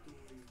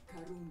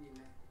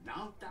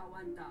 Now?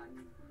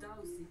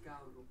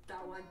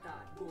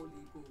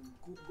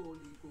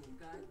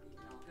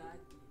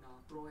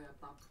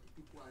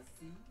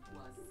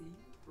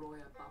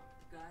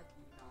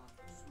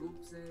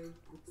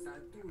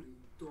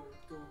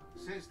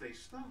 Says they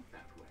start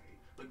that way,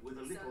 but with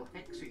a little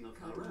hexing of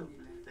her own,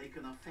 they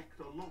can affect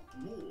a lot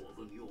more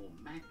than your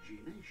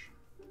imagination.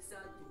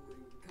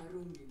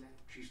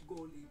 She's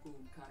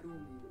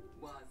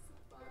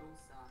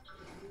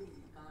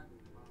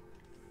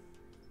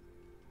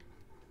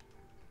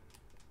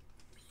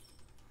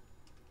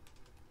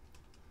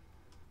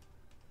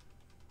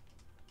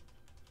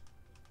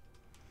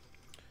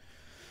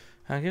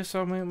I guess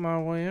I'll make my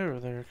way over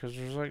there, because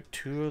there's like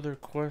 2 other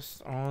quests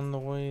on the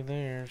way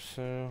there,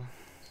 so.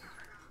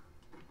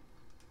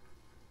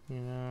 You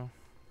know.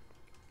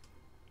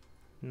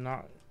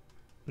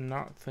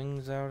 Knock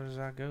things out as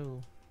I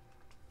go.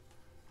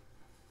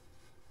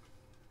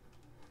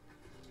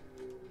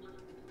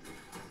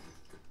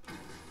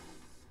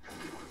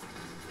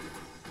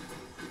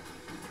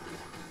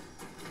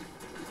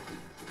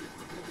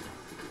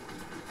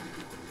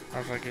 I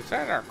was like, is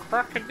that a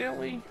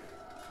crocodile?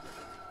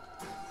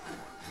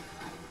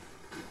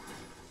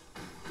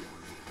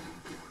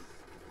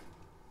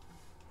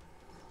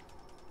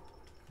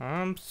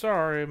 I'm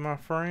sorry, my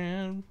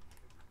friend.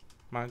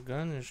 My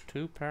gun is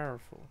too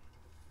powerful.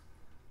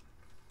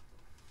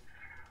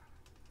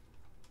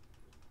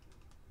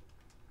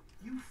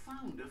 You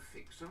found a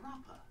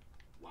fixer-upper.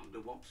 Wonder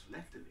what's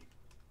left of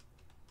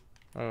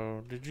it.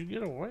 Oh, did you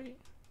get away?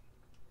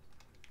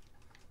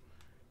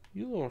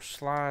 You little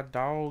sly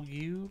dog,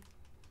 you.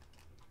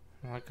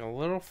 Like a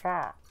little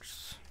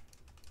fox.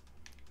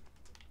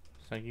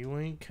 It's like, you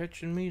ain't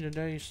catching me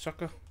today,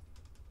 sucker.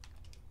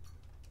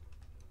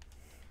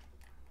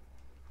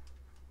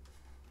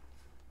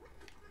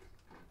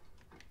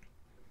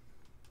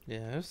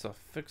 Yeah, it's a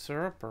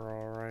fixer-upper,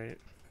 alright.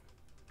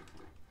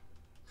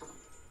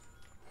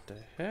 The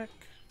heck?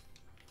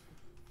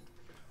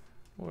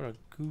 What a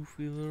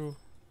goofy little...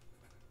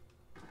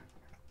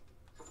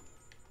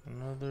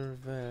 Another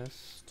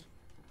vest.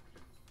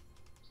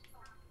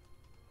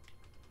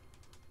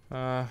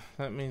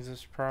 That means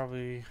it's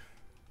probably...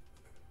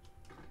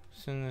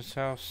 It's in this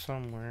house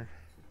somewhere.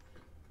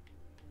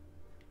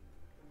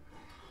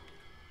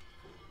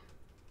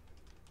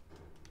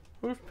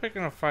 Who's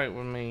picking a fight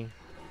with me?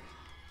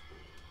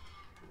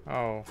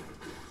 Oh.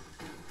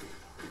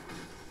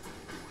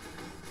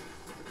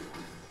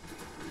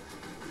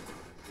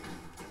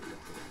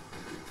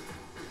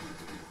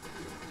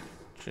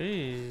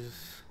 Jeez.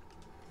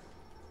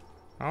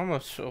 I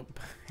almost feel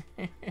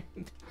bad.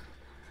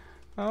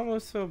 I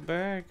almost feel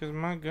bad because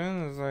my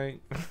gun is like...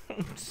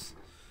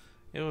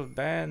 It was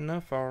bad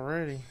enough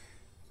already.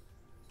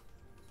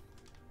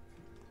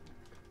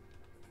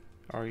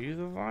 Are you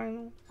the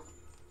vinyl?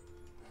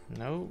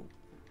 Nope.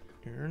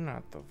 You're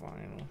not the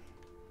vinyl.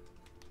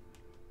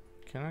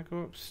 Can I go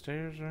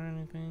upstairs or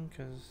anything?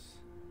 Because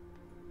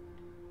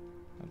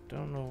I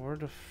don't know where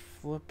to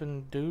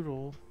flippin'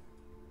 doodle.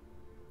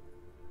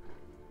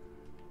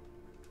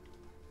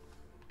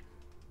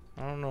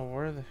 I don't know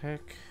where the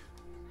heck.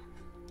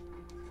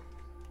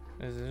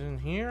 Is it in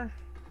here?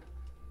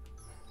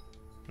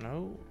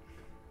 No.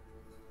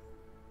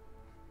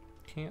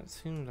 Can't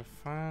seem to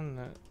find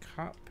that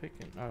cop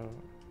picking. Oh.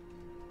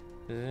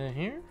 Is it in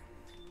here?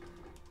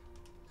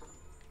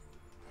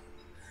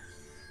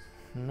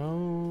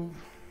 No.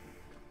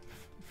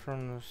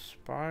 From the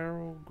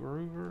spiral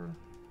groover.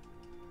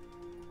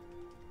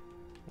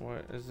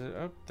 What is it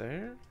up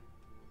there?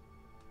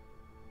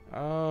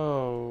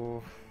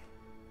 Oh.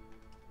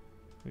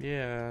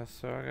 Yeah,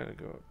 so I gotta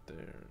go up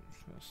there.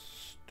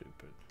 That's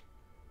stupid.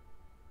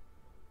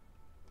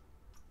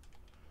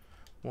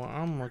 Well,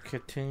 I'm gonna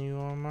continue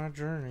on my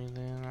journey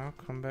then. I'll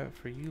come back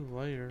for you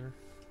later.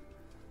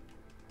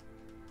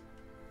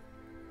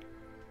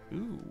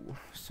 Ooh,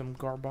 some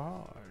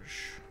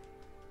garbage.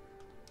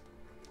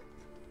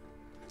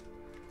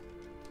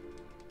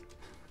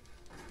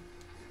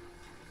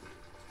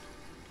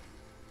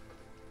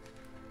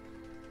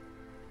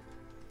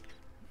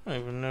 I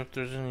don't even know if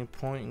there's any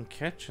point in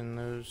catching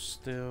those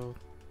still.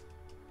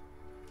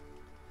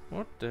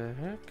 What the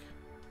heck?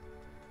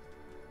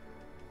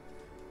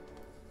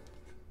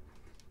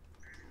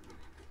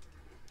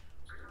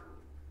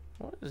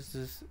 What is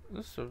this?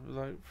 This is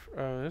like,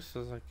 oh, this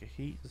is like a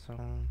heat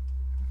zone.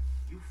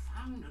 You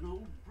found an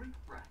old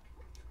bric-a-brac.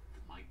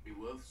 Might be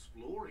worth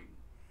exploring.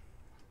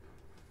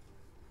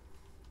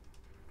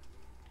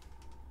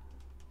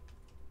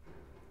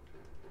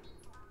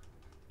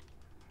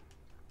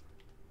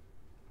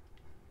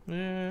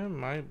 Yeah, it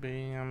might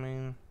be. I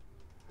mean,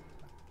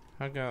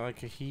 I got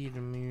like a heat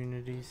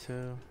immunity,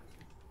 so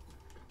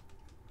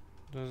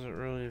doesn't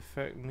really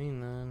affect me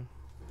none.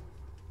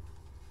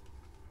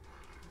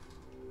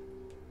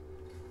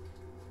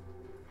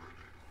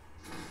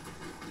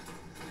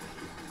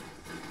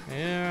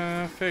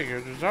 Yeah, I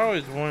figured. There's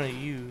always one of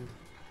you.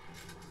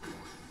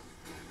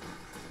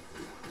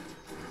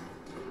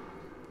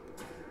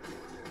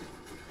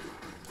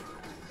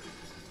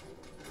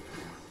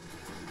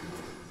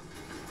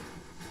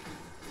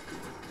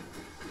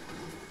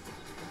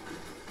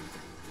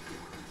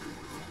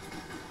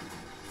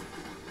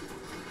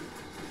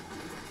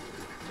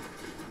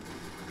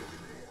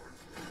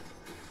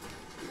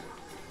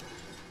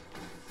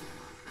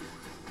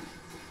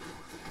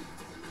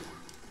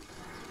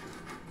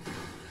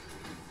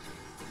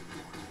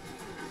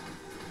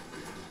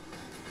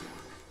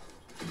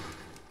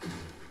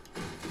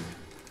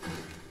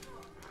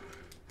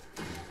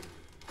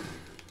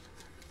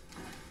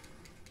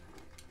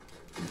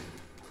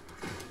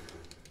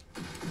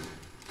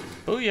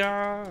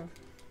 Booyah!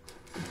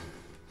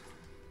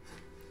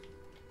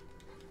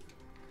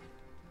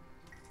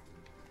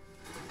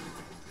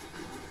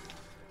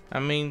 I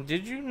mean,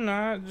 did you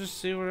not just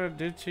see what I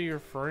did to your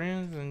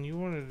friends and you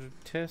wanted to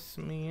test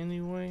me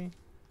anyway?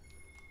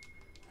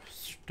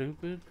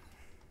 Stupid.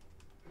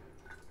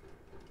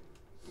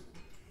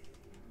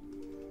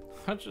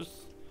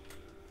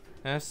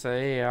 That's the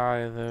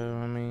AI though.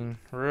 I mean,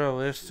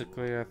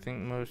 realistically, I think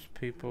most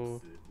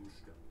people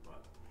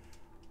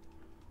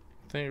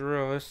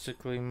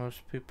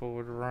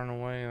would run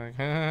away like,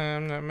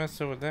 I'm not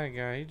messing with that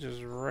guy. He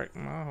just wrecked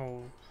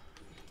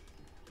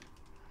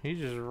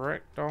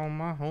all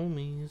my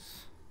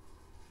homies.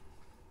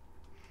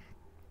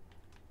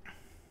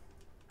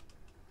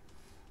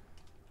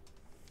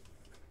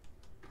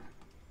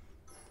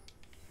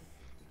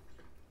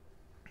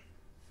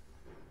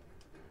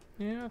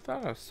 Yeah, I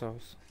thought I saw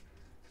some.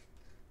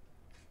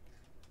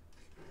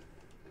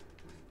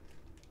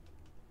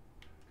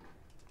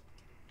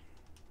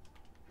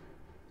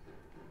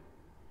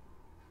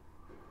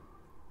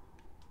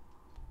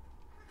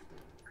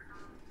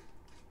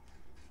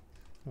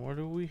 What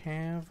do we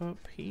have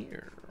up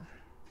here?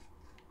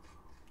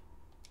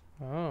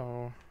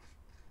 Oh.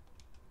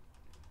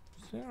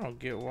 See, I don't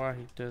get why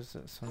he does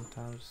that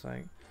sometimes.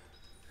 Like,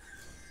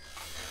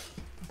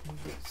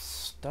 he gets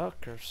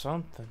stuck or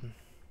something.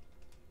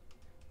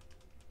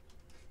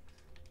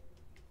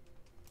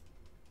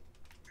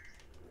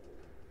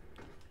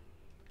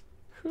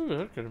 Whew,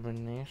 that could have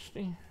been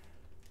nasty.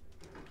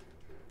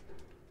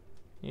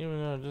 Even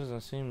though it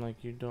doesn't seem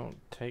like you don't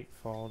take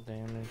fall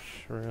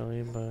damage,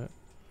 really, but...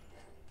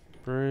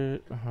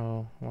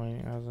 Oh,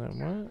 wait, I was like,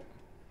 what?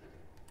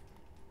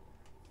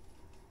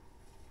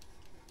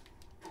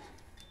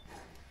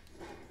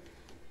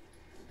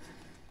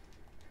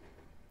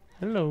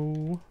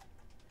 Hello.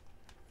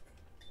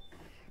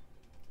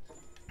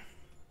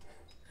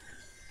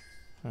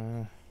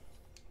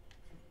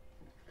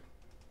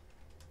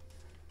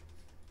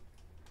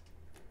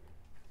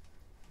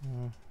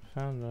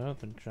 Found the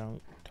other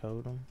junk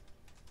totem.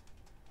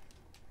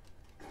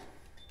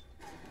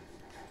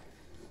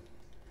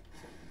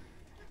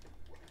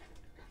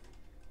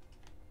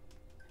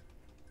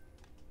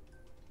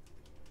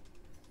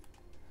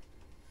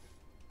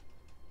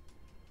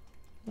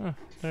 Oh,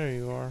 there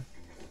you are.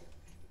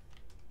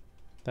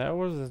 That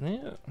wasn't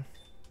it.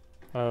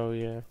 Oh,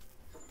 yeah.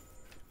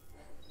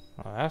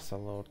 Oh, that's a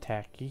little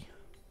tacky.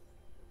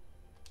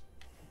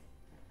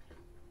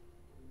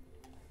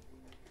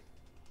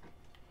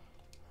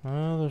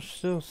 Oh, there's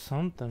still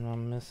something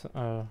I'm missing.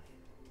 Oh.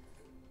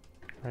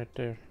 Right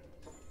there.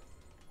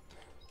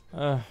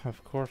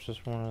 Of course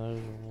it's one of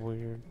those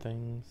weird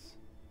things.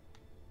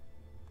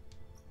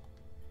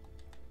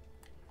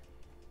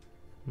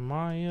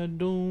 Maya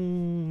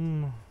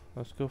Doom.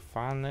 Let's go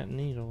find that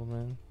needle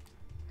then.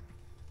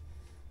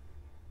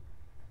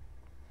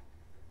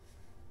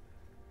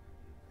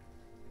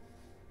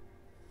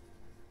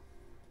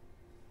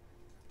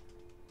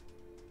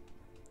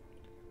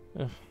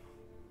 Ugh.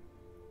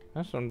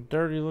 That's some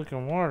dirty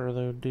looking water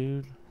though,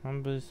 dude.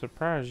 I'm gonna be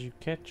surprised you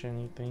catch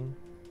anything.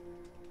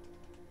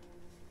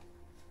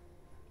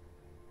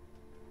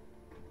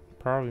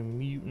 Probably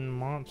mutant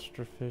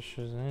monster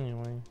fishes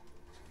anyway.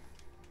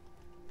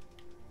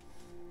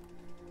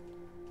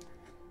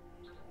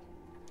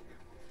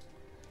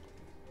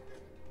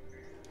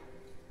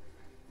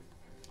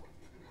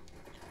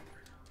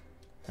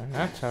 And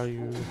that's how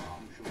you...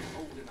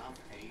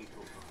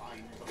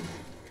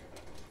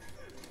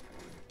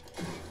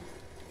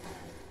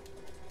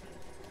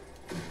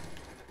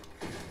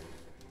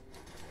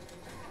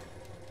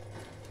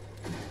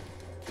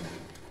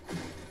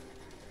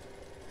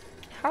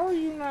 How are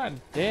you not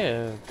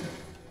dead?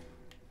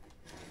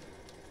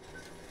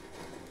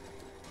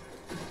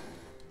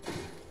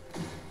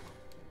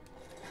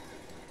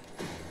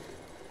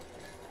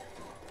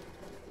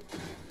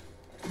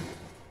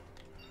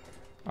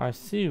 I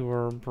see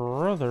we're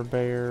brother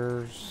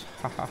bears.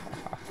 Ha ha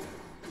ha.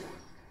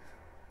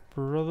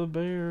 Brother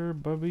bear,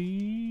 Bubby.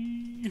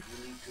 You need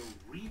to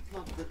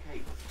replug the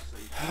cable so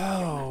you can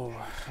Oh,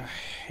 connect I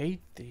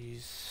hate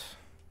these.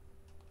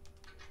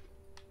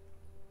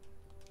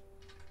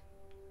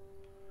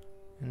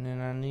 And then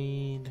I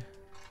need...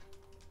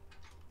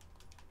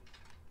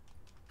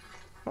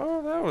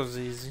 Oh, that was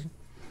easy.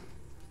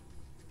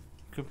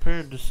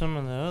 Compared to some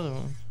of the other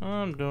ones.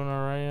 I'm doing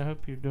alright. I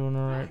hope you're doing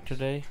alright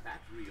today.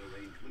 that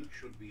rearrangement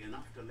should be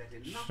enough to let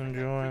enough Just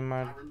enjoying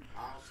my current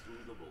pass through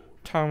the board.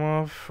 time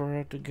off before I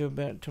have to go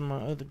back to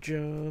my other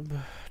job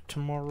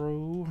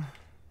tomorrow.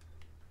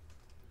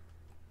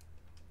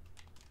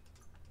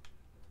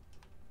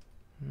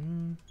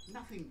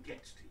 Nothing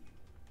gets to you.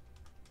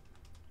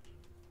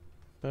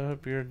 But I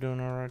hope you're doing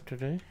alright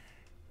today.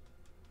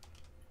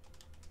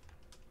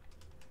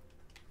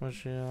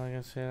 Which, yeah, like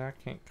I said, I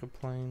can't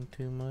complain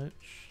too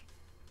much.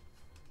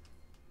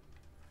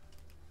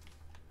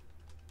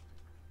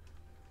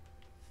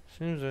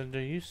 Seems like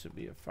there used to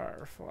be a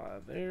firefly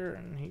there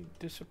and he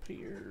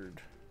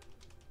disappeared.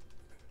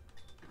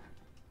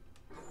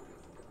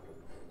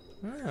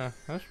 Yeah,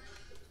 that's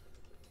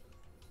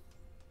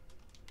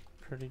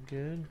pretty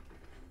good.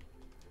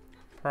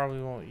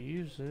 Probably won't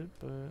use it,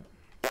 but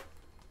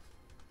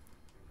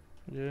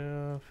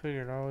yeah, I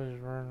figured I always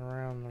run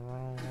around the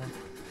wrong one.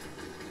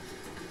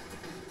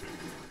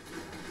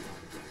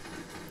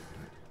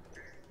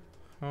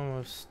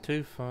 Almost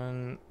too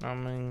fun. I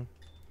mean,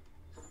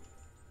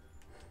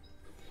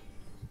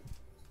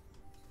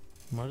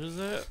 what is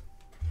that?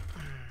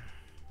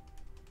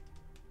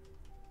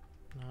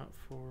 Not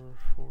for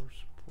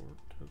support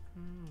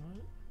token.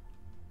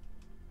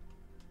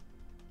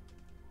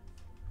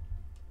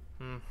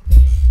 What?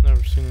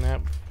 Never seen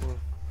that before.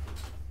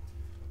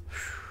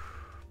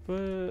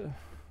 But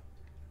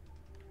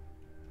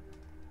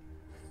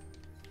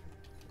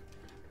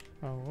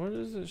oh, what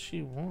is it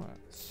she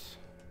wants?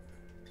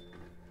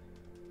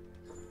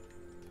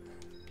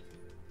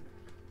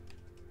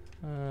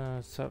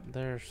 It's up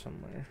there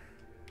somewhere.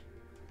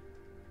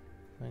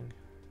 I think.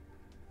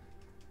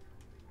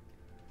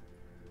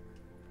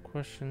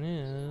 Question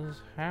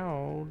is,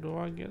 how do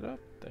I get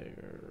up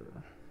there?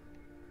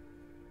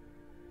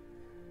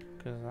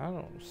 Because I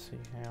don't see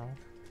how.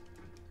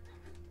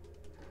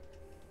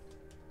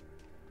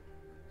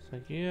 It's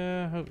like,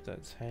 yeah, I hope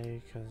that's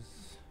hay,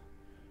 because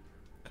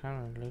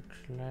kind of looks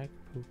like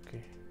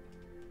Pookie.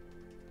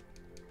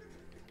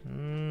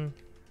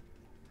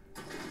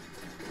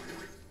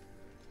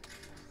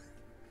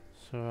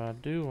 So I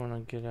do want to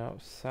get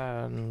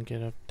outside and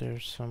get up there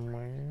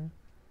somewhere.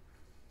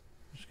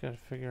 Just gotta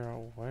figure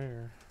out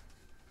where.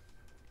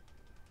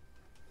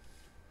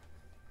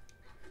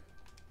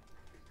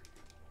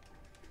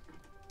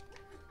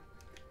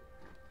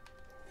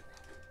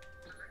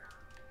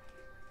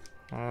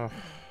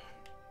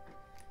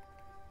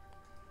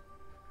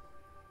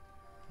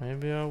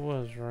 Maybe I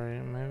was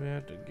right. Maybe I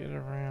had to get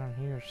around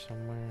here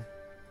somewhere.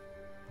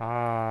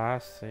 Ah, I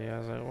see. I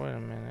was like, wait a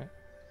minute.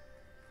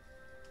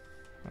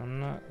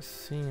 I'm not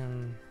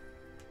seeing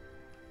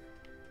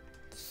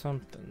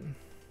something.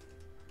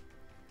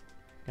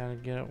 Gotta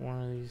get up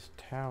one of these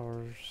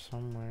towers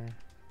somewhere.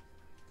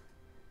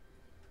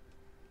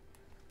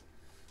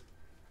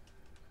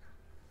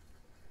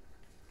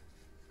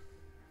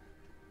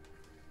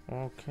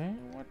 Okay,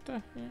 what the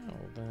hell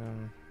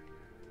then?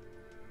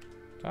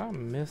 Did I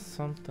miss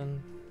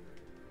something?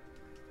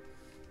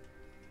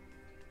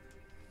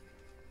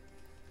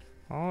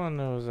 All I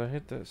know is I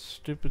hit that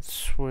stupid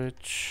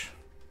switch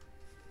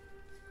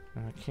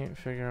and I can't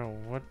figure out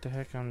what the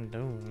heck I'm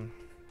doing.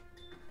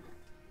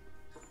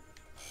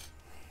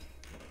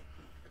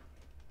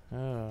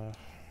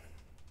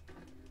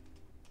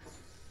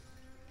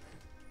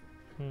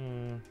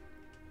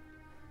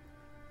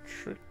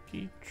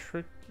 Tricky,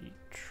 tricky,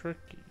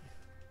 tricky.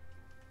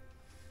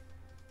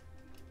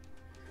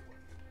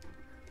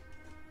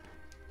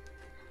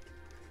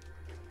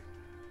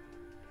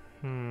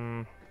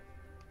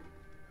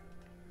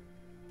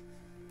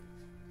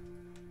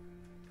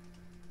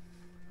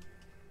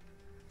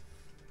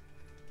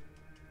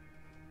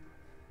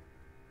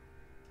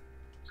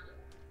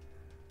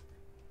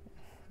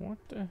 What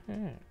the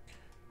heck?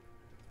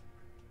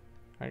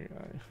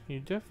 You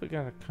definitely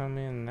gotta come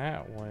in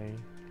that way.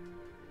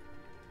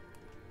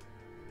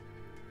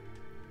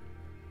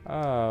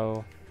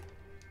 Oh.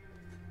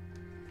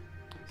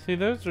 See,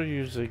 those are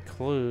usually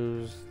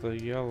clues, the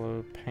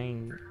yellow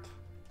paint.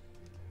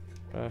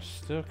 But I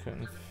still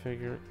couldn't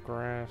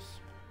grasp.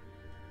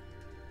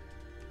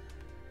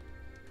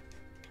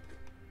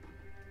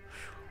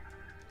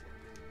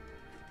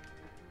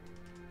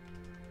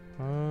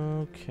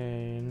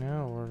 Okay,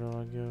 now where do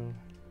I go?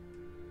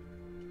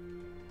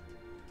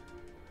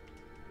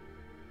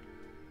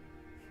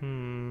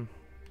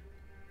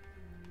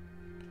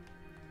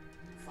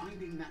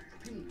 Finding that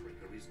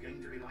pinpricker is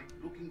going to be like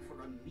looking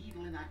for a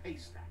needle in a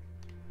haystack.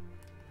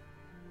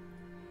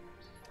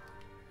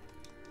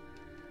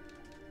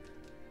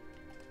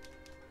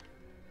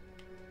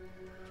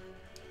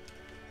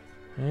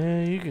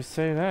 Yeah, you could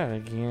say that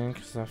again,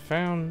 because I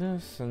found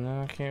this and then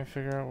I can't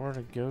figure out where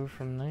to go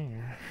from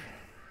there.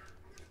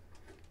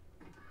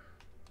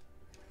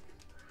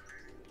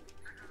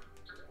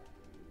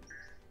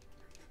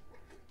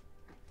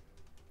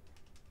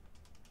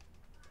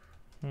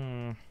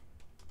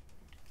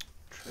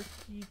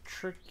 Tricky,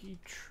 tricky,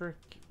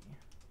 tricky.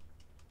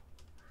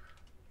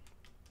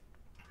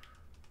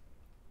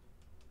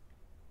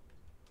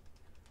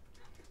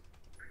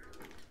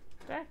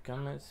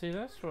 Dadgummit, see,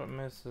 that's what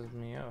messes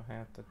me up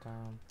half the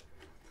time.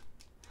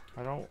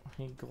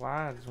 He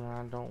glides when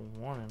I don't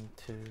want him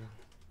to.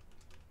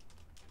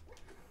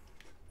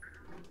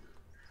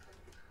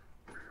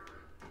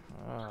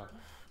 Ugh,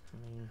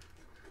 me.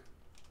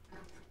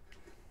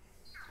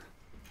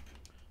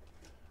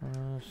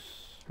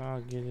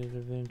 I'll get it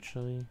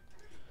eventually.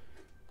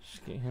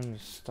 Just get him to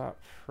stop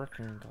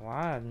frickin'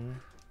 gliding.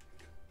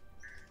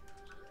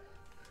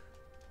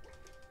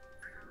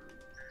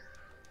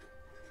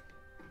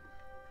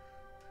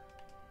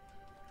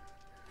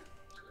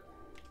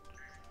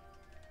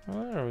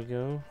 Well, there we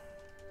go.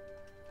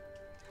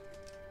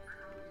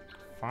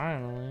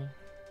 Finally.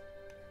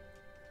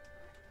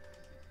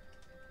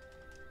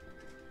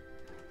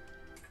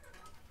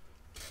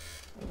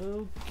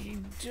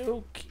 Okie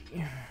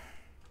dokie.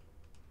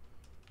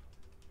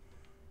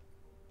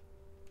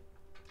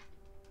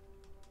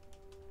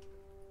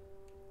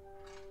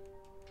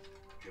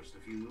 Just a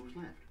few moves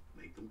left.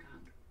 Make them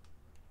count.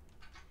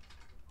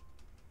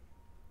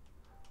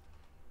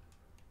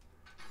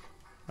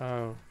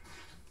 Oh,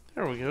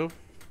 there we go.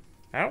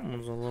 That one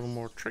was a little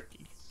more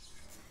tricky.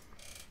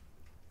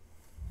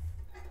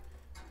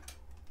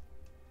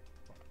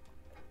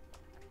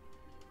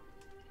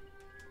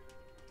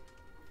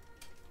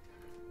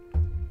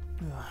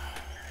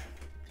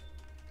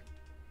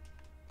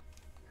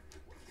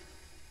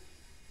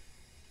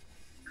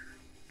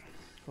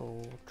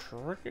 Oh,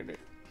 trickety.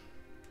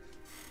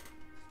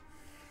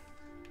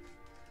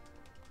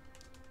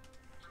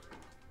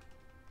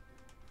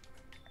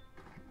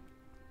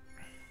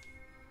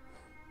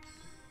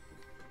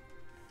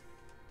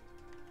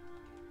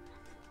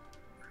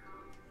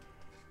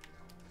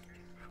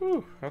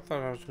 Whew, I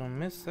thought I was gonna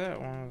miss that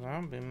one.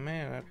 I'll be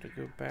mad I have to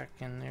go back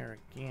in there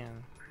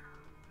again.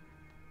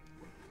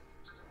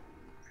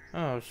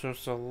 Oh, so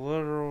it's a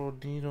literal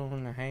needle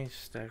in a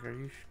haystack. Are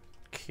you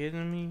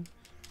kidding me?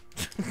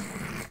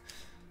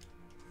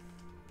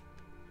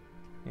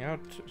 Yeah, I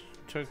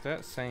took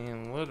that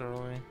saying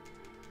literally.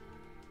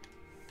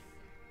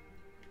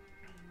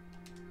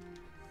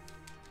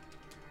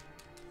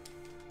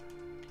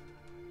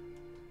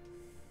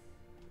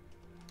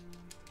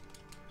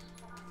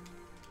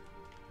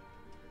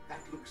 That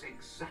looks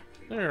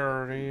exactly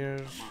There like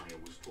it is. Maya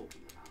was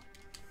talking about.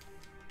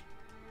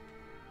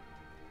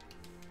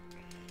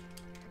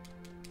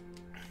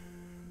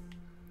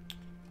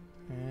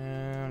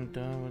 And I'm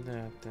done with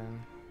that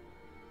then.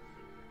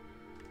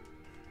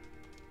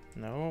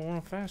 No, I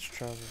want to fast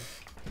travel.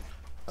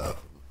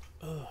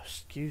 Oh,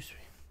 excuse me.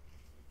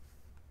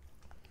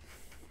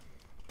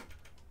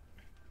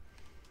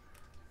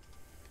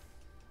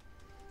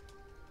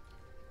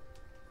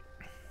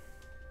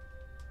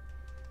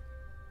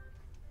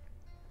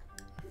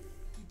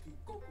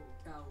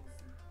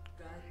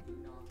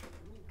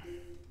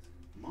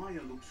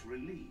 Maya looks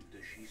relieved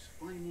as she's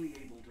finally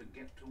able to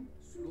get to...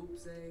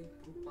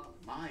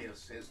 Maya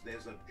says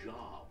there's a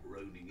jar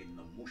roaming in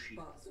the mushy...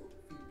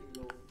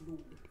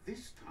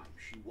 This time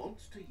she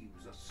wants to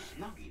use a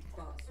snuggie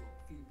box.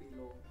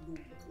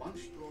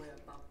 Once...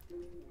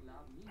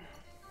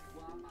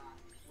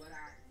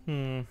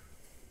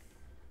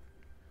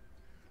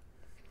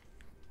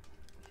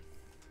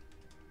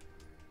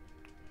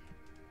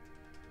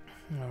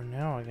 Oh,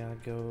 now I gotta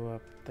go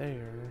up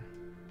there.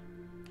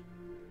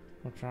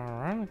 Which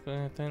ironically,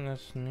 I think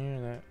that's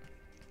near that.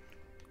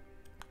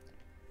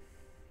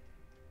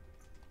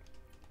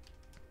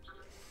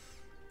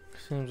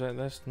 Seems like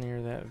that's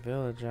near that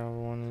village I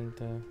wanted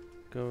to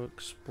go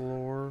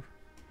explore.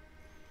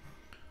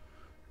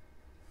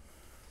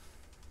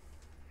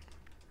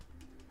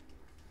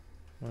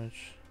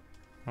 Which,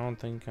 I don't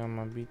think I'm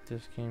gonna beat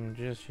this game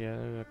just yet.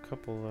 There's a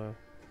couple of...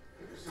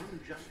 Some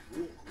just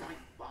walk right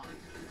by the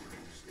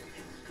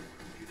station.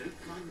 You don't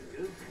find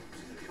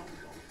go-karts in a shop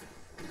shop.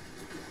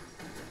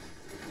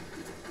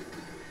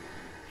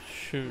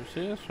 Shoot,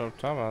 see, that's what I'm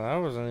talking about. That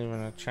wasn't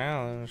even a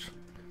challenge.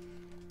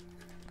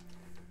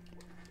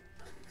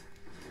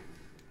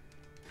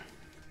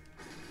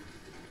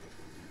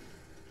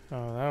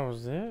 Oh, that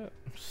was it?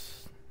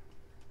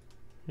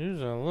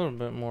 Usually a little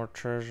bit more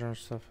treasure and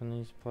stuff in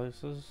these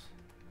places.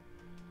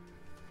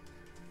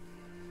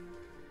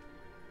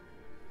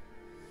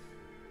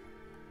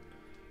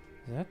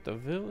 Is that the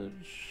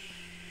village?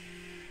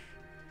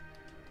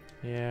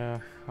 Yeah,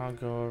 I'll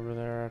go over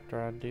there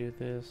after I do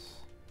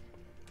this.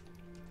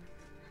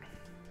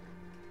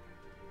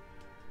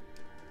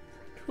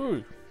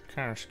 Whew,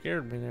 kind of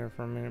scared me there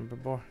for a minute,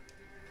 but boy,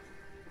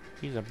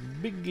 he's a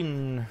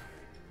biggin'.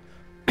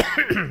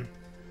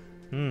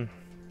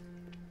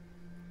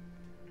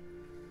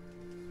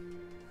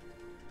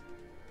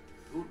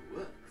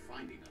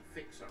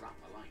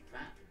 fixer-upper like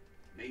that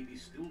may be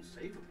still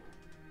savable.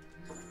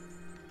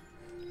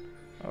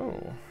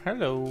 Oh,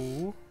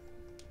 hello.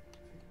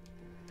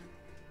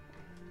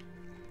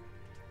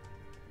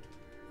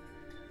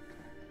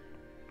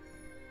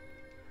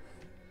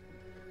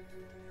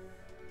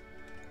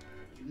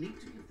 You need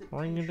to give the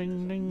Ring a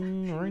ding ding,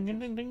 creatures a ring a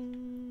matching ding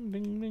ding,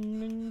 ding ding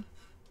ding.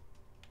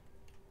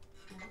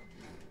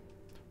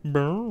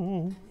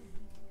 Boom.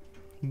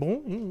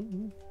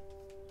 Boom.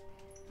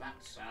 That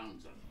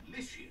sounds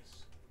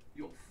delicious.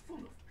 You're full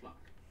of pluck.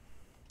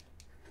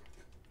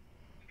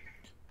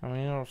 I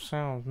mean, it don't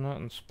sound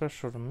nothing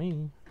special to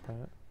me,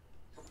 but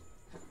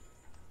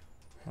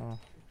oh,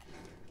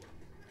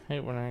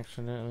 hate when I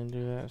accidentally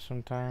do that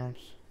sometimes.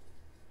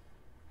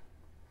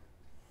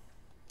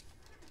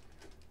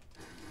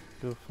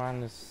 Go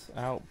find this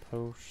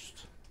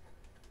outpost.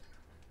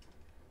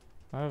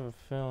 I have a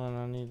feeling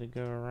I need to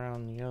go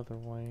around the other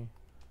way.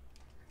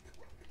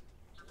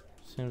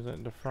 Seems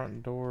like the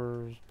front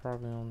door is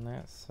probably on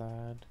that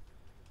side.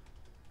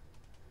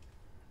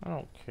 I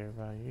don't care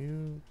about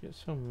you. Get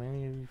so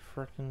many of you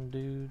frickin'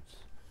 dudes.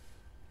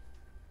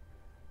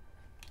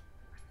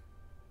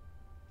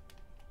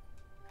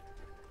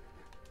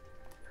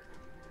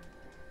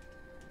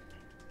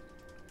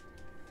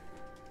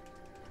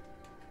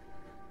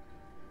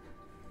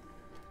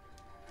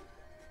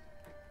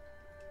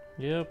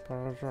 Yep, I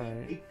was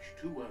right.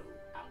 H2O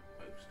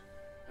outpost.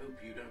 Hope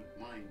you don't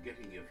mind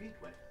getting your feet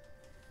wet.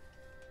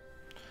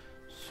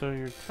 So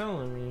you're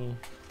telling me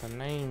the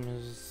name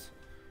is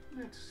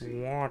Let's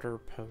see. Water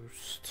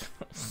Post.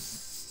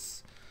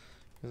 Cause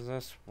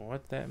that's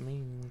what that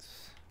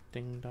means.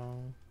 Ding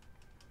dong.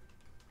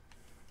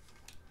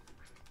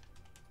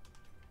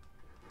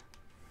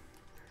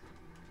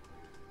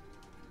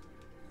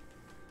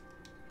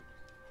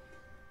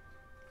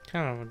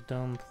 Kind of a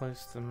dumb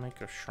place to make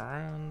a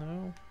shrine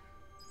though.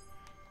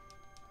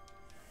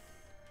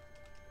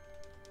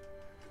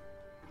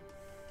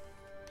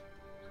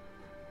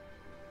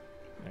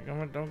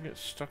 Like, don't get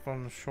stuck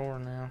on the shore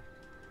now.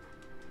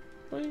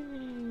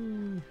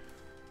 Whee!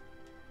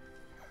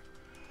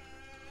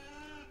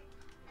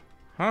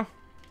 Huh?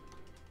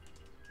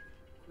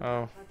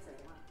 Oh.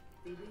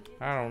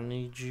 I don't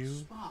need you.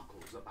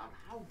 Sparkles about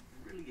how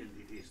brilliant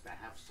it is to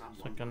have someone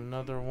It's like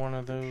another one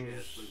of who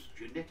shares those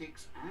both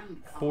genetics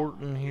and Horton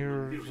power in a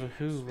Heroes myriad of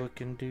Who steps.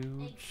 looking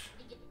dudes.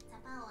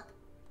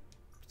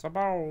 It's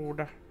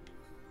about.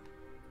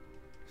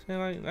 See,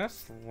 like,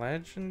 that's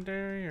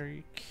legendary? Are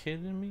you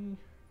kidding me?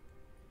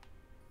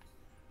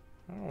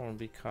 I don't want to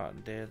be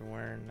caught dead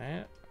wearing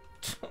that.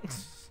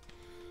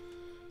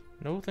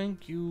 No,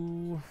 thank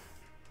you.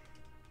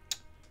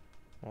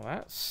 Well,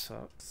 that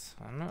sucks.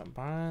 I'm not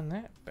buying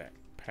that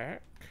backpack.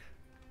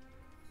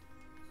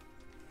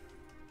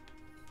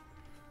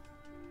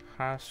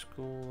 High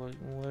school, like,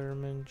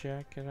 Letterman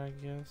jacket, I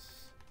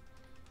guess.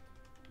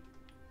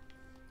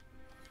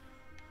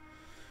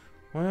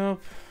 Well,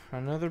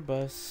 another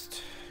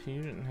bust.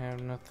 You didn't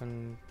have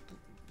nothing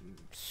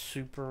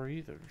super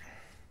either.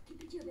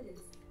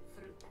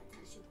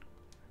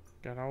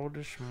 Got all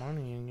this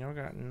money and y'all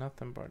got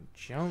nothing but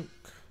junk.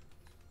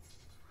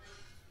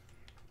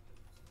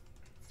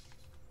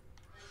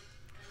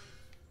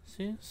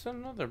 See, it's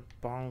another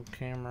bomb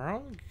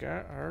camera.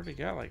 I already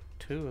got like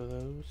 2 of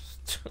those.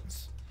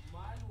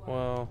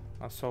 Well,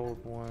 I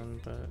sold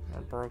one, but I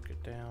broke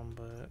it down.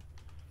 But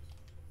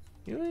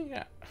you ain't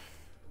got.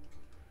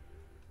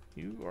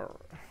 You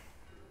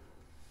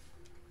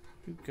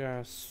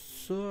guys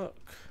suck.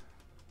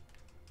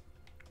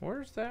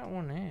 Where's that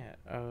one at?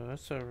 Oh,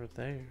 that's over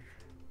there.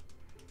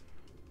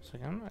 It's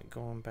like, I'm not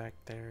going back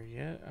there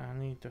yet. I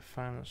need to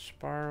find a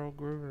spiral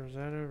groove. Or is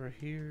that over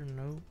here?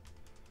 Nope.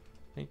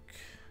 I think.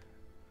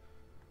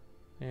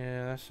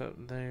 Yeah, that's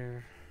up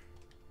there.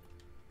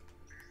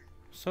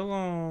 So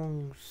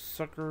long,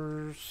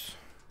 suckers.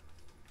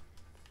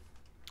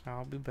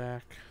 I'll be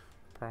back.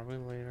 Probably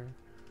later.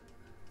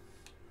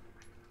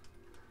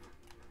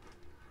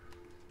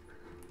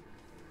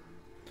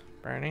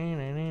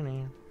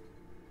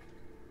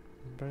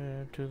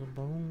 Bad to the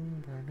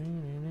bone.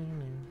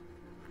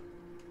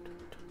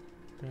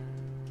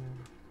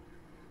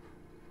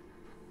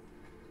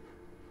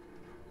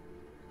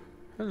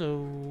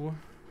 Hello.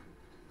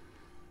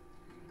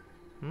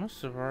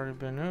 Must have already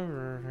been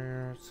over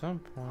here at some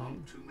point.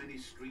 Aren't too many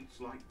streets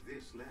like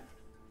this left.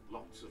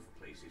 Lots of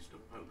places to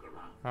poke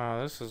around.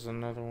 Ah, this is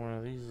another one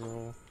of these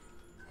little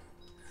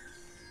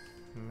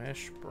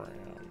mesh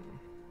brown.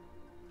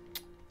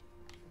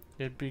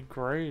 It'd be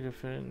great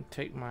if it didn't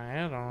take my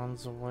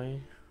add-ons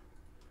away.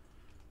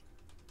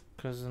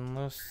 Cause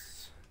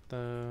unless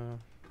the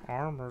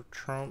armor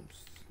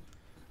trumps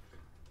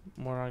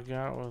what I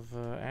got with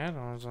the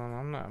add-ons on,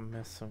 I'm not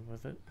messing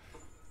with it.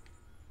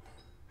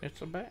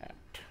 It's a bat.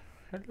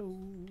 Hello.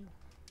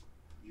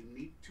 You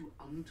need to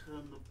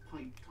unturn the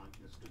pipe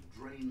tightness to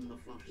drain the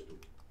flush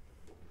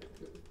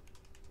door.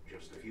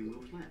 Just a few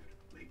moves left.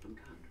 Make them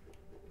count.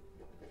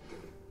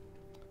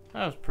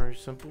 That was pretty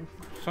simple.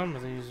 Some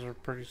of these are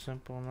pretty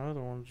simple and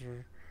other ones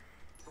are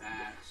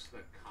That That's the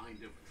kind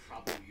of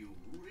trouble you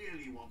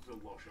really want to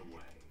wash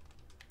away.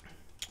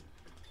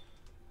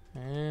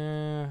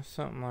 Yeah,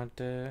 something like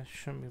that.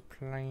 Shouldn't be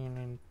playing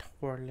in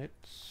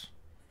toilets.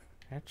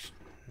 That's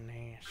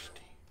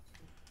nasty.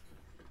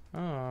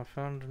 Oh, I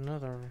found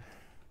another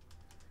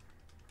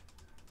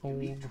You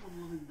need old. to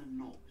align the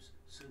knobs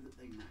so that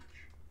they match.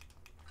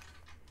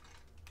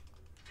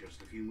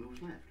 Just a few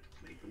moves left.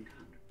 Make them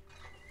count.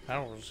 That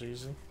was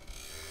easy.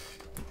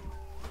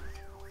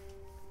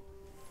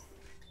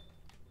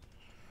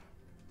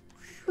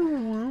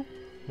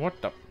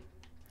 What the?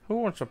 Who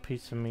wants a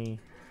piece of me?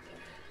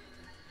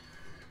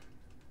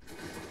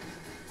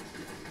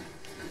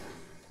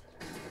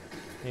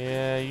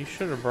 Yeah, you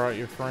should have brought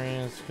your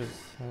friends, because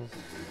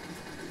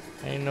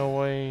ain't no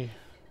way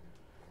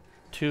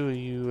two of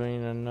you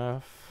ain't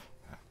enough.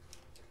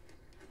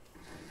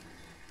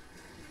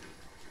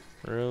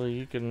 Really,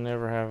 you could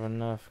never have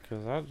enough,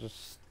 because I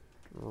just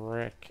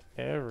wreck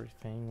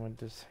everything with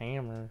this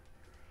hammer.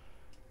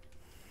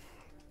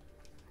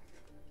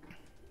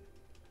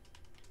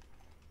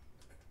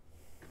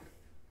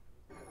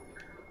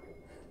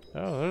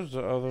 Oh, there's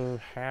the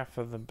other half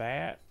of the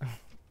bat.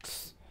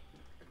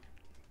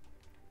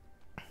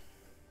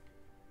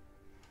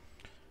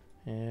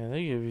 Yeah,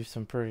 they give you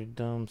some pretty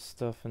dumb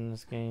stuff in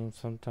this game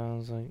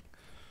sometimes, like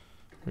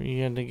where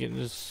you had to get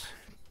this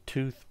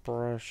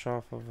toothbrush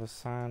off of a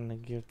sign to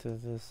give to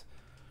this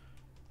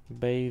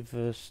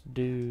Bavis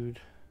dude.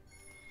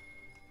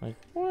 Like,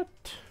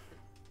 what?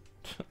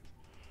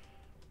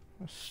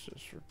 That's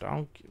just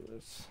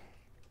ridiculous.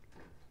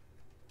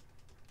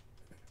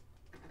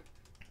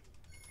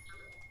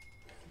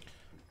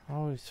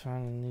 Always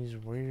finding these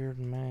weird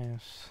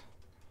masks.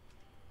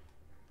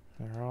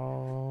 They're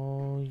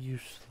all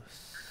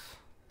useless.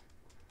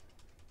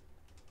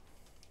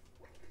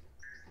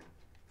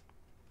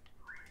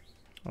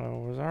 Oh,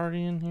 was I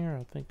already in here?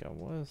 I think I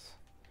was.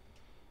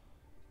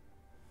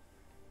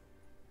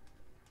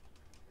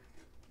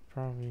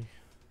 Probably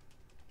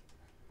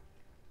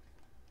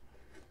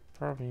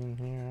in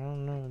here. I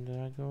don't know.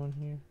 Did I go in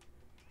here?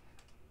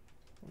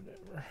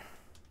 Whatever.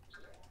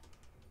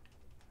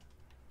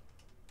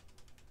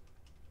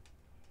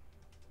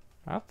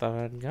 I thought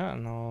I'd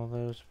gotten all of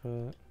those,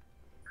 but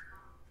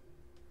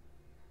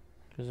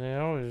because they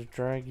always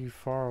drag you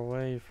far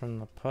away from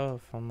the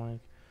puff. I'm like,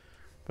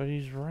 but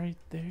he's right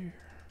there.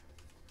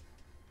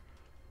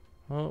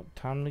 Oh,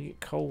 time to get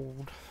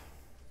cold.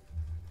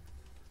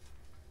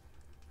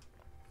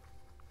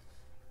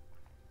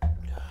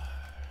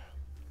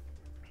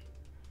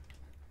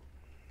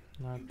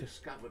 You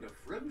discovered a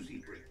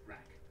Frozy brick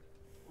rack.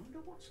 Wonder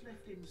what's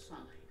left inside.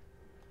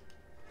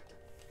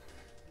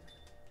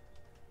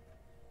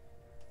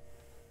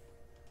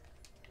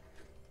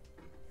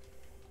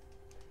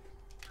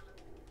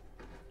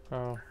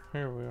 Oh,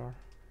 here we are.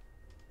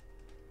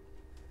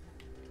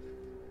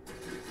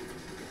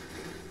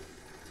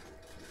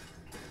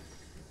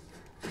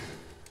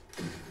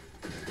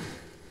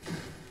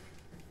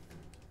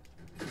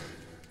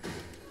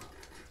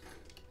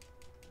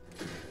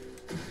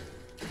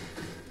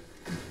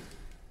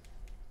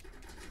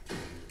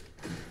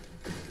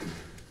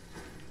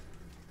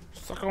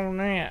 Suck on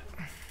that.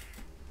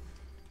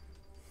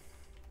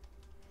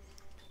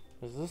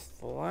 Is this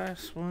the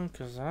last one?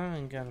 Cause I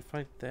ain't gotta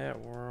fight that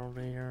world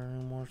eater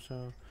anymore,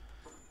 so.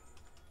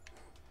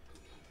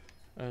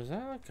 Oh, is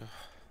that like a...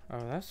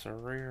 Oh, that's the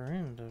rear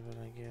end of it,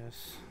 I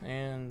guess.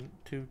 And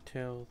two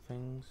tail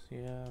things.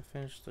 Yeah, I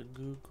finished the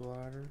goo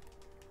glider.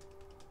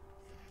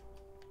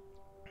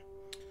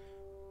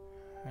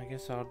 I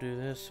guess I'll do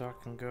this so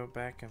I can go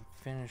back and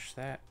finish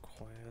that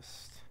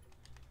quest.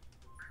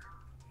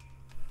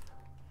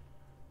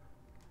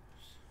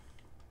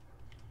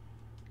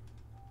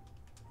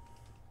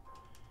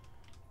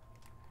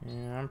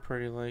 Yeah, I'm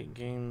pretty late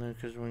game though,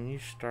 because when you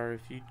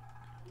start,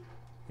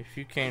 if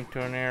you came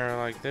to an area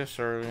like this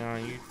early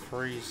on, you'd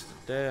freeze to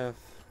death.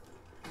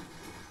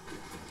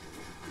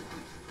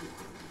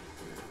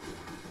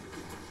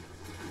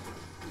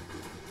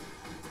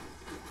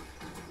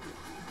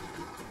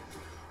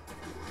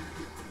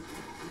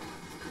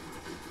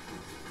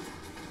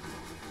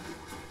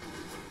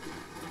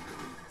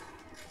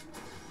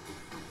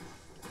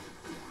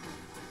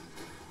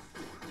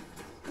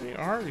 Hey,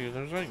 are you?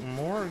 There's like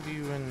more of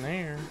you in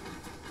there.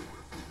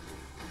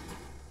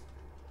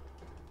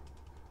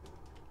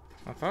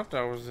 I thought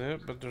that was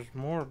it, but there's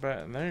more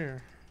back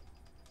there.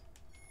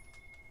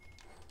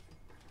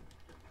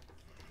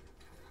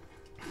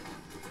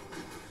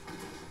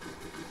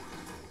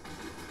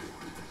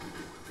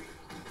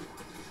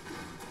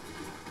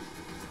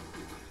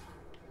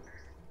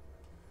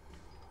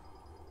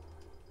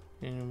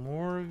 Any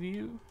more of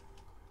you?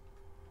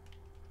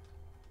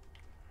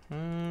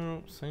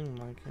 Don't seem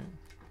like it.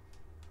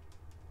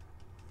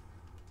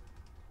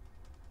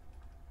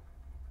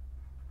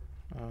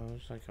 Oh,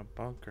 there's like a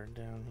bunker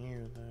down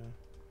here, though.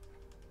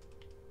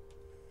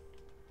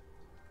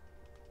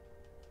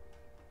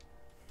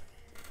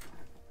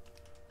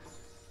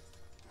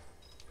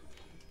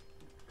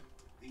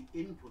 The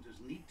inputters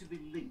need to be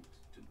linked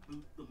to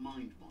boot the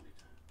mind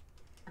monitor.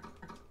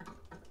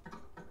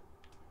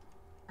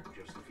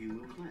 few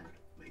moves left.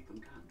 Make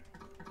them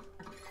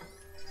count.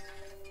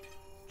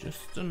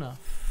 Just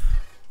enough.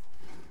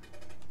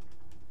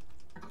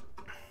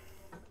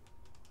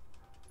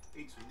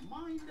 It's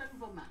mind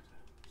over matter.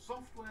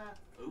 Software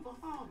over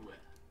hardware.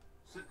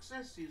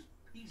 Success is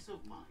peace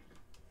of mind.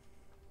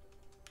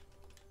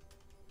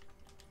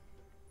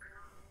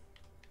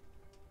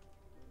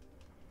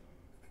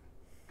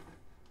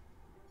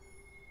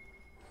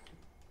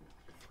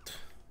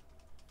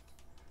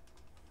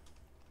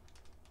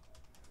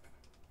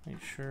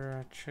 Make sure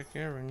I check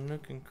every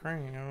nook and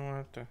cranny. I don't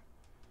have to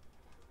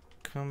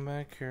come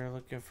back here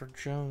looking for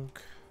junk.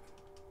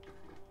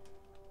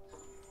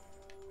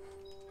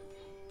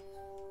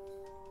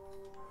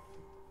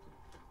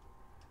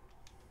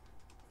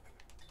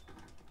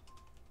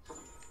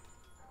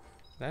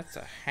 That's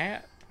a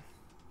hat?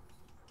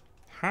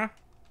 Huh?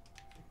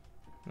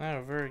 Not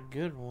a very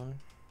good one.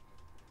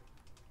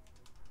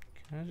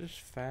 Can I just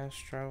fast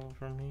travel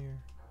from here?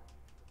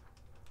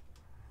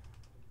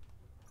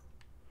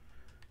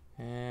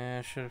 Yeah,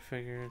 I should have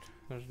figured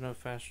there's no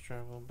fast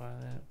travel by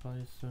that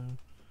place, so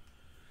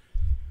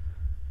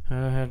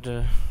I had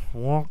to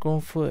walk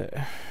on foot.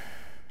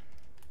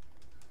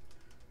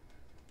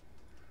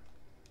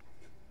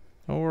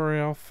 Don't worry,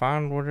 I'll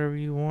find whatever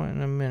you want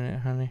in a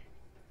minute, honey.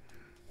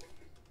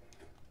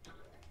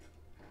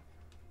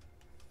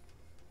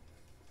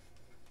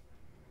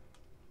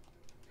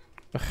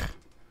 Ugh.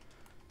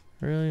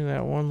 Really,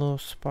 that one little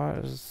spot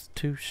is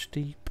too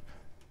steep.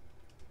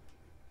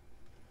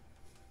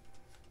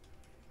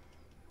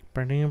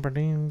 Move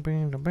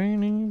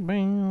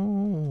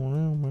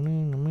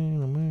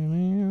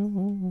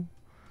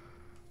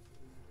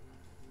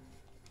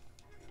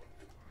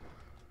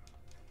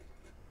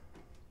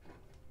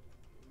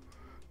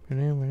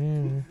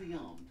the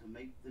arm to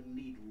make the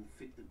needle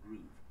fit the groove.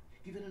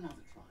 Give it another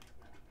try.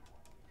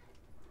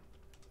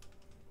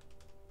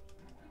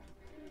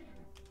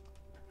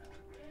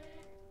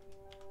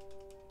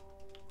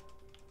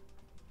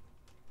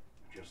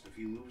 Just a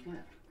few moves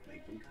left.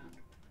 Make them count.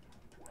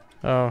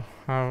 Oh,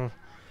 I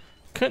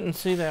couldn't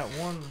see that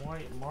one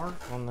white mark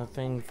on the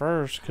thing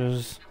first,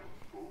 because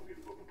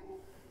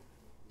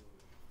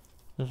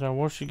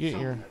once you get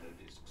your... Some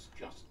melodiscs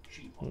just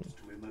cheap odds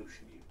to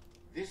emotion you.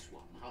 This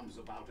one hums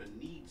about a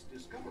needs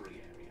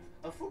discovery area,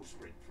 a foot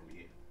sprint from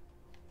here.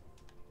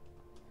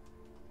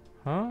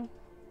 Huh?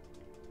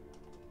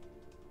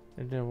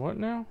 It did what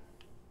now?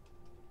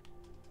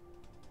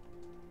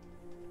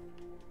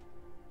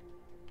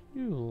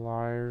 You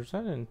liars,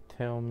 that didn't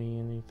tell me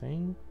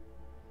anything.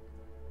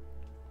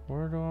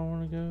 Where do I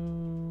want to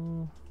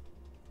go?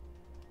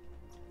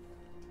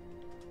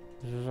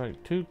 There's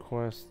like 2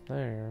 quests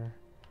there.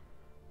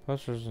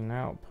 Plus there's an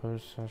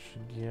outpost I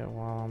should get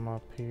while I'm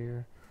up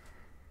here.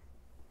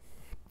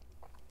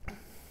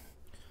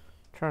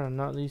 Try to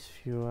knock these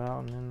few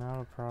out and then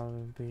that'll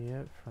probably be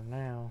it for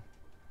now.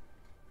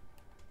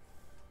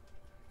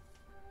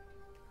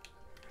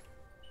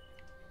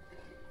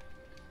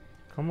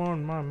 Come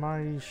on, my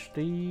mighty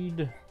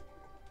steed.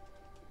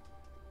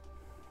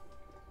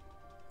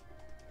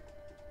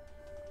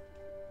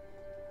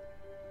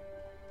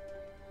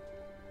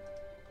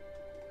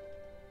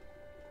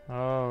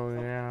 Oh,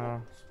 yeah.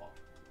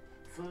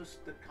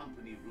 First the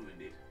company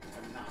ruined it,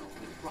 and now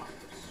the truck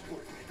is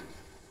scorched.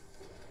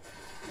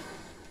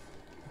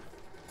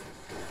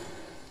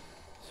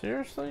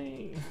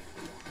 Seriously?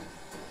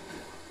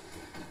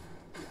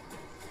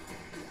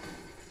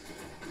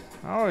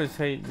 I always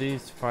hate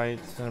these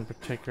fights in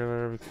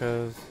particular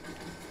because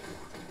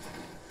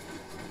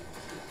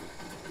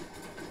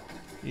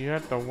you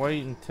have to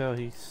wait until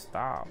he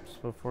stops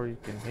before you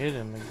can hit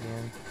him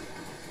again.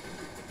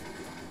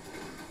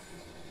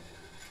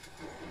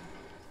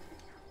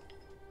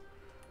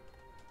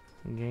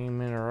 The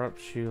game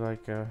interrupts you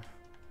like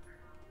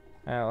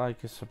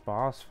it's a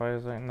boss fight.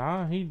 It's like,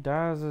 nah, he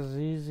dies as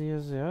easy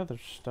as the other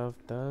stuff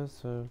does,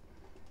 so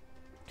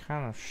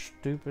kind of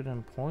stupid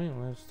and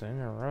pointless to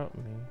interrupt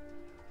me.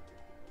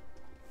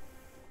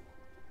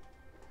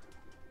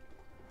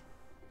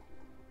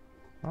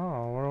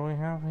 Oh, what do we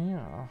have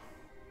here?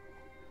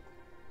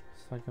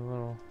 It's like a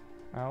little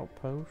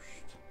outpost.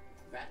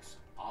 That's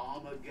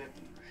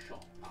Armageddon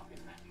shot up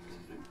in that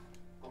room.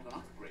 Got an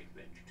upgrade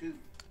bench too.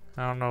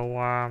 I don't know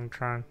why I'm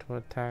trying to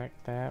attack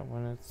that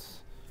when it's...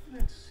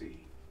 Let's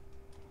see.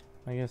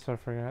 I guess I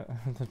forgot.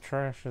 The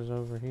trash is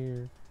over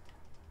here.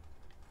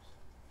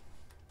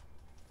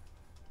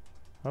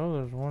 Oh,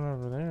 there's one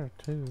over there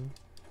too.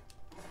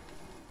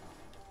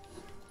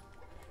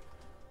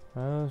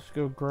 Let's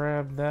go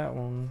grab that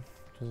one.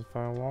 Because if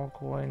I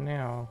walk away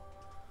now,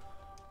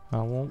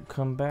 I won't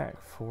come back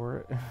for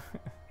it.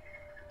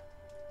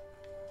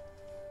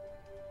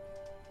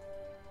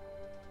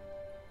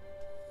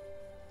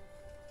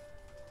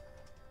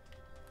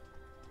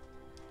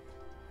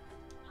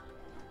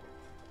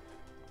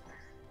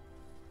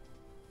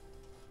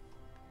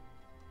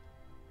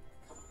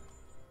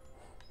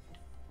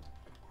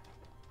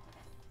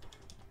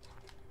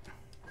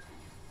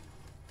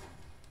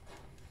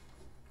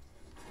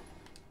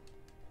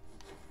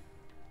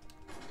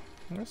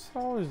 That's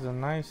always the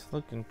nice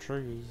looking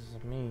trees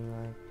to me.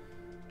 Like,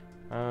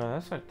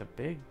 that's like the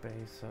big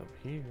base up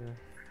here.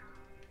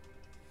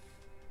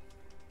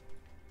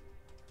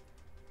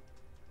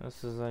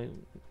 This is like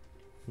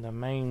the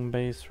main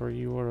base where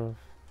you would have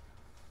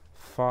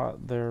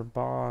fought their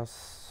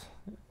boss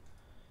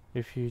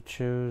if you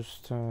chose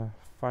to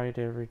fight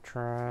every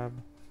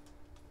tribe.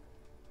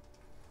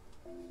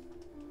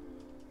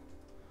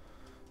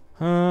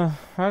 I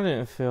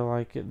didn't feel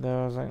like it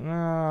though. I was like, no,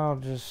 I'll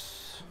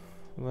just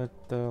let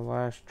the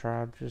last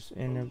tribe just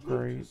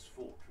integrate.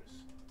 Fortress.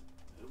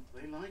 Hope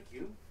they like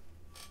you.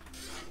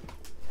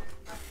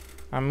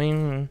 I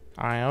mean,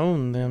 I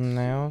own them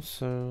now,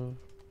 so.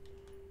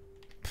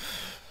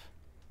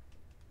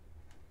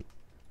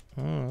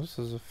 Oh, this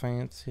is a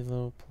fancy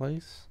little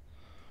place.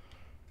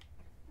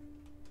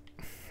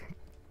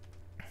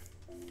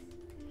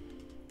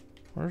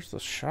 Where's the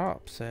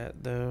shops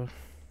at though?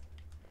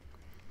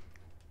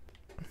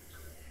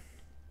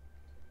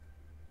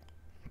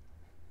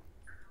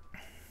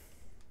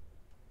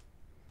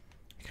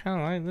 Kind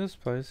of like this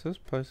place. This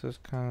place is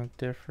kind of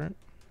different.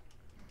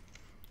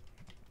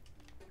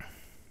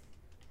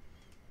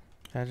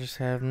 I just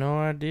have no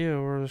idea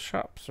where the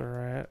shops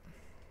are at.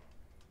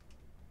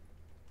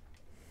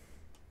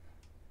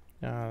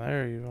 Ah,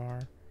 there you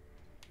are.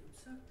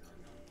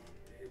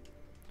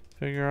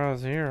 Figure I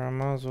was here. I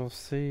might as well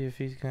see if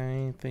he's got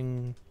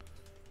anything.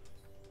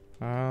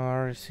 Oh, I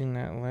already seen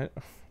that.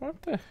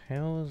 What the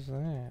hell is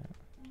that?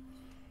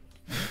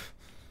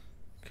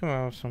 Come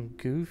out with some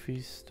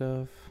goofy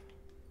stuff.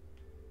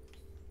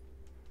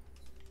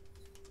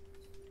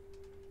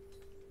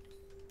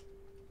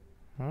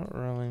 I don't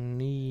really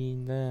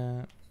need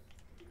that.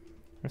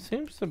 It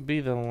seems to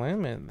be the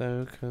limit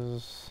though,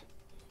 cause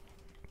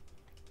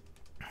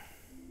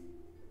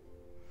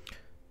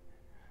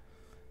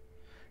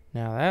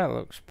now that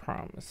looks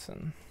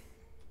promising.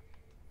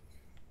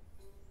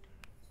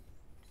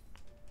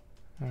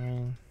 I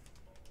mean,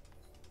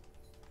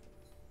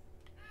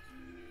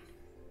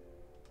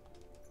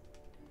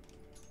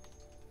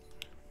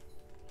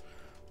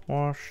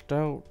 washed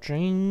out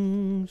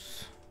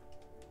jeans.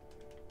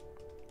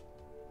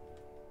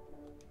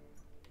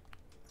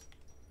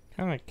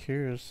 Kind of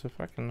curious if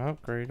I can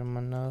upgrade them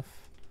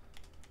enough,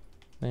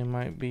 they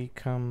might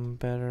become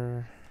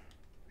better.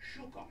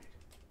 Shook on it.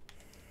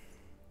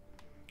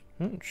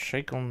 Don't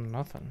shake on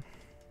nothing.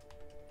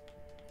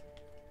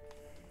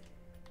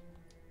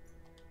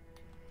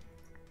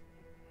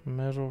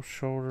 Metal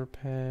shoulder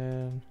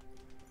pad,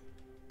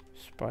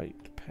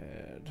 spiked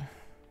pad.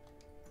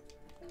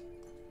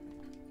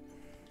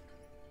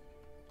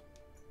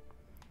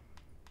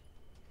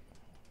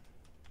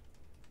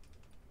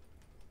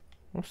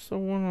 What's the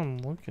one I'm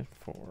looking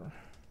for?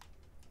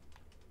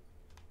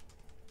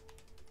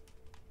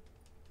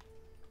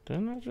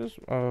 Didn't I just...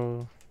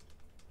 Oh.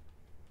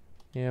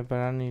 Yeah, but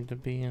I need to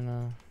be in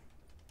a...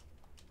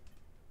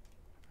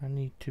 I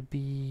need to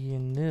be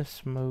in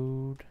this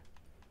mode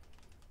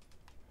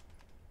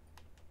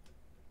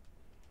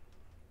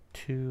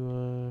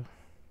to,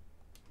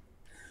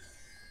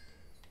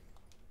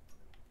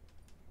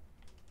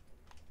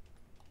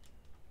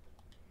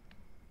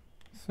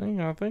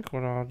 I think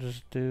what I'll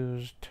just do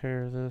is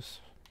tear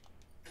this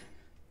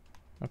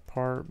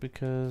apart,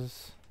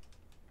 because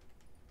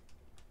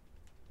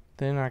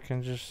then I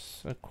can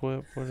just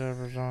equip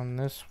whatever's on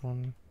this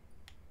one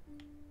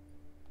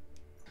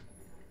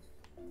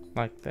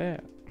like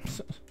that.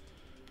 It's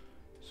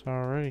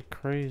already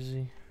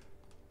crazy.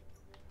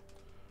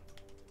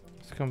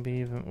 It's gonna be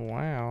even...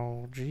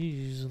 Wow,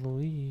 jeez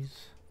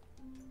Louise.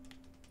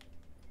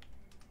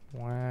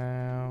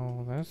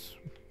 Wow, that's...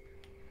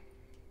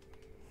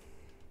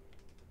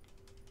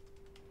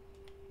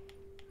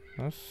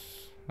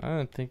 I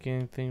didn't think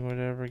anything would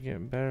ever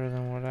get better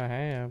than what I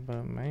have,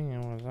 but man,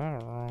 was I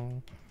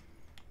wrong.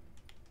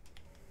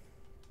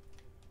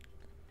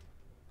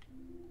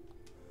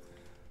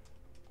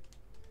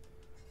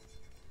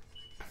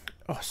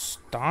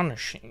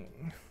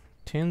 Astonishing.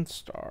 10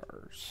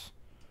 stars.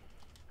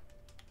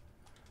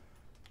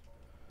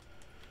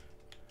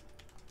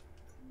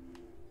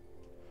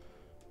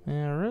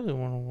 Yeah, I really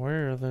want to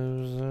wear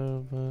those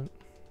though, but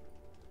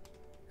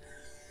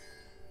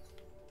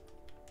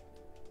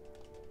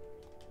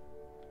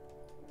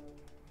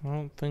I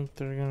don't think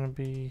they're gonna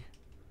be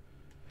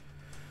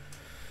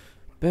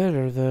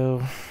better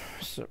though.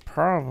 It's a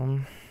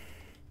problem.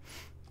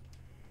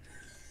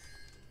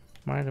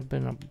 Might have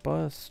been a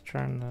bus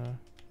trying to...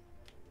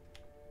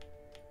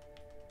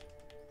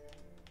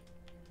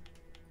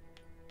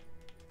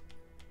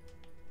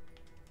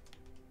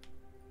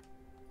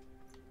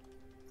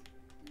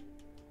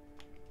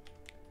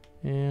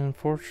 Yeah,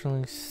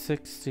 unfortunately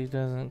 60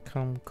 doesn't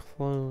come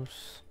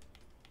close.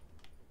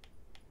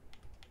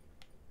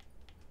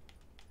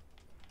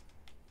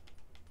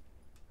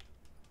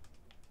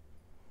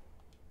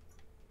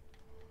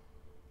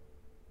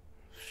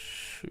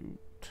 Shoot.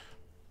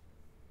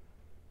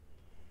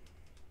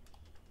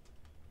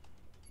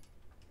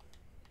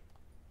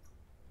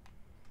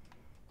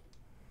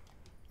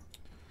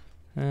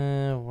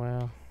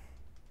 Well.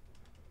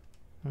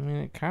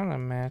 kind of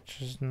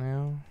matches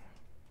now.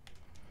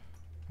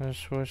 I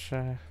just wish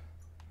I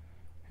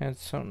had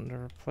something to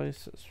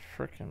replace this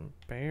frickin'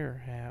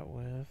 bear hat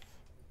with.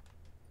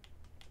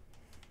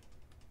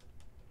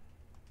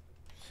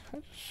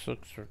 That just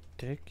looks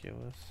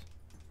ridiculous.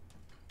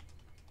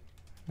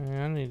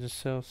 Yeah, I need to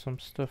sell some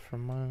stuff for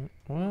money.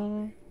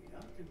 Well,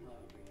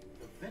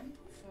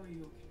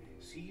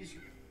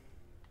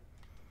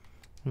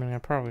 I mean, I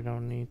probably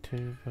don't need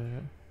to, but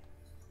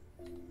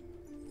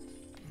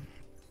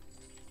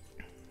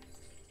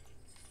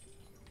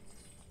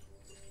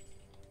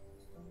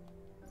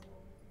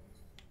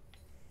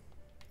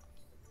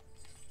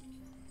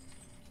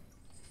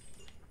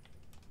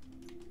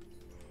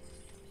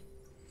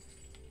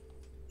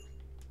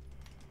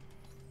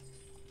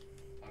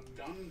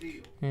done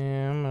deal.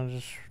 yeah, I'm gonna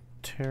just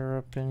tear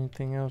up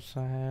anything else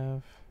I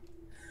have.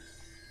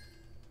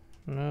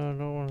 No, I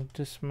don't want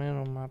to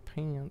dismantle my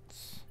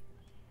pants.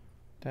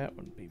 That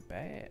would be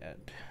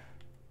bad.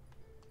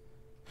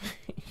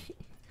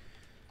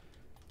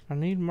 I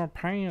need more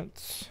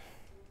pants.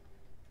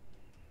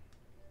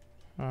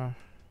 Says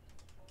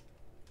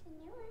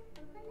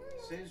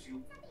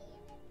you.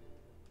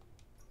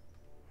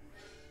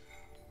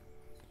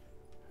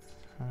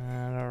 I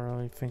don't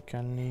really think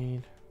I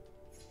need.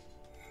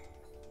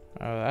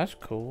 Oh, that's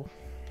cool.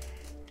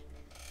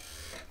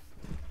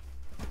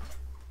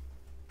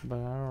 But I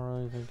don't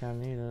really think I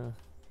need a...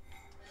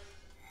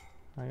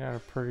 I got a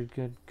pretty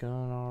good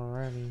gun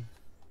already.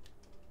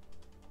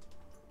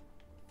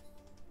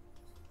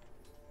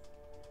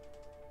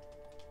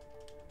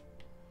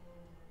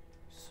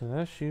 So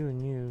that's you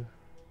and you.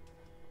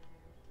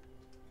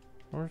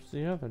 Where's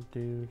the other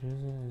dude?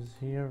 Is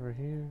he over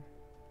here?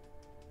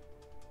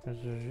 Cause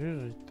there's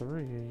usually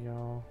 3 of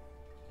y'all.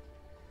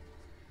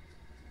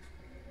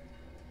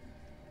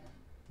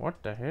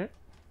 What the heck?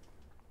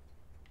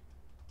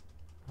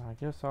 I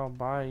guess I'll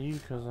buy you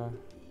cause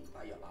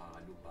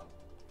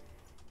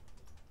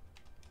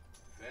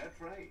Fair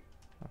trade.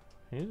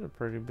 he's a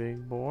pretty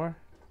big boy.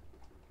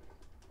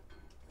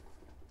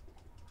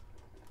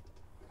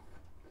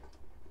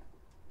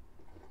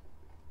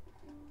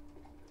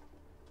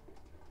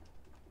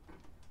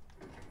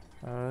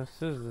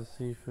 This is the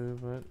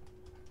seafood, but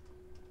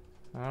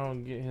I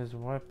don't get his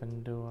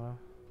weapon, do I?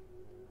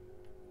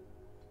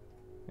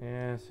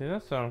 Yeah, see,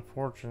 that's the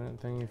unfortunate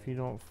thing if you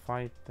don't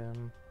fight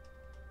them.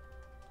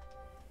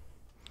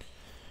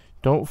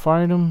 Don't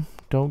fight them,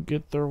 don't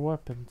get their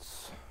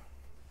weapons.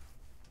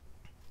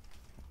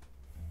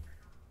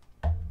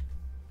 Oh,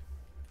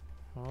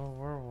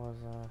 where was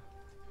I?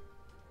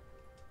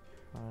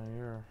 Oh,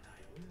 you're...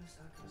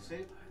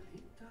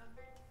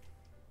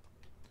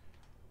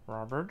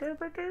 Robert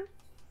Derbitter?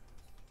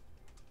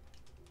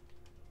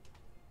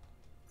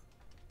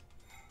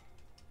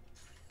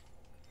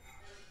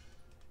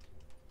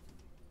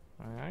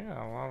 I got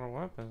a lot of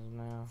weapons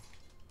now.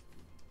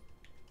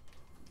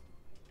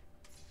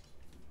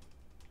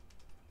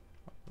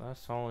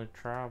 That's the only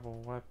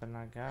tribal weapon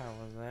I got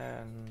was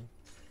that, and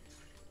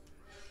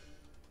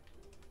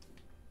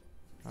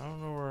I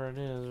don't know where it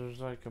is. There's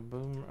like a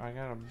boom. I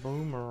got a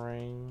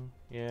boomerang,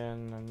 yeah,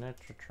 and the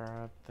Netra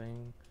tribe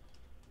thing.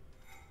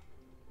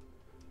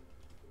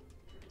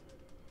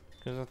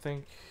 Cause I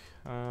think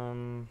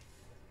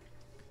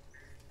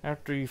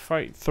after you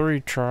fight 3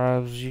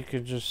 tribes, you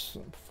could just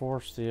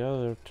force the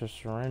other to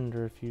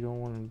surrender if you don't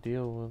want to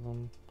deal with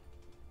them.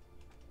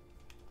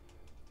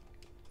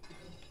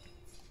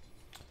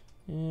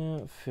 Yeah,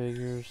 it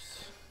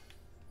figures.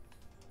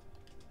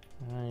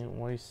 I ain't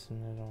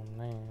wasting it on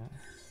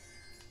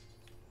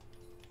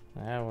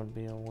that. That would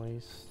be a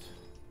waste.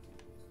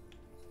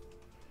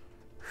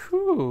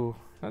 Whew,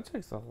 that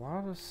takes a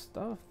lot of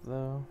stuff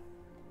though.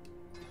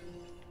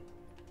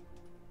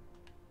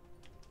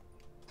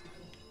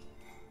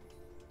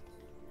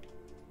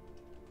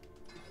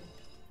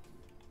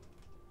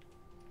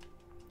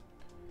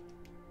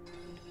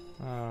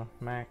 Oh,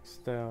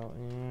 maxed out.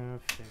 Yeah,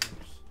 it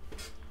figures.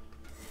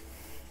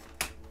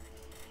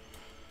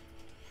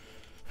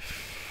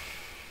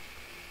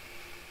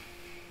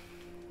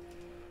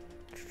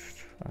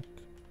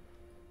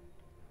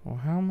 Well,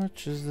 how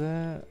much is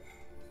that?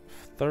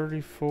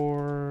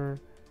 34.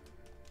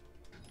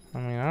 I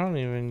mean, I don't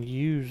even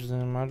use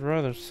them. I'd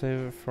rather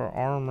save it for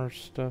armor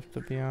stuff,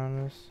 to be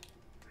honest.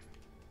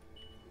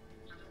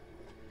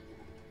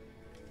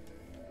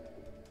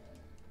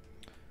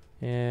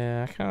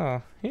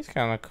 Yeah, he's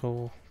kinda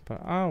cool,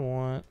 but I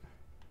want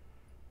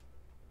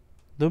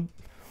the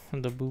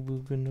boo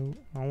boo gnu.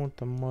 I want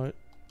the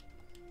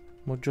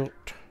mujot.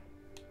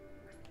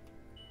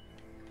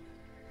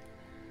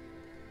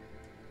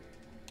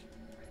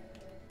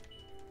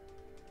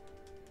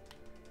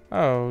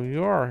 Oh,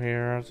 you are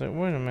here. I was like,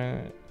 wait a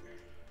minute.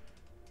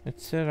 It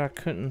said I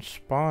couldn't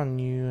spawn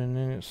you, and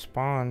then it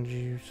spawned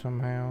you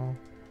somehow.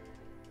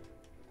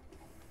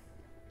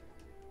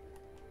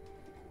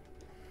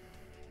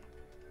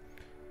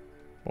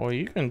 Well,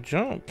 you can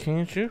jump,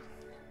 can't you?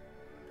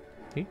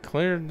 He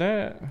cleared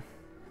that.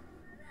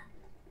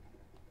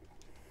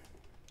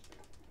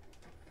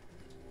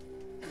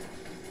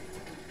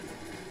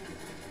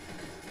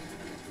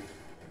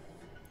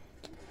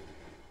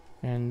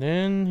 And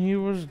then he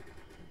was...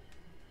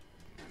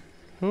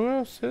 Who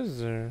else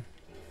is there?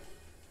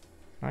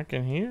 I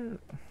can hear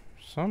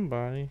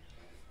somebody.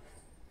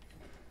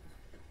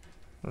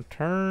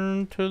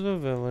 Return to the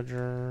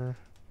villager.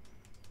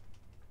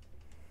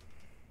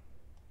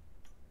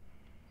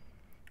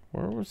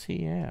 Where was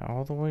he at?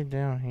 All the way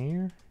down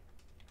here?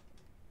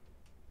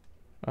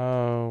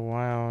 Oh,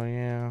 wow,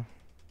 yeah.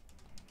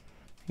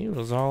 He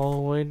was all the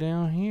way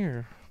down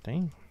here.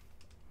 Dang.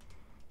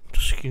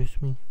 Excuse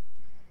me.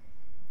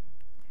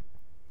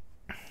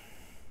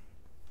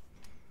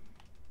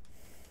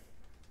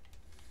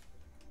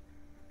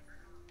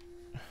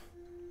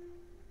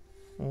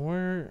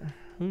 Where?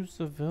 Who's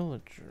the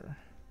villager?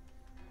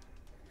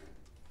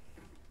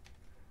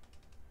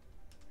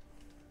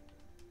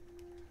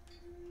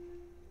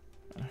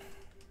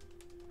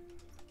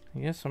 I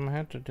guess I'm gonna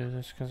have to do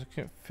this because I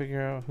can't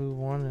figure out who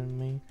wanted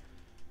me.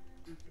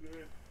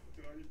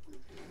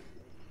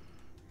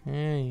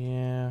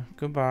 Yeah.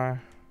 Goodbye.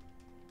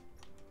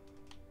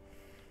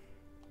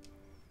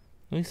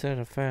 At least I had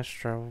a fast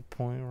travel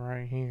point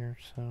right here,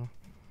 so.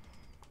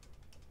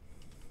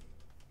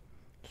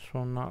 Just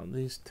wanna knock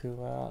these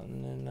two out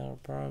and then that'll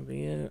probably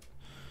be it.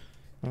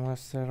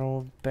 Unless that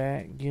old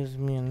bat gives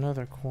me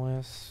another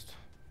quest.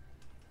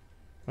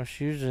 Which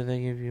usually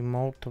they give you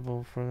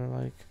multiple for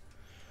like,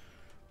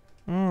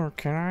 oh,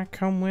 can I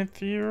come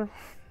with you?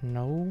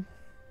 No.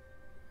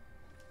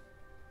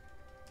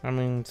 I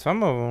mean,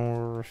 some of them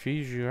will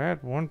refuse you. I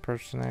had one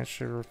person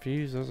actually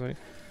refuse. I was like,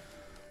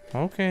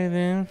 okay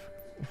then.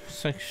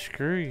 It's like,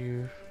 screw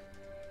you.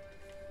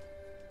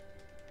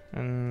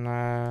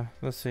 And,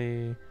 let's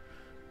see.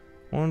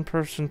 One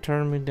person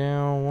turned me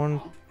down.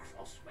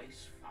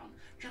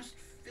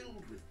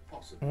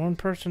 One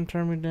person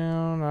turned me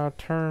down. I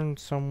turned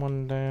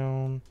someone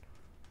down.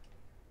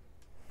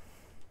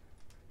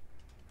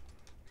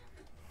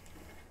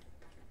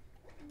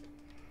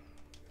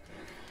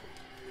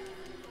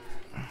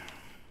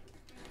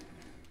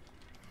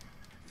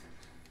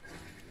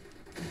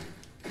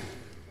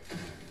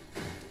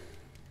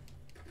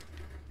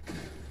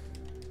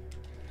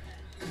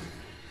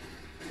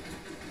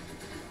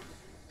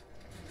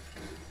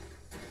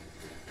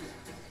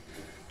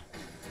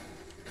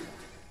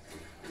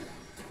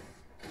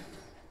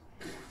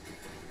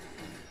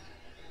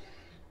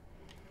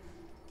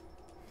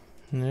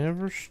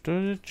 Never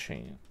stood a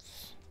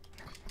chance.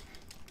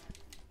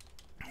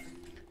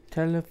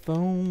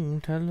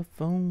 Telephone,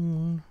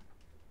 telephone.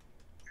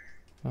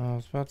 I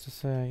was about to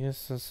say, I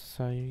guess this is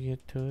how you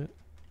get to it.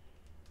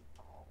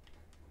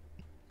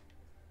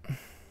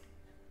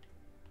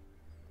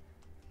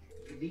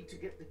 You need to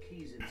get the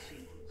keys in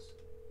sequence.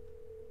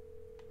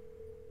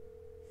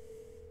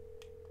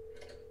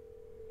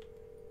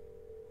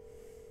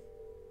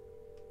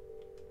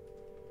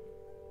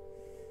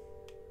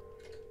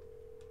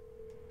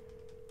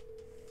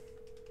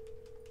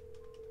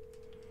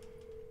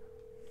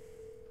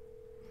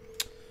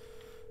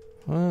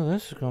 Well,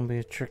 this is gonna be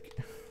a tricky.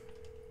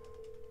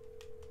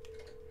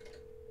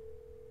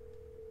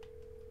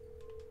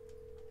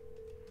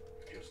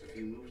 Just a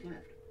few moves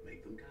left.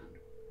 Make them count.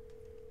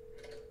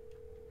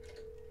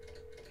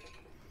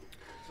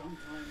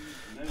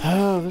 Sometimes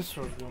Oh, this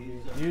one's gonna be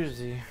a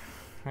doozy.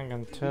 I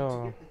can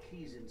tell. get the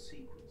keys in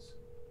sequence.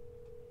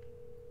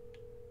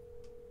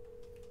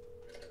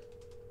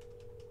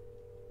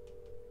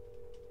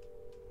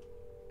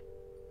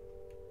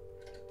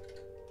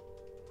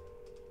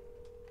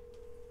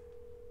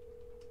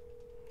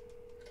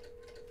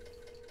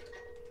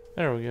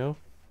 There we go.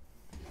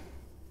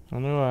 I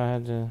knew I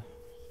had to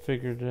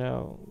figure it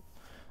out.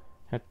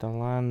 Had to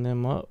line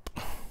them up.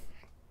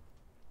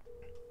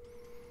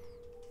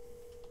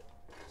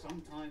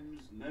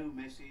 Sometimes no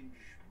message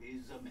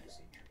is a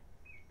message.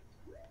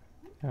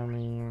 I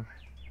mean,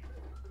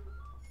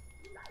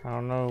 I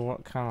don't know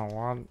what kind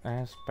of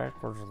ass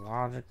backwards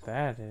logic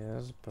that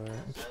is, but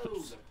So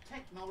the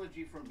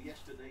technology from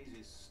yesterday's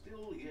is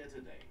still here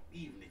today,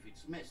 even if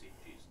its message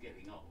is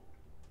getting old.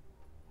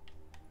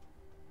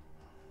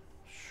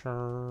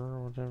 sure,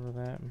 whatever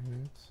that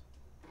means.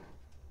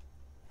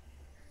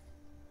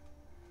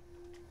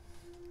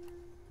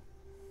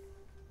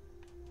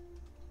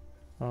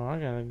 Oh, I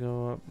gotta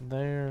go up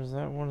there. Is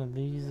that one of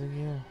these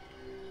again?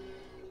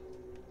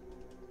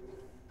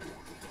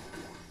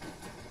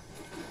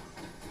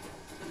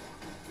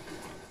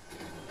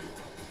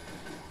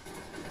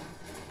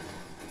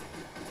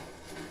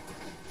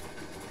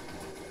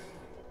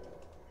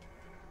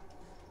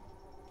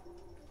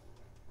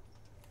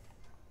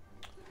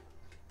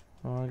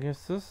 Well, I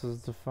guess this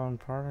is the fun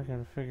part. I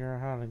gotta figure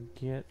out how to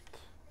get...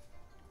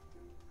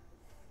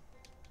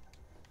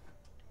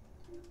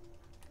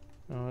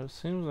 Oh, it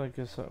seems like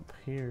it's up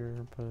here,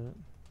 but...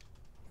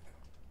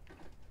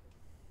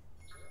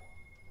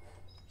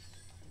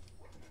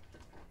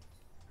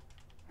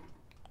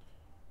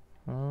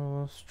 Oh,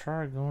 let's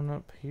try going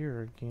up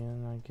here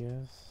again, I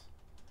guess.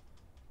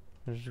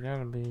 There's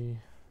gotta be...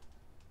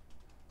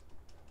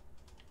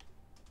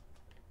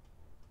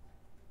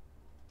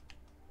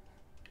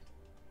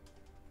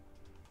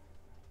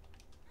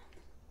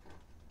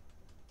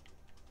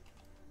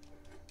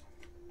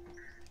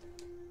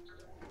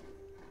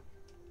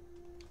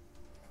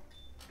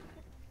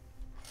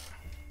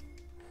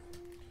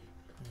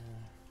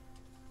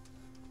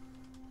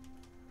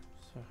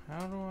 So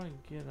how do I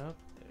get up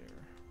there?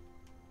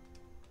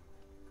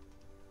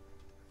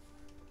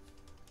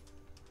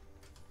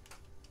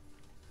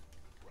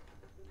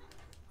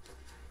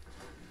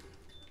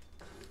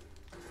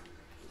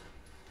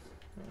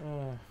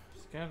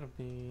 It's gotta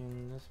be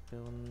in this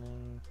building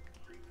then.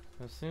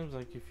 It seems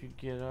like if you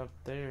get up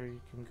there, you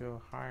can go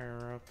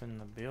higher up in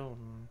the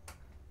building.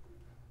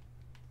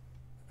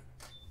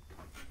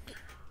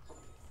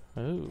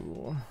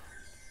 Ooh.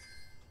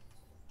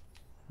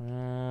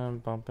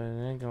 Bump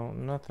it.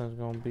 Nothing's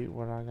gonna beat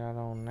what I got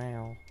on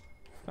now.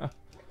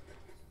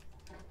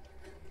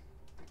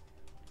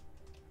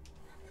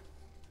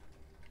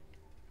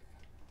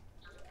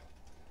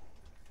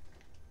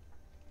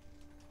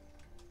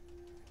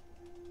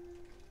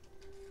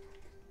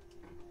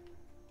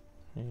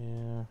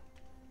 Yeah.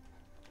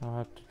 I'll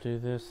have to do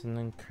this and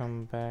then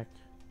come back.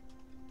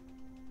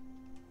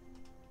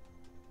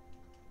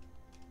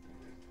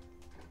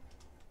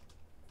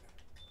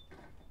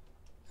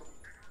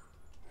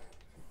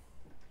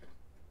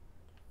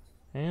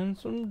 And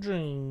some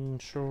jean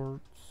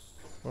shorts,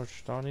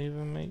 which don't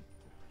even make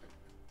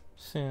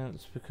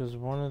sense because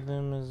one of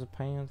them is a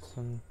pants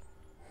and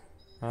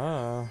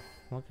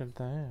look at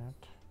that.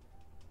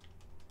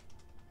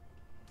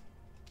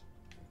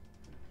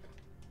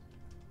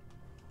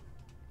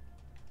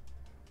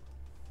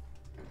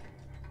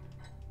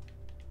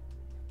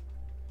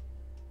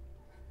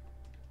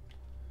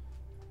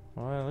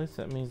 Well, at least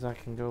that means I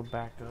can go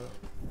back up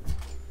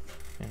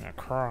and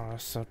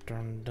across after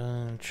I'm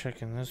done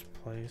checking this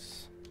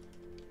place.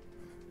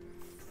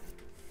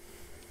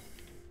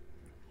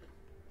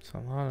 It's a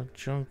lot of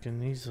junk in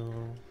these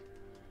little...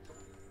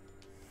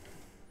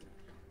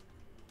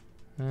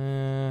 I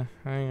ain't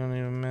gonna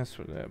even mess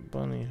with that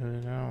bunny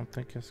hood. I don't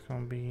think it's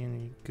gonna be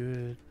any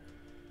good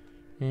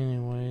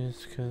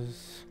anyways,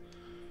 cause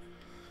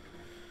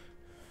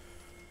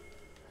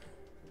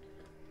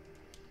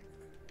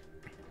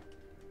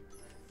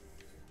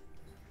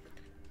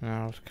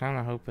I was kind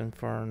of hoping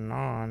for a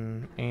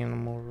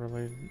non-animal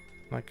related,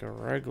 like a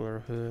regular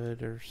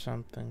hood or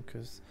something,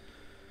 because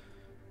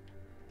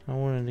I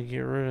wanted to get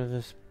rid of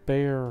this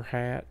bear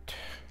hat.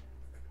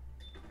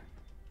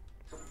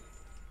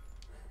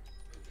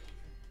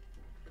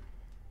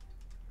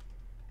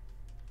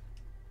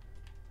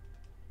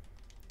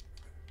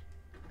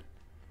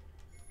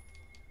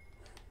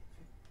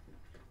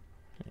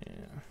 Yeah.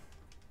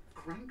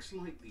 Cranks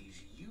like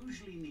these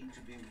usually need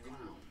to be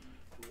wound.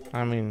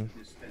 I mean,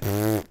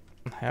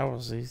 that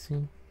was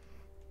easy.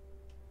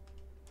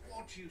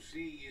 What you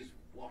see is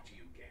what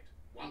you get.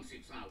 Once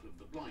it's out of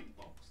the blind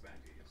box, that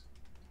is.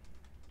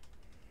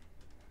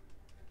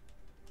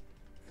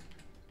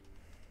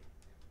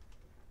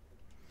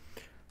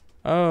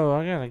 Oh,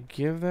 I gotta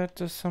give that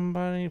to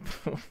somebody?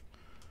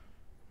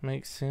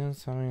 Makes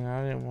sense. I mean,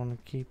 I didn't want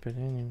to keep it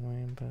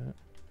anyway, but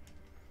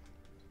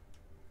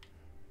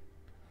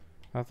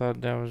I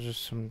thought that was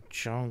just some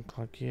junk.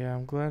 Like, yeah,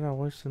 I'm glad I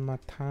wasted my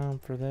time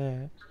for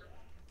that.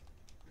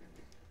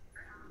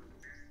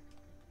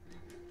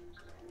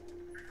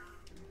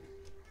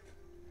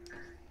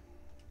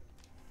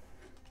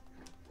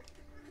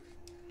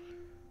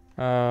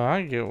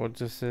 I get what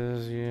this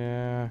is,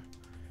 yeah.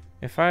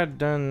 If I had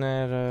done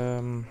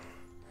that,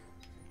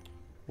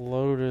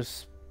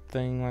 Lotus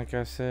thing, like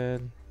I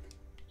said,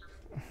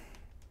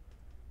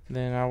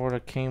 then I would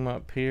have came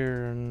up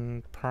here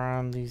and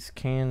primed these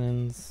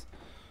cannons.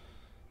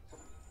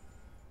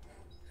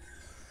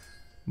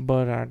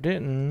 But I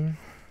didn't.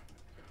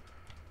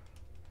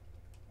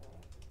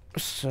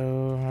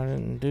 So I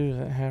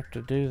didn't have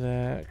to do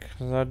that,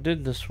 because I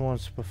did this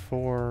once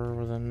before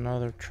with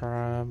another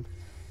tribe.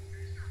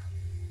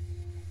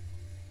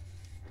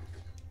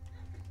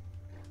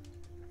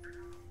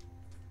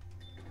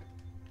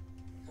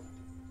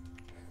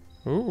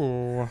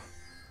 Ooh.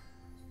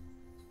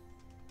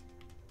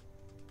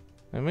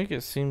 They make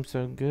it seem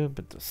so good,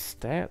 but the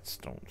stats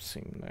don't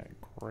seem that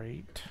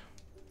great.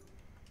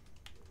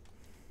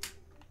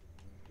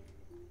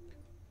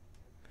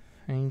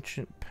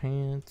 Ancient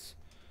pants.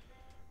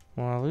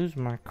 Well, I lose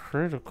my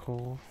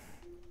critical.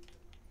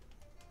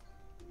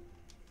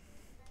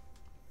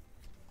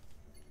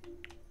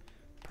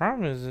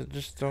 Problem is, it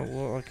just don't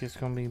look like it's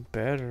gonna be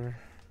better.